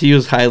 Yeah, LT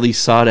was highly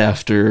sought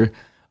after.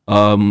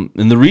 And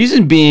the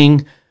reason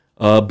being,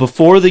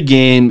 before the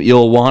game,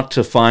 you'll want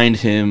to find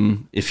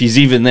him, if he's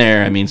even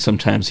there. I mean,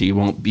 sometimes he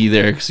won't be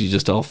there because he's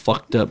just all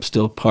fucked up,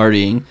 still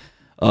partying.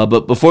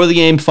 But before the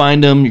game,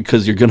 find him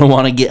because you're going to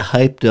want to get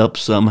hyped up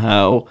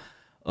somehow.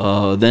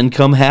 Then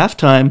come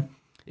halftime,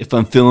 if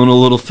I'm feeling a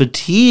little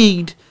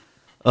fatigued...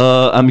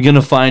 I'm going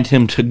to find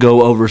him to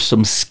go over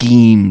some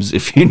schemes,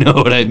 if you know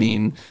what I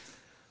mean.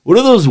 What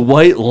are those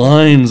white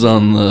lines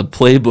on the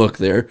playbook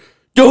there?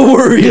 Don't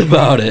worry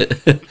about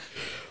it.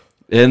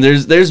 And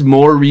there's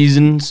more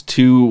reasons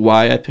to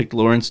why I picked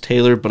Lawrence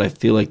Taylor, but I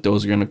feel like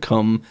those are going to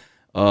come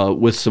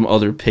with some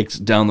other picks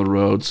down the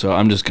road. So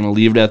I'm just going to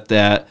leave it at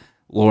that.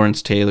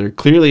 Lawrence Taylor,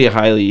 clearly a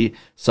highly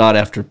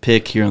sought-after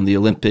pick here on the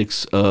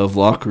Olympics of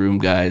Locker Room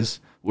guys.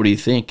 What do you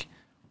think?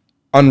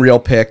 Unreal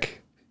pick.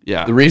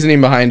 Yeah. The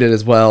reasoning behind it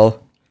as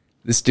well,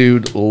 this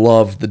dude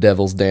loved the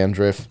Devil's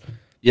dandruff.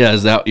 Yeah,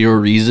 is that your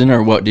reason,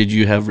 or what did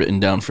you have written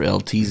down for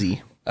LTZ?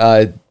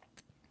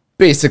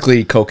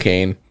 Basically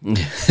cocaine.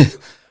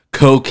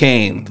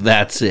 Cocaine,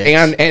 that's it.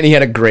 And he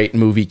had a great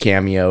movie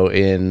cameo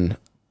in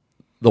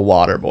The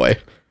Waterboy.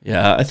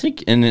 Yeah, I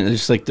think, and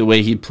it's like the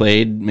way he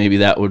played, maybe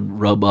that would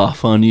rub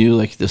off on you,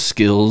 like the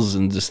skills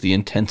and just the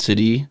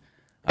intensity.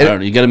 I don't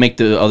know, you got to make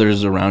the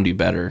others around you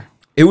better.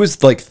 It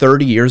was like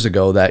 30 years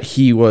ago that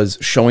he was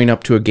showing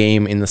up to a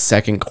game in the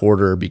second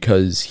quarter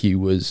because he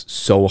was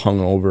so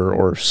hungover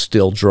or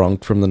still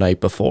drunk from the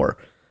night before.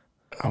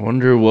 I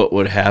wonder what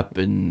would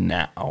happen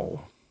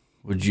now.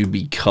 Would you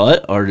be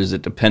cut, or does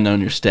it depend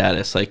on your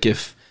status? Like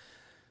if,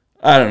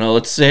 I don't know,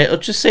 let's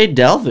just say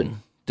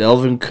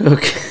Dalvin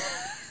Cook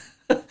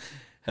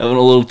having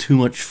a little too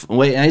much fun.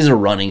 Wait, he's a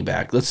running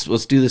back. Let's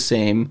do the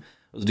same.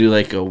 Let's do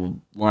like a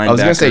linebacker. I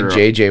was gonna say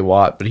JJ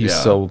Watt, but he's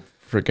so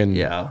freaking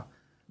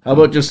How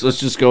about let's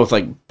just go with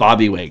like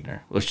Bobby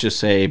Wagner. Let's just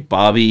say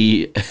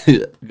Bobby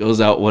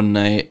goes out one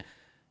night,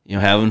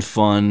 having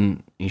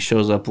fun. He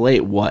shows up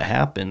late. What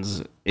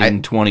happens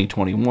in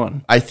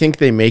 2021? I think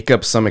they make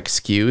up some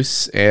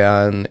excuse,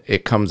 and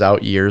it comes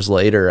out years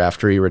later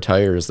after he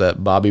retires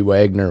that Bobby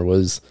Wagner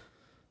was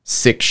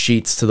 6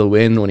 sheets to the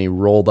wind when he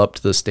rolled up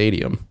to the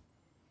stadium.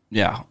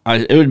 Yeah,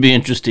 it would be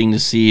interesting to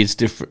see. It's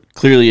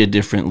clearly a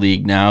different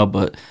league now,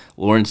 but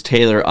Lawrence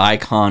Taylor,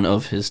 icon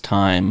of his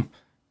time.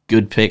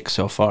 Good pick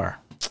so far.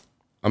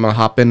 I'm going to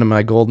hop into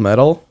my gold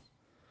medal,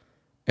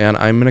 and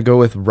I'm going to go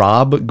with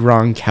Rob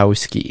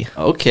Gronkowski.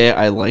 Okay,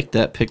 I like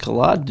that pick a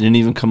lot. Didn't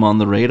even come on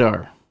the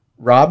radar.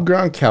 Rob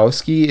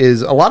Gronkowski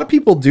is, a lot of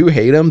people do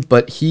hate him,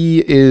 but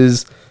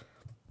he's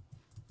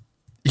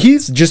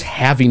just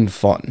having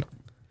fun.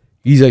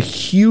 He's a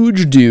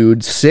huge dude,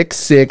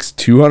 6'6",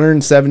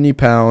 270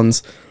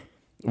 pounds,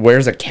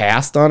 wears a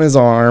cast on his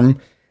arm,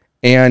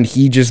 and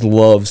he just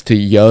loves to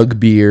yug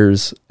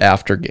beers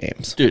after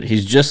games. Dude,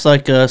 he's just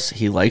like us.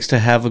 He likes to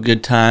have a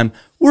good time.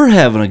 We're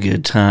having a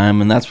good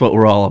time, and that's what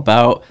we're all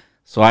about.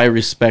 So I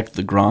respect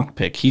the Gronk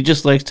pick. He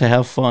just likes to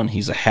have fun.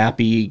 He's a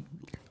happy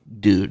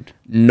dude.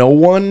 No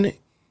one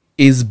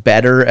is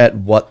better at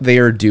what they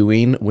are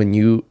doing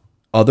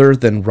other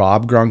than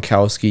Rob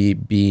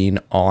Gronkowski being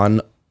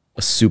on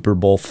a Super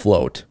Bowl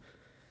float.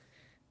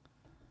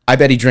 I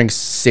bet he drinks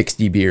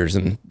 60 beers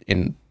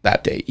in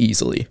that day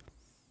easily.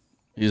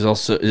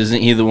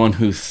 Isn't he the one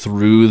who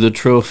threw the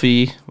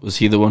trophy? Was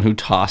he the one who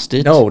tossed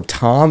it? No,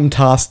 Tom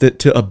tossed it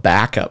to a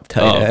backup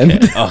tight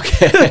end.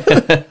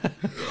 Okay.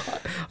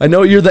 I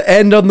know you're the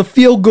end on the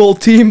field goal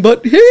team,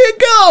 but here you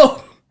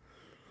go.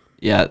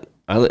 Yeah,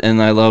 I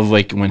love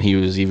like when he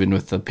was even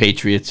with the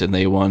Patriots and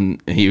they won,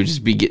 and he would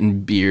just be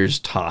getting beers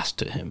tossed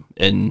to him.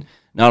 And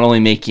not only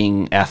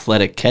making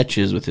athletic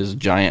catches with his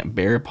giant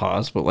bear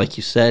paws, but like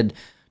you said,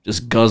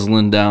 just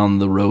guzzling down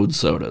the road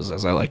sodas,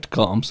 as I like to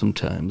call them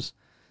sometimes.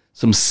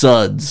 Some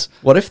suds.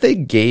 What if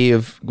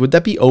would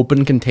that be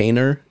open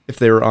container if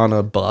they were on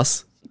a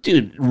bus?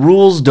 Dude,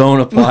 rules don't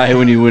apply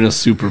when you win a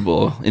Super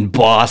Bowl in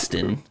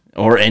Boston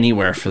or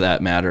anywhere for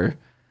that matter.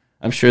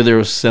 I'm sure there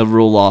were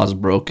several laws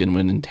broken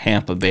when in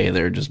Tampa Bay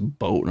they're just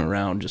boating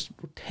around, just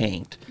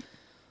tanked.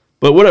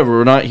 But whatever,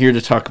 we're not here to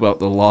talk about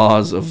the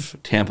laws of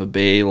Tampa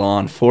Bay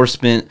law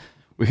enforcement.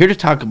 We're here to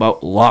talk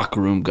about locker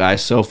room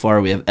guys. So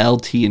far, we have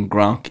LT and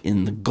Gronk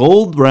in the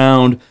gold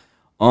round,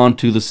 on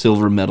to the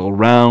silver medal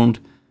round.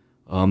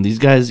 These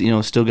guys,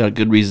 still got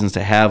good reasons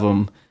to have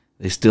them.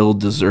 They still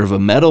deserve a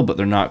medal, but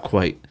they're not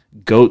quite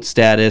GOAT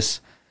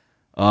status.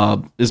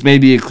 This may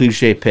be a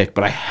cliche pick,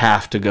 but I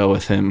have to go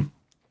with him.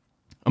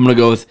 I'm going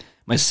to go with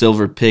my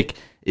silver pick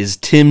is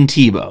Tim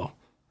Tebow.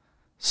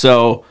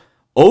 So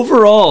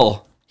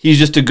overall, he's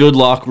just a good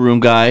locker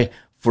room guy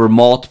for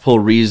multiple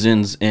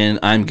reasons, and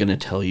I'm going to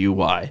tell you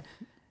why.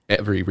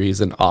 Every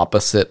reason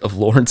opposite of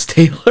Lawrence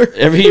Taylor.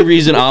 Every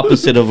reason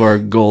opposite of our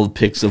gold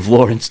picks of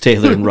Lawrence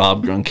Taylor and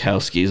Rob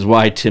Gronkowski is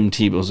why Tim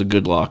Tebow's a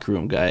good locker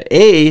room guy.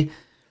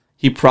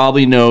 He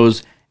probably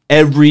knows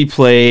every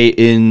play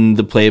in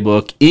the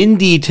playbook in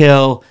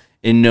detail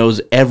and knows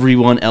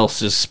everyone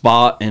else's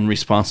spot and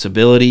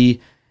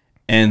responsibility,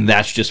 and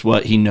that's just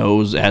what he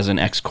knows as an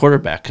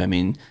ex-quarterback. I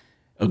mean,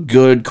 a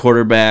good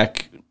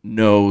quarterback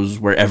knows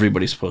where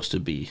everybody's supposed to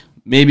be.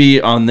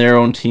 Maybe on their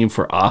own team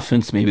for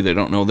offense, maybe they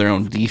don't know their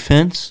own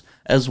defense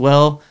as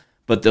well,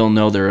 but they'll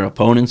know their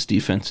opponent's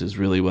defenses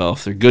really well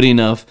if they're good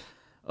enough.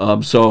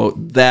 So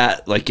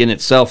that, in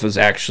itself, is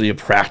actually a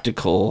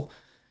practical,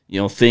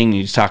 thing.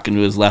 He's talking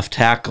to his left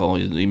tackle,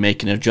 he's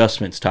making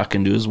adjustments,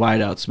 talking to his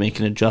wideouts,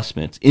 making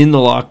adjustments in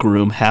the locker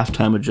room,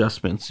 halftime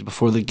adjustments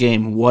before the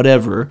game,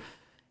 whatever,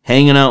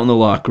 hanging out in the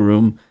locker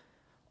room.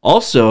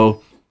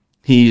 Also,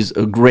 he's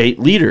a great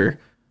leader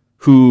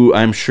who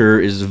I'm sure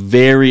is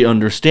very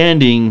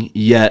understanding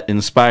yet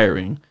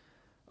inspiring.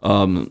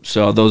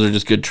 So those are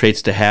just good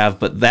traits to have.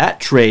 But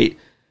that trait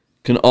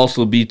can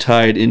also be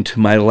tied into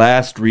my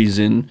last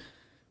reason,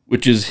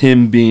 which is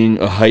him being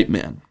a hype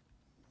man.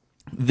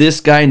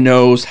 This guy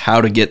knows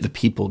how to get the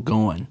people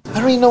going.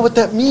 I don't even know what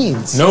that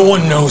means. No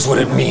one knows what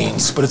it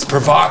means, but it's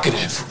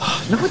provocative.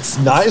 No, it's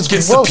not. It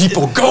gets the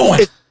people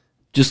going.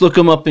 Just look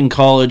him up in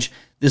college.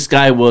 This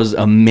guy was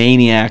a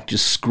maniac,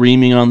 just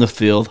screaming on the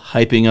field,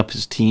 hyping up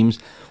his teams.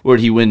 Where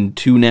did he win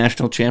 2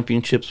 national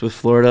championships with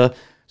Florida?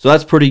 So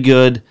that's pretty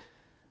good.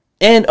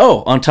 And,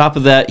 on top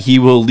of that, he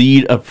will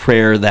lead a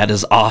prayer that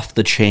is off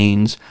the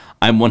chains.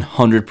 I'm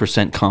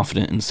 100%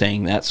 confident in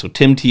saying that. So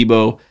Tim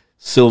Tebow,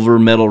 silver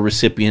medal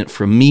recipient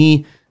from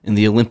me in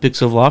the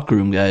Olympics of locker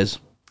room, guys.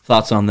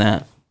 Thoughts on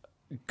that?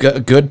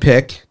 Good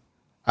pick.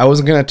 I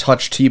wasn't going to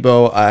touch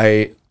Tebow.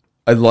 I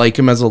like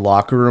him as a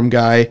locker room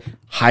guy.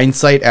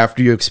 Hindsight,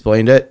 after you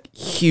explained it,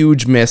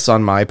 huge miss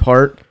on my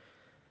part.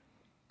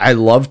 I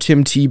love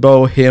Tim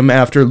Tebow, him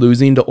after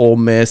losing to Ole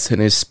Miss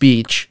and his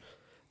speech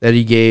that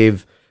he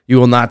gave, you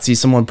will not see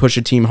someone push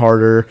a team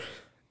harder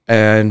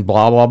and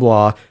blah, blah,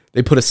 blah.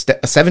 They put a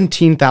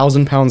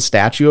 17,000-pound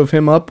statue of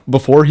him up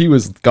before he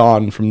was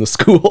gone from the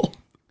school.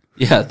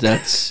 Yeah,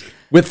 that's...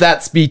 with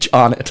that speech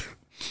on it.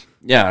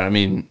 Yeah, I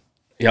mean,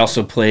 he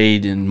also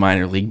played in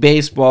minor league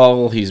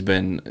baseball. He's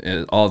been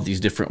at all of these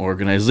different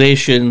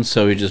organizations,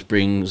 so he just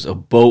brings a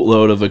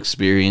boatload of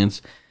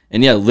experience.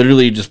 And yeah,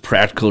 literally just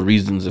practical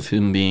reasons of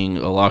him being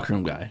a locker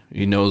room guy.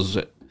 He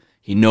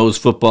knows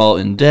football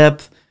in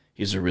depth.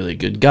 He's a really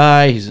good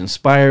guy. He's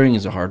inspiring.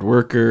 He's a hard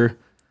worker.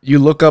 You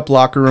look up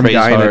locker room Praise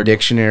guy hard. in a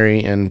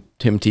dictionary, and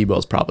Tim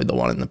Tebow's probably the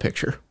one in the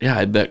picture. Yeah,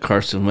 I bet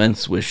Carson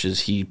Wentz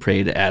wishes he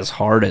prayed as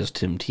hard as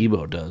Tim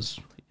Tebow does.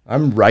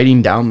 I'm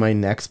writing down my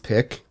next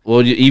pick.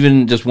 Well,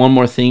 even just one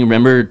more thing.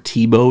 Remember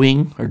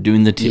Tebowing or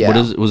doing the Yeah.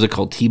 was it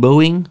called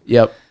Tebowing?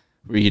 Yep.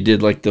 Where you did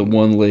the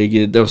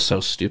one-legged. That was so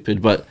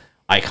stupid, but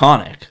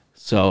iconic.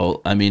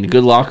 So, I mean, a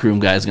good locker room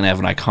guy is going to have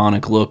an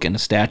iconic look and a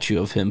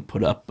statue of him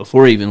put up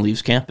before he even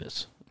leaves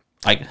campus.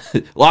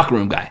 Locker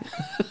room guy.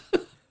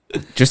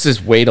 Just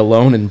his weight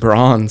alone in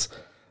bronze.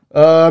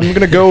 I'm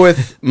going to go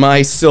with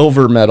my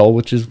silver medal,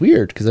 which is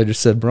weird because I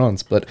just said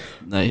bronze, but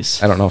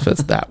nice. I don't know if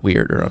it's that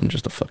weird or I'm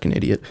just a fucking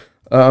idiot.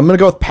 I'm going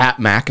to go with Pat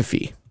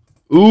McAfee.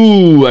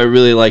 Ooh, I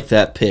really like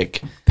that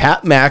pick.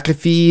 Pat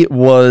McAfee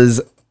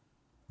was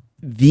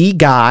the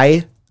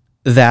guy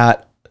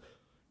that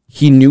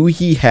he knew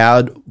he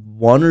had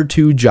 1 or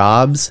 2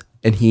 jobs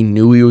and he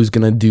knew he was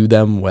going to do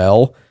them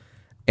well.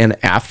 And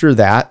after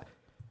that,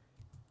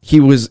 he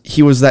was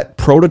that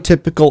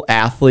prototypical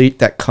athlete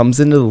that comes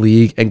into the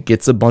league and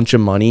gets a bunch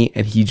of money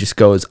and he just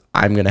goes,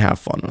 I'm going to have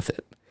fun with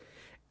it.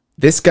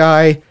 This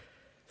guy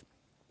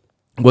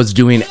was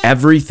doing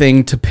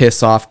everything to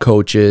piss off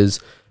coaches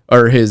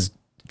or his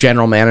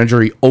general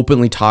manager. He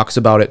openly talks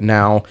about it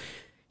now.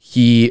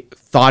 He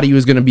thought he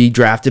was going to be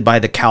drafted by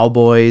the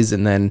Cowboys,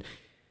 and then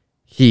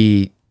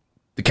the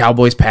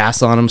Cowboys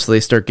pass on him, so they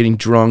start getting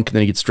drunk, and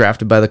then he gets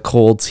drafted by the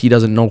Colts. He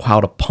doesn't know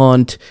how to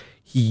punt.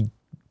 He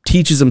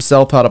teaches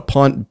himself how to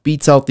punt,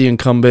 beats out the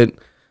incumbent.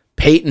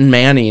 Peyton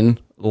Manning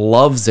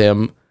loves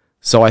him,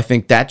 so I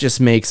think that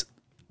just makes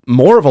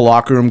more of a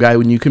locker room guy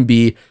when you can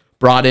be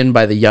brought in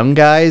by the young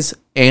guys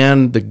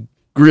and the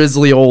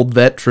grizzly old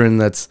veteran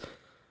that's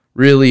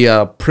really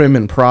prim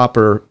and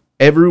proper.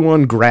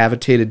 Everyone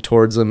gravitated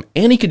towards him,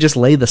 and he could just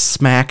lay the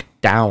smack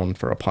down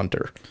for a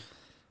punter.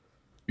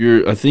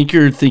 I think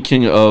you're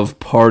thinking of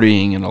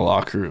partying in a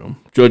locker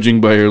room, judging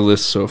by your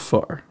list so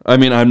far. I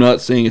mean, I'm not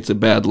saying it's a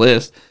bad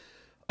list.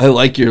 I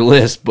like your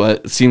list,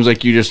 but it seems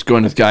like you're just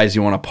going with guys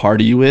you want to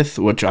party with,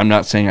 which I'm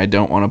not saying I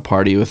don't want to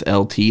party with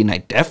LT, and I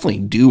definitely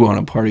do want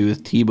to party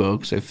with Tebow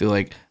because I feel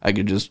like I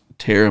could just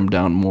tear him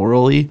down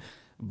morally.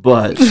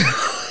 But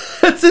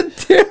that's a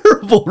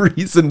terrible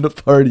reason to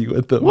party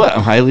with him. What?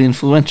 I'm highly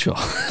influential.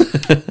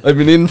 I'm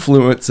an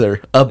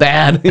influencer. A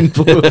bad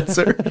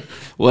influencer.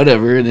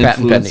 Whatever, an Pat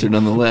influencer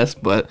nonetheless.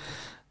 But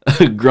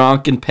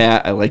Gronk and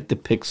Pat, I like the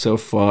pick so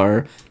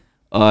far.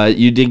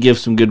 You did give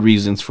some good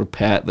reasons for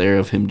Pat there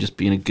of him just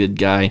being a good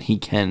guy, and he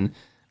can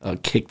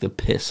kick the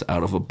piss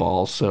out of a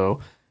ball. So,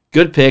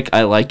 good pick.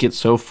 I like it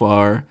so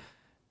far.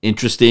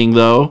 Interesting,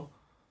 though.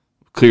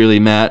 Clearly,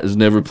 Matt has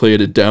never played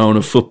a down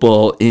of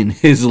football in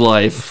his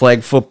life.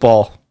 Flag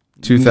football.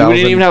 2000. We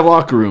didn't even have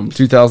locker rooms.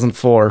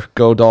 2004.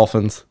 Go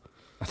Dolphins.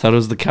 I thought it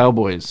was the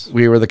Cowboys.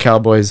 We were the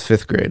Cowboys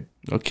 5th grade.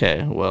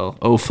 Okay, well,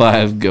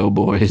 05, go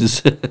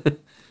boys.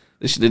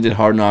 They did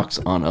Hard Knocks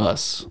on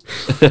us.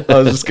 I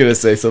was just going to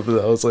say something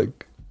that was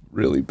like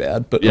really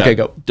bad, but yeah, okay,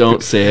 go.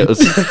 Don't say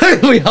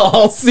it. We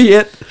all see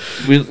it.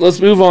 Let's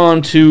move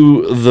on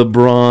to the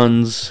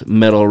bronze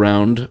medal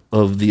round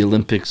of the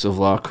Olympics of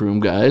Locker Room,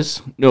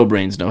 guys. No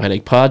Brains, No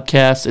Headache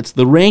podcast. It's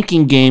the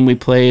ranking game we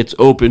play. It's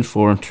open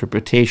for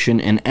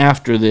interpretation, and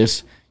after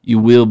this, you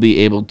will be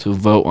able to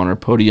vote on our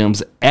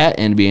podiums at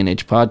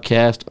NBNH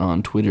Podcast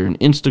on Twitter and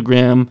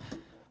Instagram.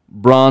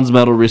 Bronze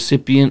medal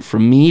recipient for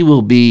me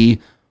will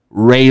be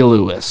Ray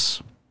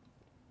Lewis.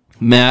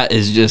 Matt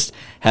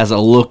has a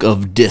look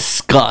of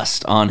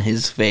disgust on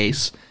his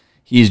face.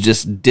 He's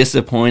just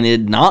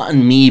disappointed, not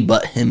in me,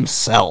 but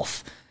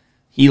himself.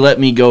 He let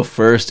me go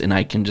first, and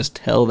I can just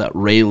tell that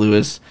Ray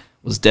Lewis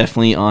was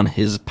definitely on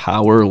his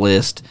power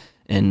list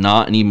and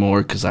not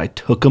anymore because I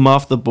took him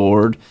off the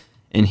board,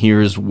 and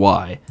here's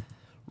why.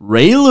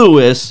 Ray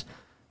Lewis,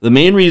 the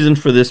main reason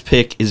for this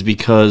pick is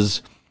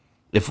because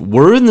if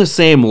we're in the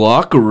same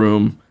locker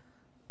room,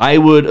 I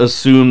would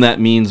assume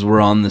that means we're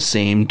on the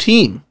same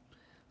team.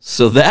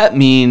 So that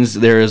means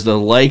there is the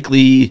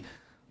likely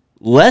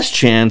less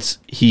chance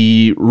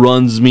he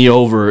runs me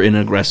over in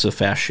aggressive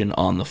fashion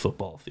on the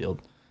football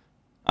field.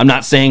 I'm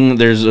not saying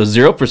there's a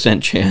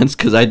 0% chance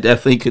because I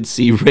definitely could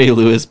see Ray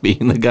Lewis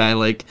being the guy,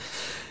 like,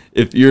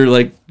 if you're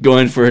like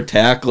going for a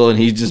tackle and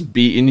he's just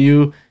beating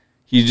you,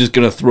 he's just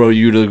going to throw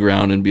you to the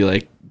ground and be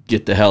like,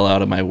 get the hell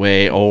out of my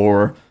way.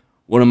 Or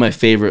one of my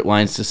favorite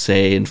lines to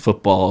say in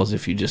football is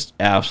if you just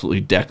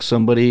absolutely deck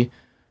somebody,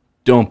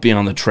 don't be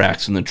on the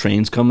tracks when the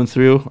train's coming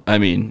through. I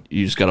mean,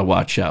 you just got to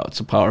watch out. It's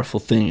a powerful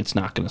thing. It's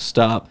not going to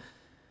stop.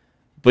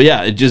 But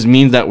yeah, it just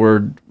means that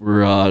we're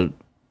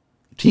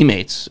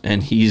teammates,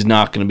 and he's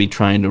not going to be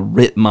trying to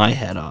rip my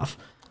head off.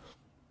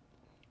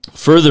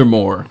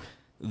 Furthermore,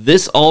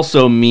 this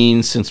also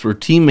means, since we're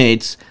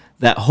teammates,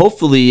 that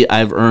hopefully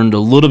I've earned a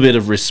little bit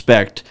of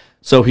respect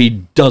so he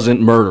doesn't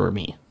murder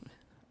me.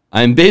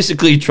 I'm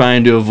basically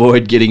trying to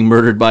avoid getting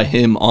murdered by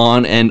him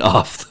on and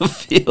off the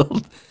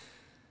field.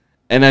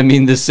 And I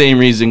mean, the same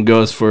reason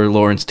goes for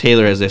Lawrence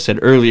Taylor, as I said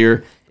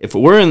earlier. If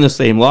we're in the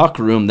same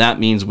locker room, that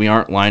means we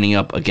aren't lining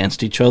up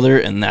against each other,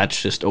 and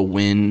that's just a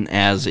win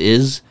as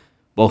is.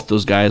 Both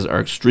those guys are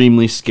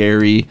extremely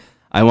scary.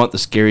 I want the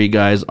scary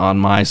guys on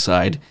my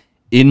side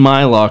in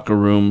my locker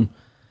room.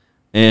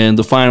 And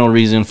the final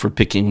reason for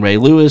picking Ray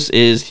Lewis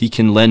is he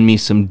can lend me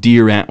some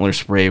deer antler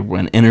spray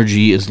when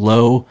energy is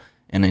low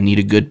and I need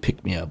a good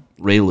pick-me-up.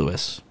 Ray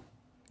Lewis.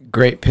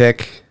 Great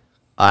pick.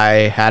 I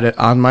had it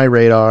on my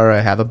radar.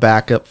 I have a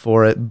backup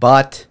for it,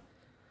 but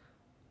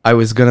I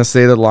was going to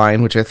say the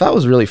line, which I thought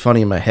was really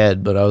funny in my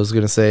head, but I was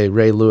going to say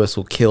Ray Lewis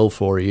will kill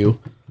for you,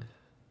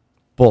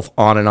 both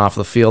on and off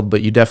the field,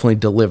 but you definitely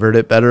delivered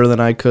it better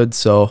than I could,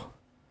 so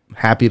I'm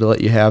happy to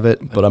let you have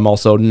it, but I'm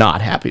also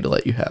not happy to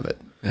let you have it.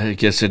 I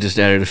guess I just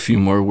added a few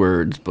more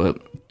words,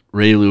 but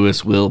Ray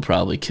Lewis will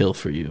probably kill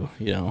for you,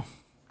 you know.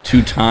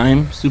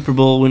 2-time Super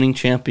Bowl winning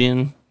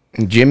champion.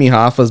 Jimmy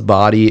Hoffa's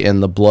body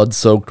and the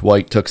blood-soaked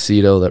white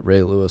tuxedo that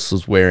Ray Lewis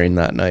was wearing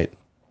that night.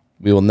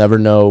 We will never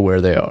know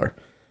where they are.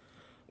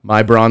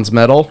 My bronze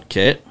medal.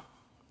 Okay.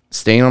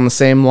 Staying on the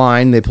same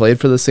line. They played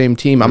for the same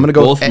team. I'm going to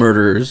go both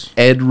murderers.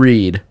 Ed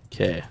Reed.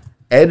 Okay.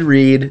 Ed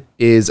Reed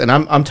is, and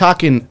I'm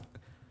talking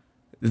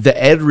the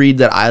Ed Reed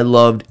that I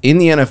loved in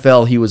the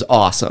NFL. He was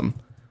awesome.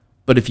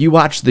 But if you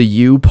watch the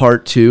U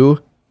Part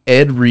 2,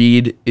 Ed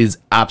Reed is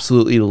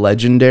absolutely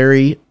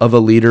legendary of a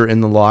leader in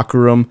the locker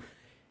room.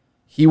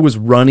 He was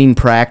running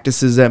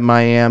practices at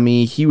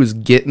Miami. He was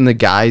getting the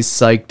guys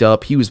psyched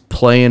up. He was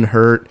playing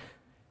hurt.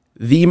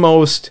 The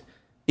most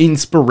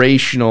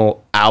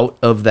inspirational out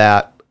of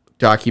that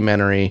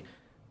documentary,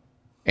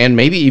 and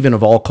maybe even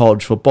of all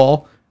college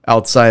football,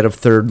 outside of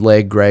third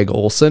leg Greg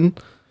Olsen.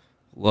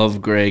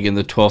 Love Greg and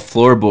the 12th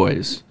Floor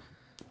Boys.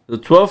 The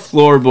 12th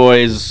Floor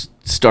Boys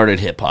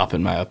started hip-hop,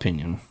 in my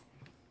opinion.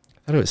 I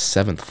thought it was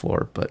 7th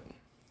floor, but...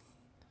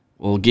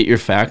 Well, get your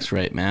facts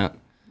right, Matt.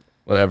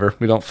 Whatever.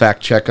 We don't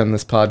fact check on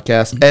this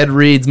podcast. Ed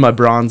Reed's my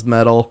bronze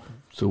medal.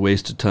 It's a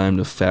waste of time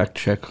to fact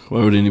check.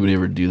 Why would anybody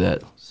ever do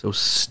that? So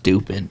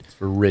stupid. It's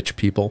for rich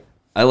people.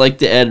 I like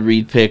the Ed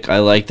Reed pick. I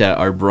like that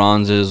our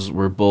bronzes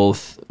were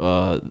both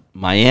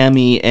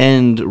Miami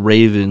and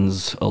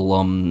Ravens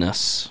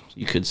alumnus,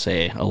 you could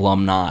say,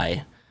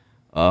 alumni.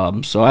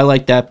 So I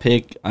like that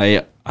pick.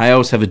 I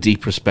always have a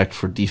deep respect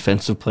for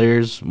defensive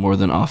players more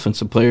than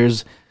offensive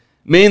players,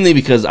 mainly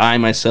because I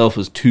myself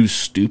was too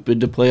stupid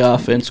to play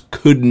offense,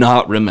 could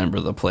not remember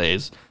the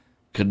plays,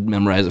 could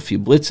memorize a few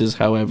blitzes,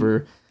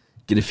 however,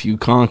 get a few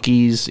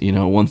conkies,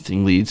 one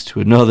thing leads to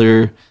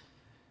another.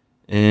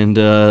 And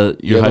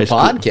you have a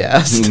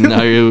podcast.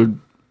 Now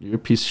you're a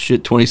piece of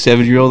shit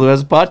 27-year-old who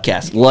has a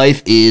podcast.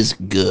 Life is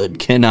good.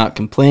 Cannot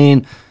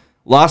complain.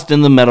 Lost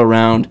in the medal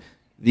round.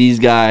 These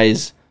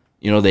guys,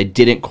 they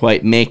didn't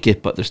quite make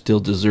it, but they're still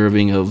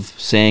deserving of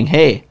saying,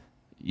 hey,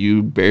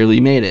 you barely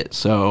made it.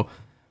 So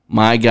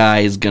my guy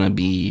is going to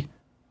be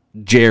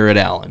Jared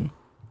Allen.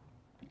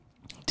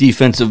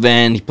 Defensive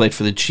end. He played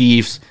for the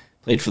Chiefs,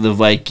 played for the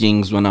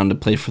Vikings, went on to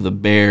play for the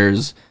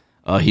Bears.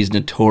 He's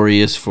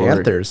notorious for...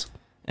 Panthers.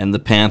 And the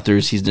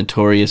Panthers, he's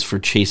notorious for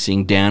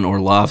chasing Dan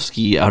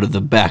Orlovsky out of the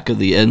back of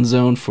the end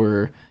zone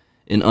for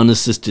an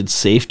unassisted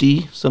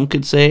safety, some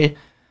could say.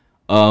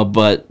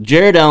 But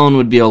Jared Allen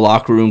would be a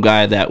locker room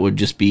guy that would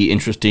just be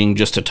interesting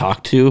just to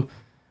talk to.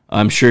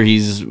 I'm sure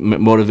he's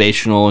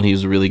motivational and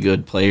he's a really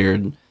good player.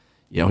 And,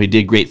 he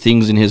did great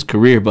things in his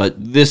career, but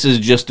this is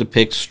just a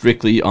pick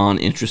strictly on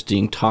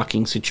interesting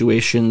talking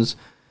situations.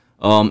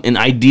 An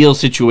ideal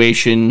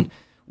situation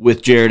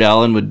with Jared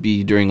Allen would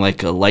be during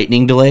like a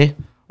lightning delay,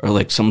 or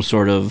like some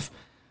sort of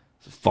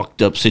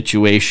fucked up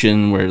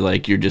situation where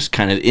like you're just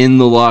kind of in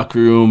the locker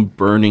room,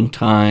 burning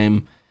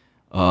time.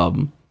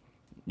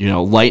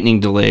 Lightning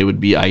delay would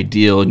be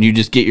ideal, and you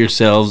just get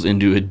yourselves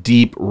into a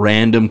deep,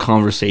 random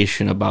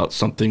conversation about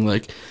something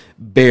like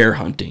bear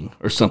hunting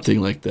or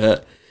something like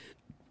that.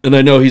 And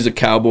I know he's a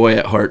cowboy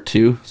at heart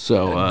too,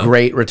 so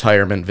great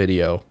retirement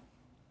video.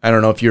 I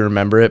don't know if you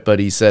remember it, but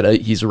he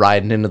said he's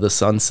riding into the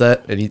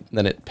sunset, and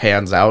then it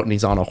pans out, and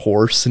he's on a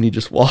horse, and he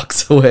just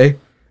walks away.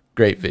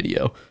 Great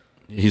video.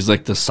 He's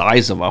like the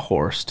size of a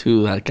horse,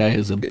 too. That guy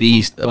is a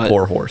beast. A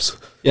poor horse.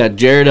 Yeah,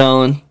 Jared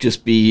Allen,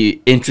 just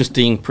be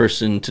interesting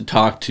person to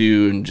talk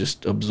to and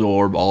just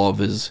absorb all of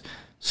his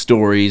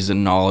stories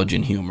and knowledge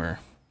and humor.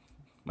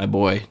 My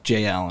boy,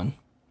 Jay Allen,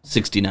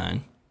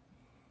 69.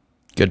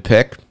 Good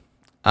pick.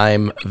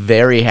 I'm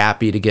very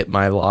happy to get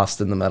my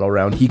Lost in the Medal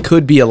round. He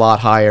could be a lot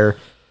higher.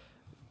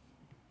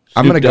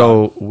 I'm going to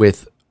go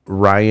with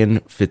Ryan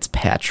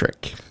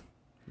Fitzpatrick.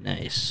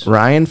 Nice.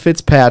 Ryan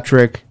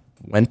Fitzpatrick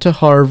went to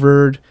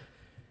Harvard.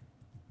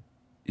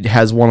 It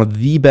has one of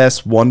the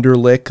best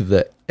Wonderlic,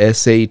 the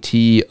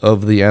SAT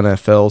of the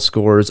NFL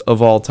scores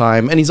of all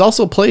time. And he's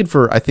also played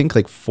for, I think,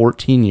 like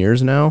 14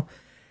 years now.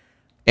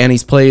 And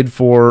he's played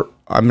for,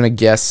 I'm going to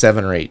guess,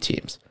 7 or 8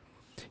 teams.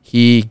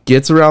 He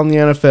gets around the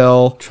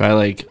NFL. Try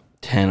like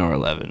 10 or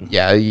 11.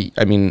 Yeah,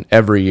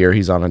 every year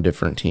he's on a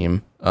different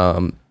team.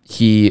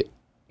 He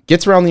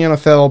gets around the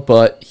NFL,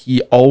 but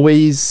he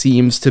always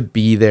seems to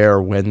be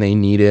there when they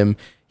need him.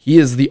 He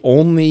is the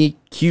only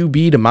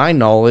QB, to my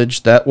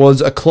knowledge, that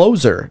was a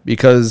closer,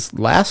 because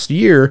last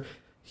year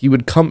he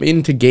would come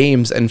into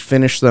games and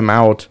finish them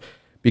out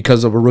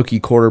because of a rookie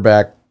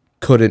quarterback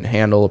couldn't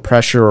handle the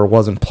pressure or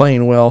wasn't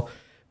playing well.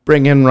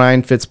 Bring in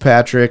Ryan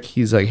Fitzpatrick.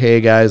 He's like, hey,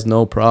 guys,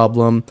 no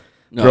problem.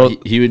 No,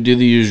 he would do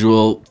the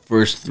usual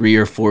first 3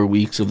 or 4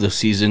 weeks of the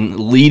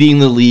season, leading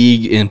the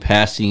league in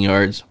passing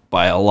yards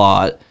by a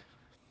lot.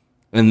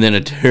 And then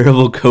a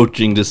terrible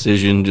coaching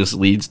decision just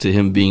leads to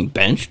him being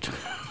benched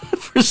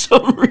for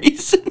some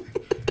reason.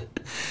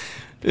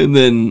 And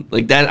then,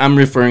 like that, I'm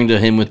referring to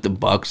him with the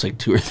Bucs like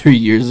 2 or 3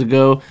 years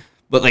ago.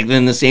 But like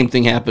then the same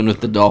thing happened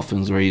with the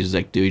Dolphins, where he's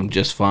like doing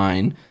just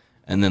fine.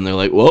 And then they're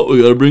like, well,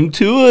 we got to bring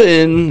Tua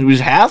in. We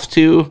just have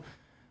to.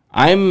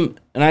 I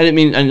didn't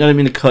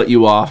mean to cut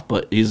you off,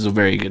 but he's a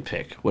very good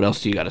pick. What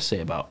else do you got to say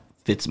about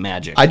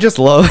Fitzmagic? I just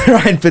love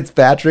Ryan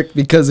Fitzpatrick,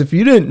 because if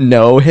you didn't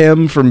know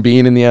him from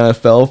being in the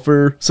NFL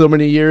for so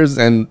many years,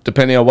 and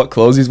depending on what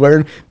clothes he's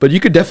wearing, but you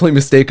could definitely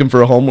mistake him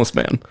for a homeless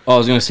man. Oh, I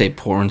was going to say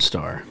porn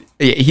star.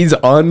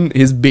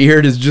 His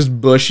beard is just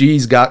bushy.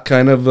 He's got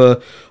kind of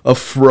a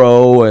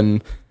fro,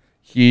 and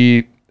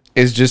he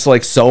is just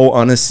like so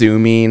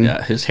unassuming.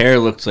 Yeah, his hair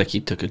looks like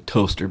he took a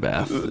toaster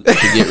bath to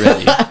get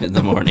ready in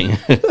the morning.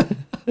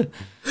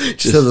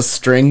 So the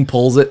string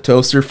pulls it,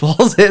 toaster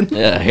falls in.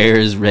 Yeah, hair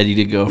is ready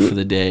to go for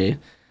the day.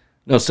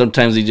 No,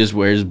 sometimes he just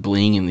wears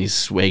bling and these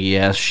swaggy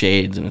ass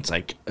shades, and it's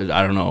like,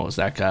 I don't know, is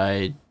that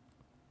guy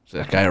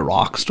a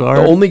rock star?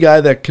 The only guy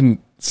that can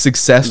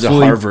successfully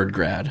He's a Harvard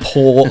grad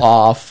pull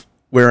off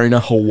wearing a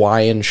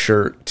Hawaiian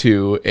shirt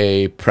to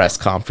a press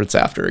conference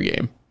after a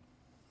game.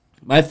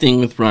 My thing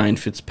with Ryan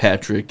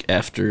Fitzpatrick,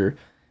 after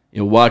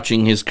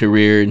watching his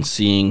career and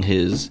seeing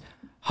his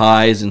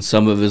highs and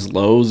some of his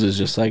lows, is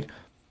just like,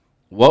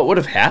 what would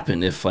have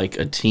happened if like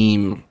a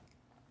team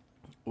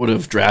would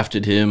have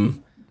drafted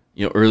him,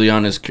 early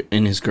on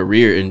in his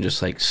career and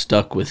just like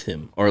stuck with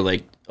him, or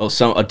like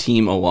a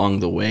team along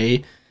the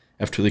way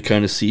after they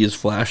kind of see his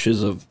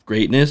flashes of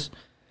greatness,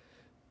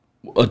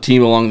 a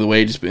team along the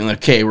way just being like,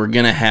 okay, we're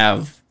gonna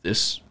have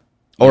this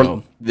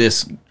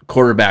this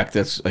quarterback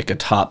that's like a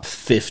top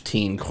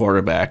 15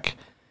 quarterback,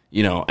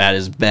 at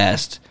his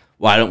best.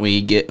 Why don't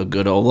we get a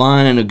good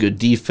O-line, a good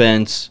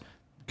defense,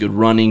 good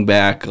running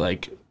back,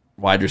 like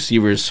wide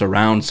receivers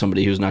surround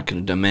somebody who's not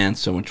going to demand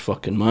so much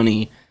fucking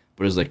money,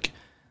 but is like,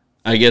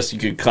 I guess you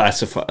could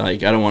classify,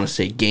 like, I don't want to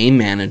say game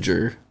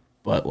manager,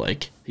 but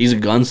like he's a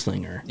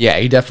gunslinger. Yeah,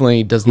 he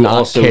definitely does not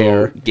also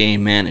care.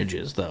 Game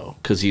manages though,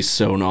 because he's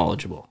so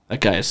knowledgeable.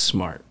 That guy is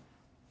smart.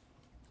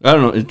 I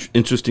don't know.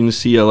 Interesting to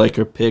see. I like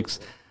our picks.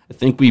 I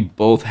think we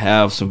both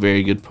have some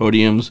very good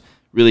podiums.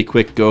 Really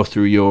quick, go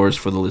through yours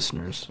for the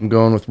listeners. I'm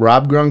going with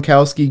Rob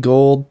Gronkowski,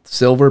 gold,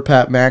 silver,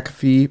 Pat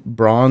McAfee,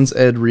 bronze,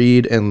 Ed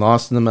Reed, and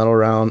lost in the medal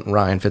round,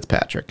 Ryan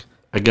Fitzpatrick.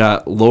 I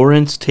got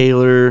Lawrence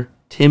Taylor,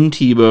 Tim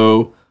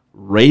Tebow,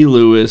 Ray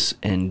Lewis,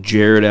 and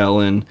Jared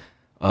Allen.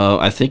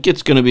 I think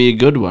it's going to be a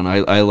good one.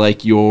 I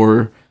like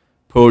your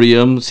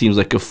podium. Seems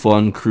like a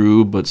fun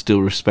crew, but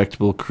still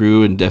respectable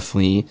crew, and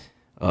definitely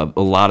a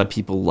lot of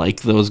people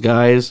like those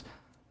guys.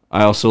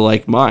 I also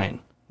like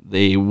mine.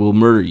 They will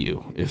murder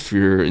you if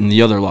you're in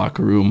the other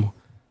locker room.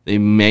 They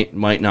might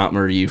not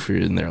murder you if you're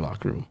in their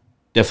locker room.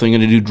 Definitely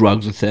going to do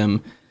drugs with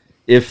them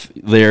if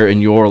they're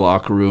in your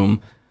locker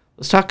room.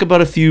 Let's talk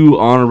about a few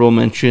honorable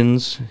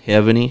mentions.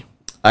 Have any?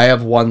 I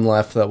have one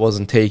left that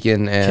wasn't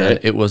taken, and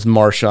it was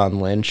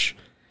Marshawn Lynch.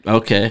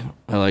 Okay,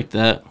 I like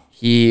that.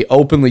 He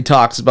openly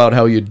talks about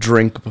how you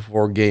drink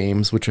before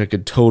games, which I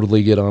could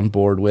totally get on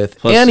board with.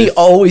 Plus, and he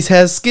always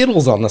has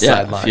Skittles on the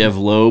sideline. If you have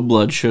low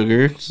blood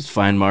sugar, just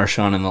find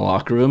Marshawn in the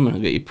locker room and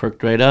it'll get you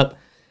perked right up.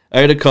 I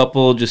had a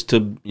couple just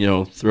to,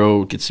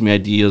 get some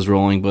ideas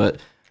rolling,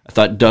 but I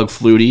thought Doug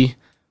Flutie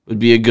would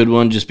be a good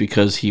one just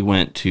because he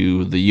went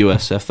to the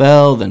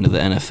USFL, then to the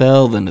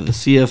NFL, then to the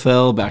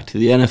CFL, back to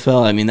the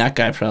NFL. I mean, that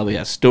guy probably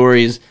has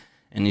stories.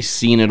 And he's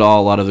seen it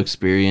all, a lot of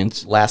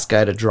experience. Last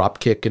guy to drop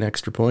kick an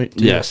extra point,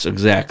 too. Yes,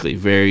 exactly.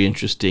 Very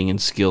interesting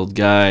and skilled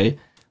guy.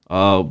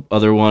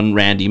 Other one,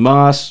 Randy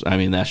Moss. I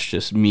mean, that's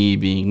just me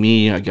being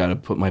me. I got to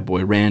put my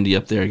boy Randy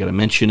up there. I got to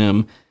mention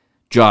him.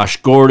 Josh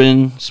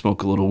Gordon,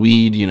 smoke a little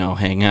weed,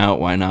 hang out.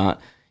 Why not?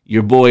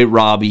 Your boy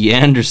Robbie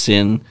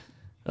Anderson.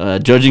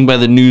 Judging by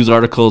the news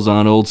articles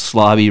on old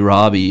Slobby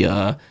Robbie,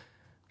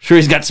 sure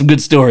he's got some good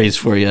stories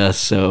for you.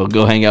 So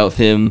go hang out with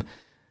him.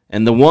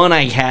 And the one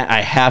I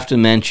have to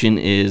mention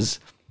is,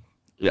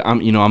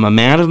 I'm a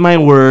man of my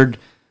word,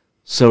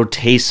 so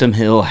Taysom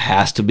Hill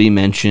has to be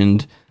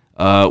mentioned.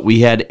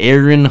 We had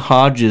Aaron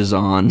Hodges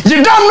on.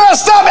 You done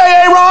messed up,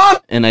 Aaron!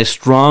 And I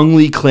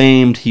strongly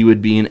claimed he would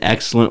be an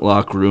excellent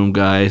locker room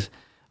guy.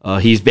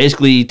 He's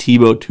basically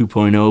Tebow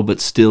 2.0,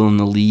 but still in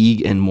the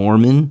league and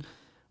Mormon.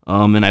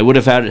 And I would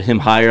have had him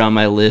higher on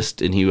my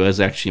list, and he was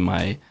actually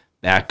my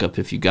backup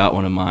if you got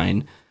one of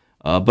mine.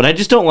 But I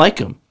just don't like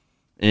him.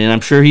 And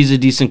I'm sure he's a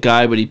decent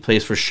guy, but he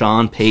plays for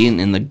Sean Payton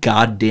and the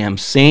goddamn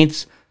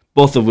Saints,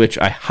 both of which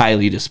I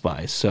highly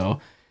despise.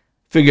 So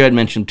figure I'd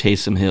mention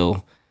Taysom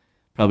Hill,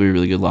 probably a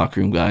really good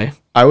locker room guy.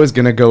 I was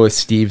going to go with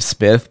Steve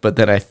Smith, but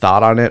then I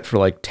thought on it for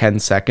like 10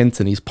 seconds,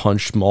 and he's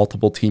punched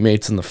multiple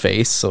teammates in the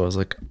face, so I was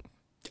like,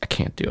 I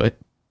can't do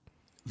it.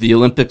 The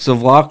Olympics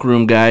of locker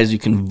room guys, you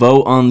can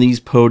vote on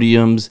these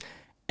podiums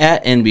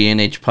at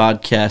NBNH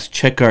Podcast.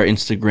 Check our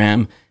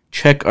Instagram,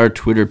 check our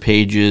Twitter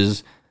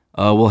pages.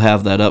 We'll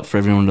have that up for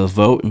everyone to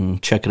vote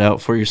and check it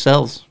out for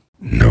yourselves.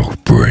 No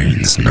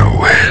brains, no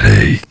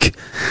headache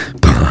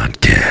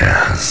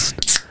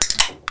podcast.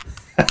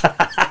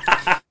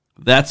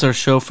 That's our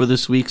show for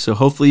this week, so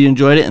hopefully you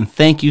enjoyed it, and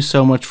thank you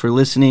so much for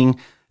listening.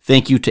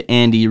 Thank you to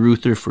Andy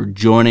Ruther for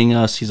joining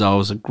us. He's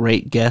always a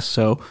great guest,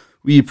 so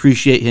we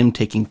appreciate him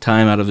taking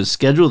time out of his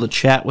schedule to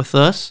chat with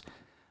us.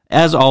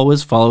 As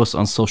always, follow us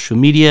on social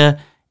media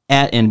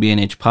at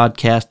NBNH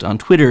Podcast on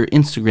Twitter,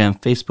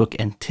 Instagram, Facebook,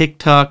 and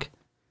TikTok.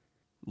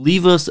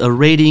 Leave us a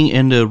rating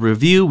and a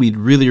review. We'd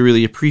really,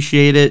 really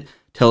appreciate it.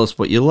 Tell us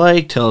what you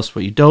like. Tell us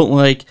what you don't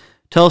like.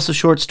 Tell us a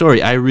short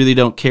story. I really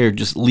don't care.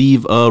 Just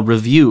leave a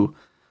review.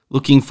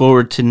 Looking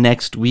forward to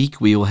next week.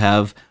 We will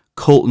have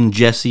Colton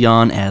Jesse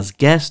on as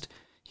guest.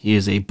 He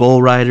is a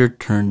bull rider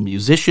turned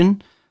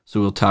musician, so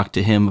we'll talk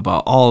to him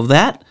about all of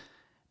that.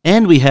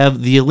 And we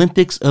have the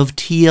Olympics of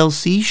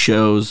TLC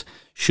shows.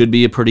 Should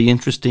be a pretty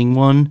interesting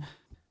one.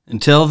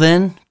 Until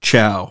then,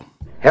 ciao.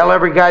 Hell,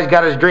 every guy's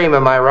got his dream,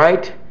 am I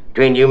right?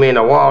 Between you, me, and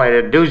the wall, I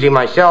had a doozy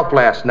myself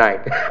last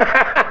night.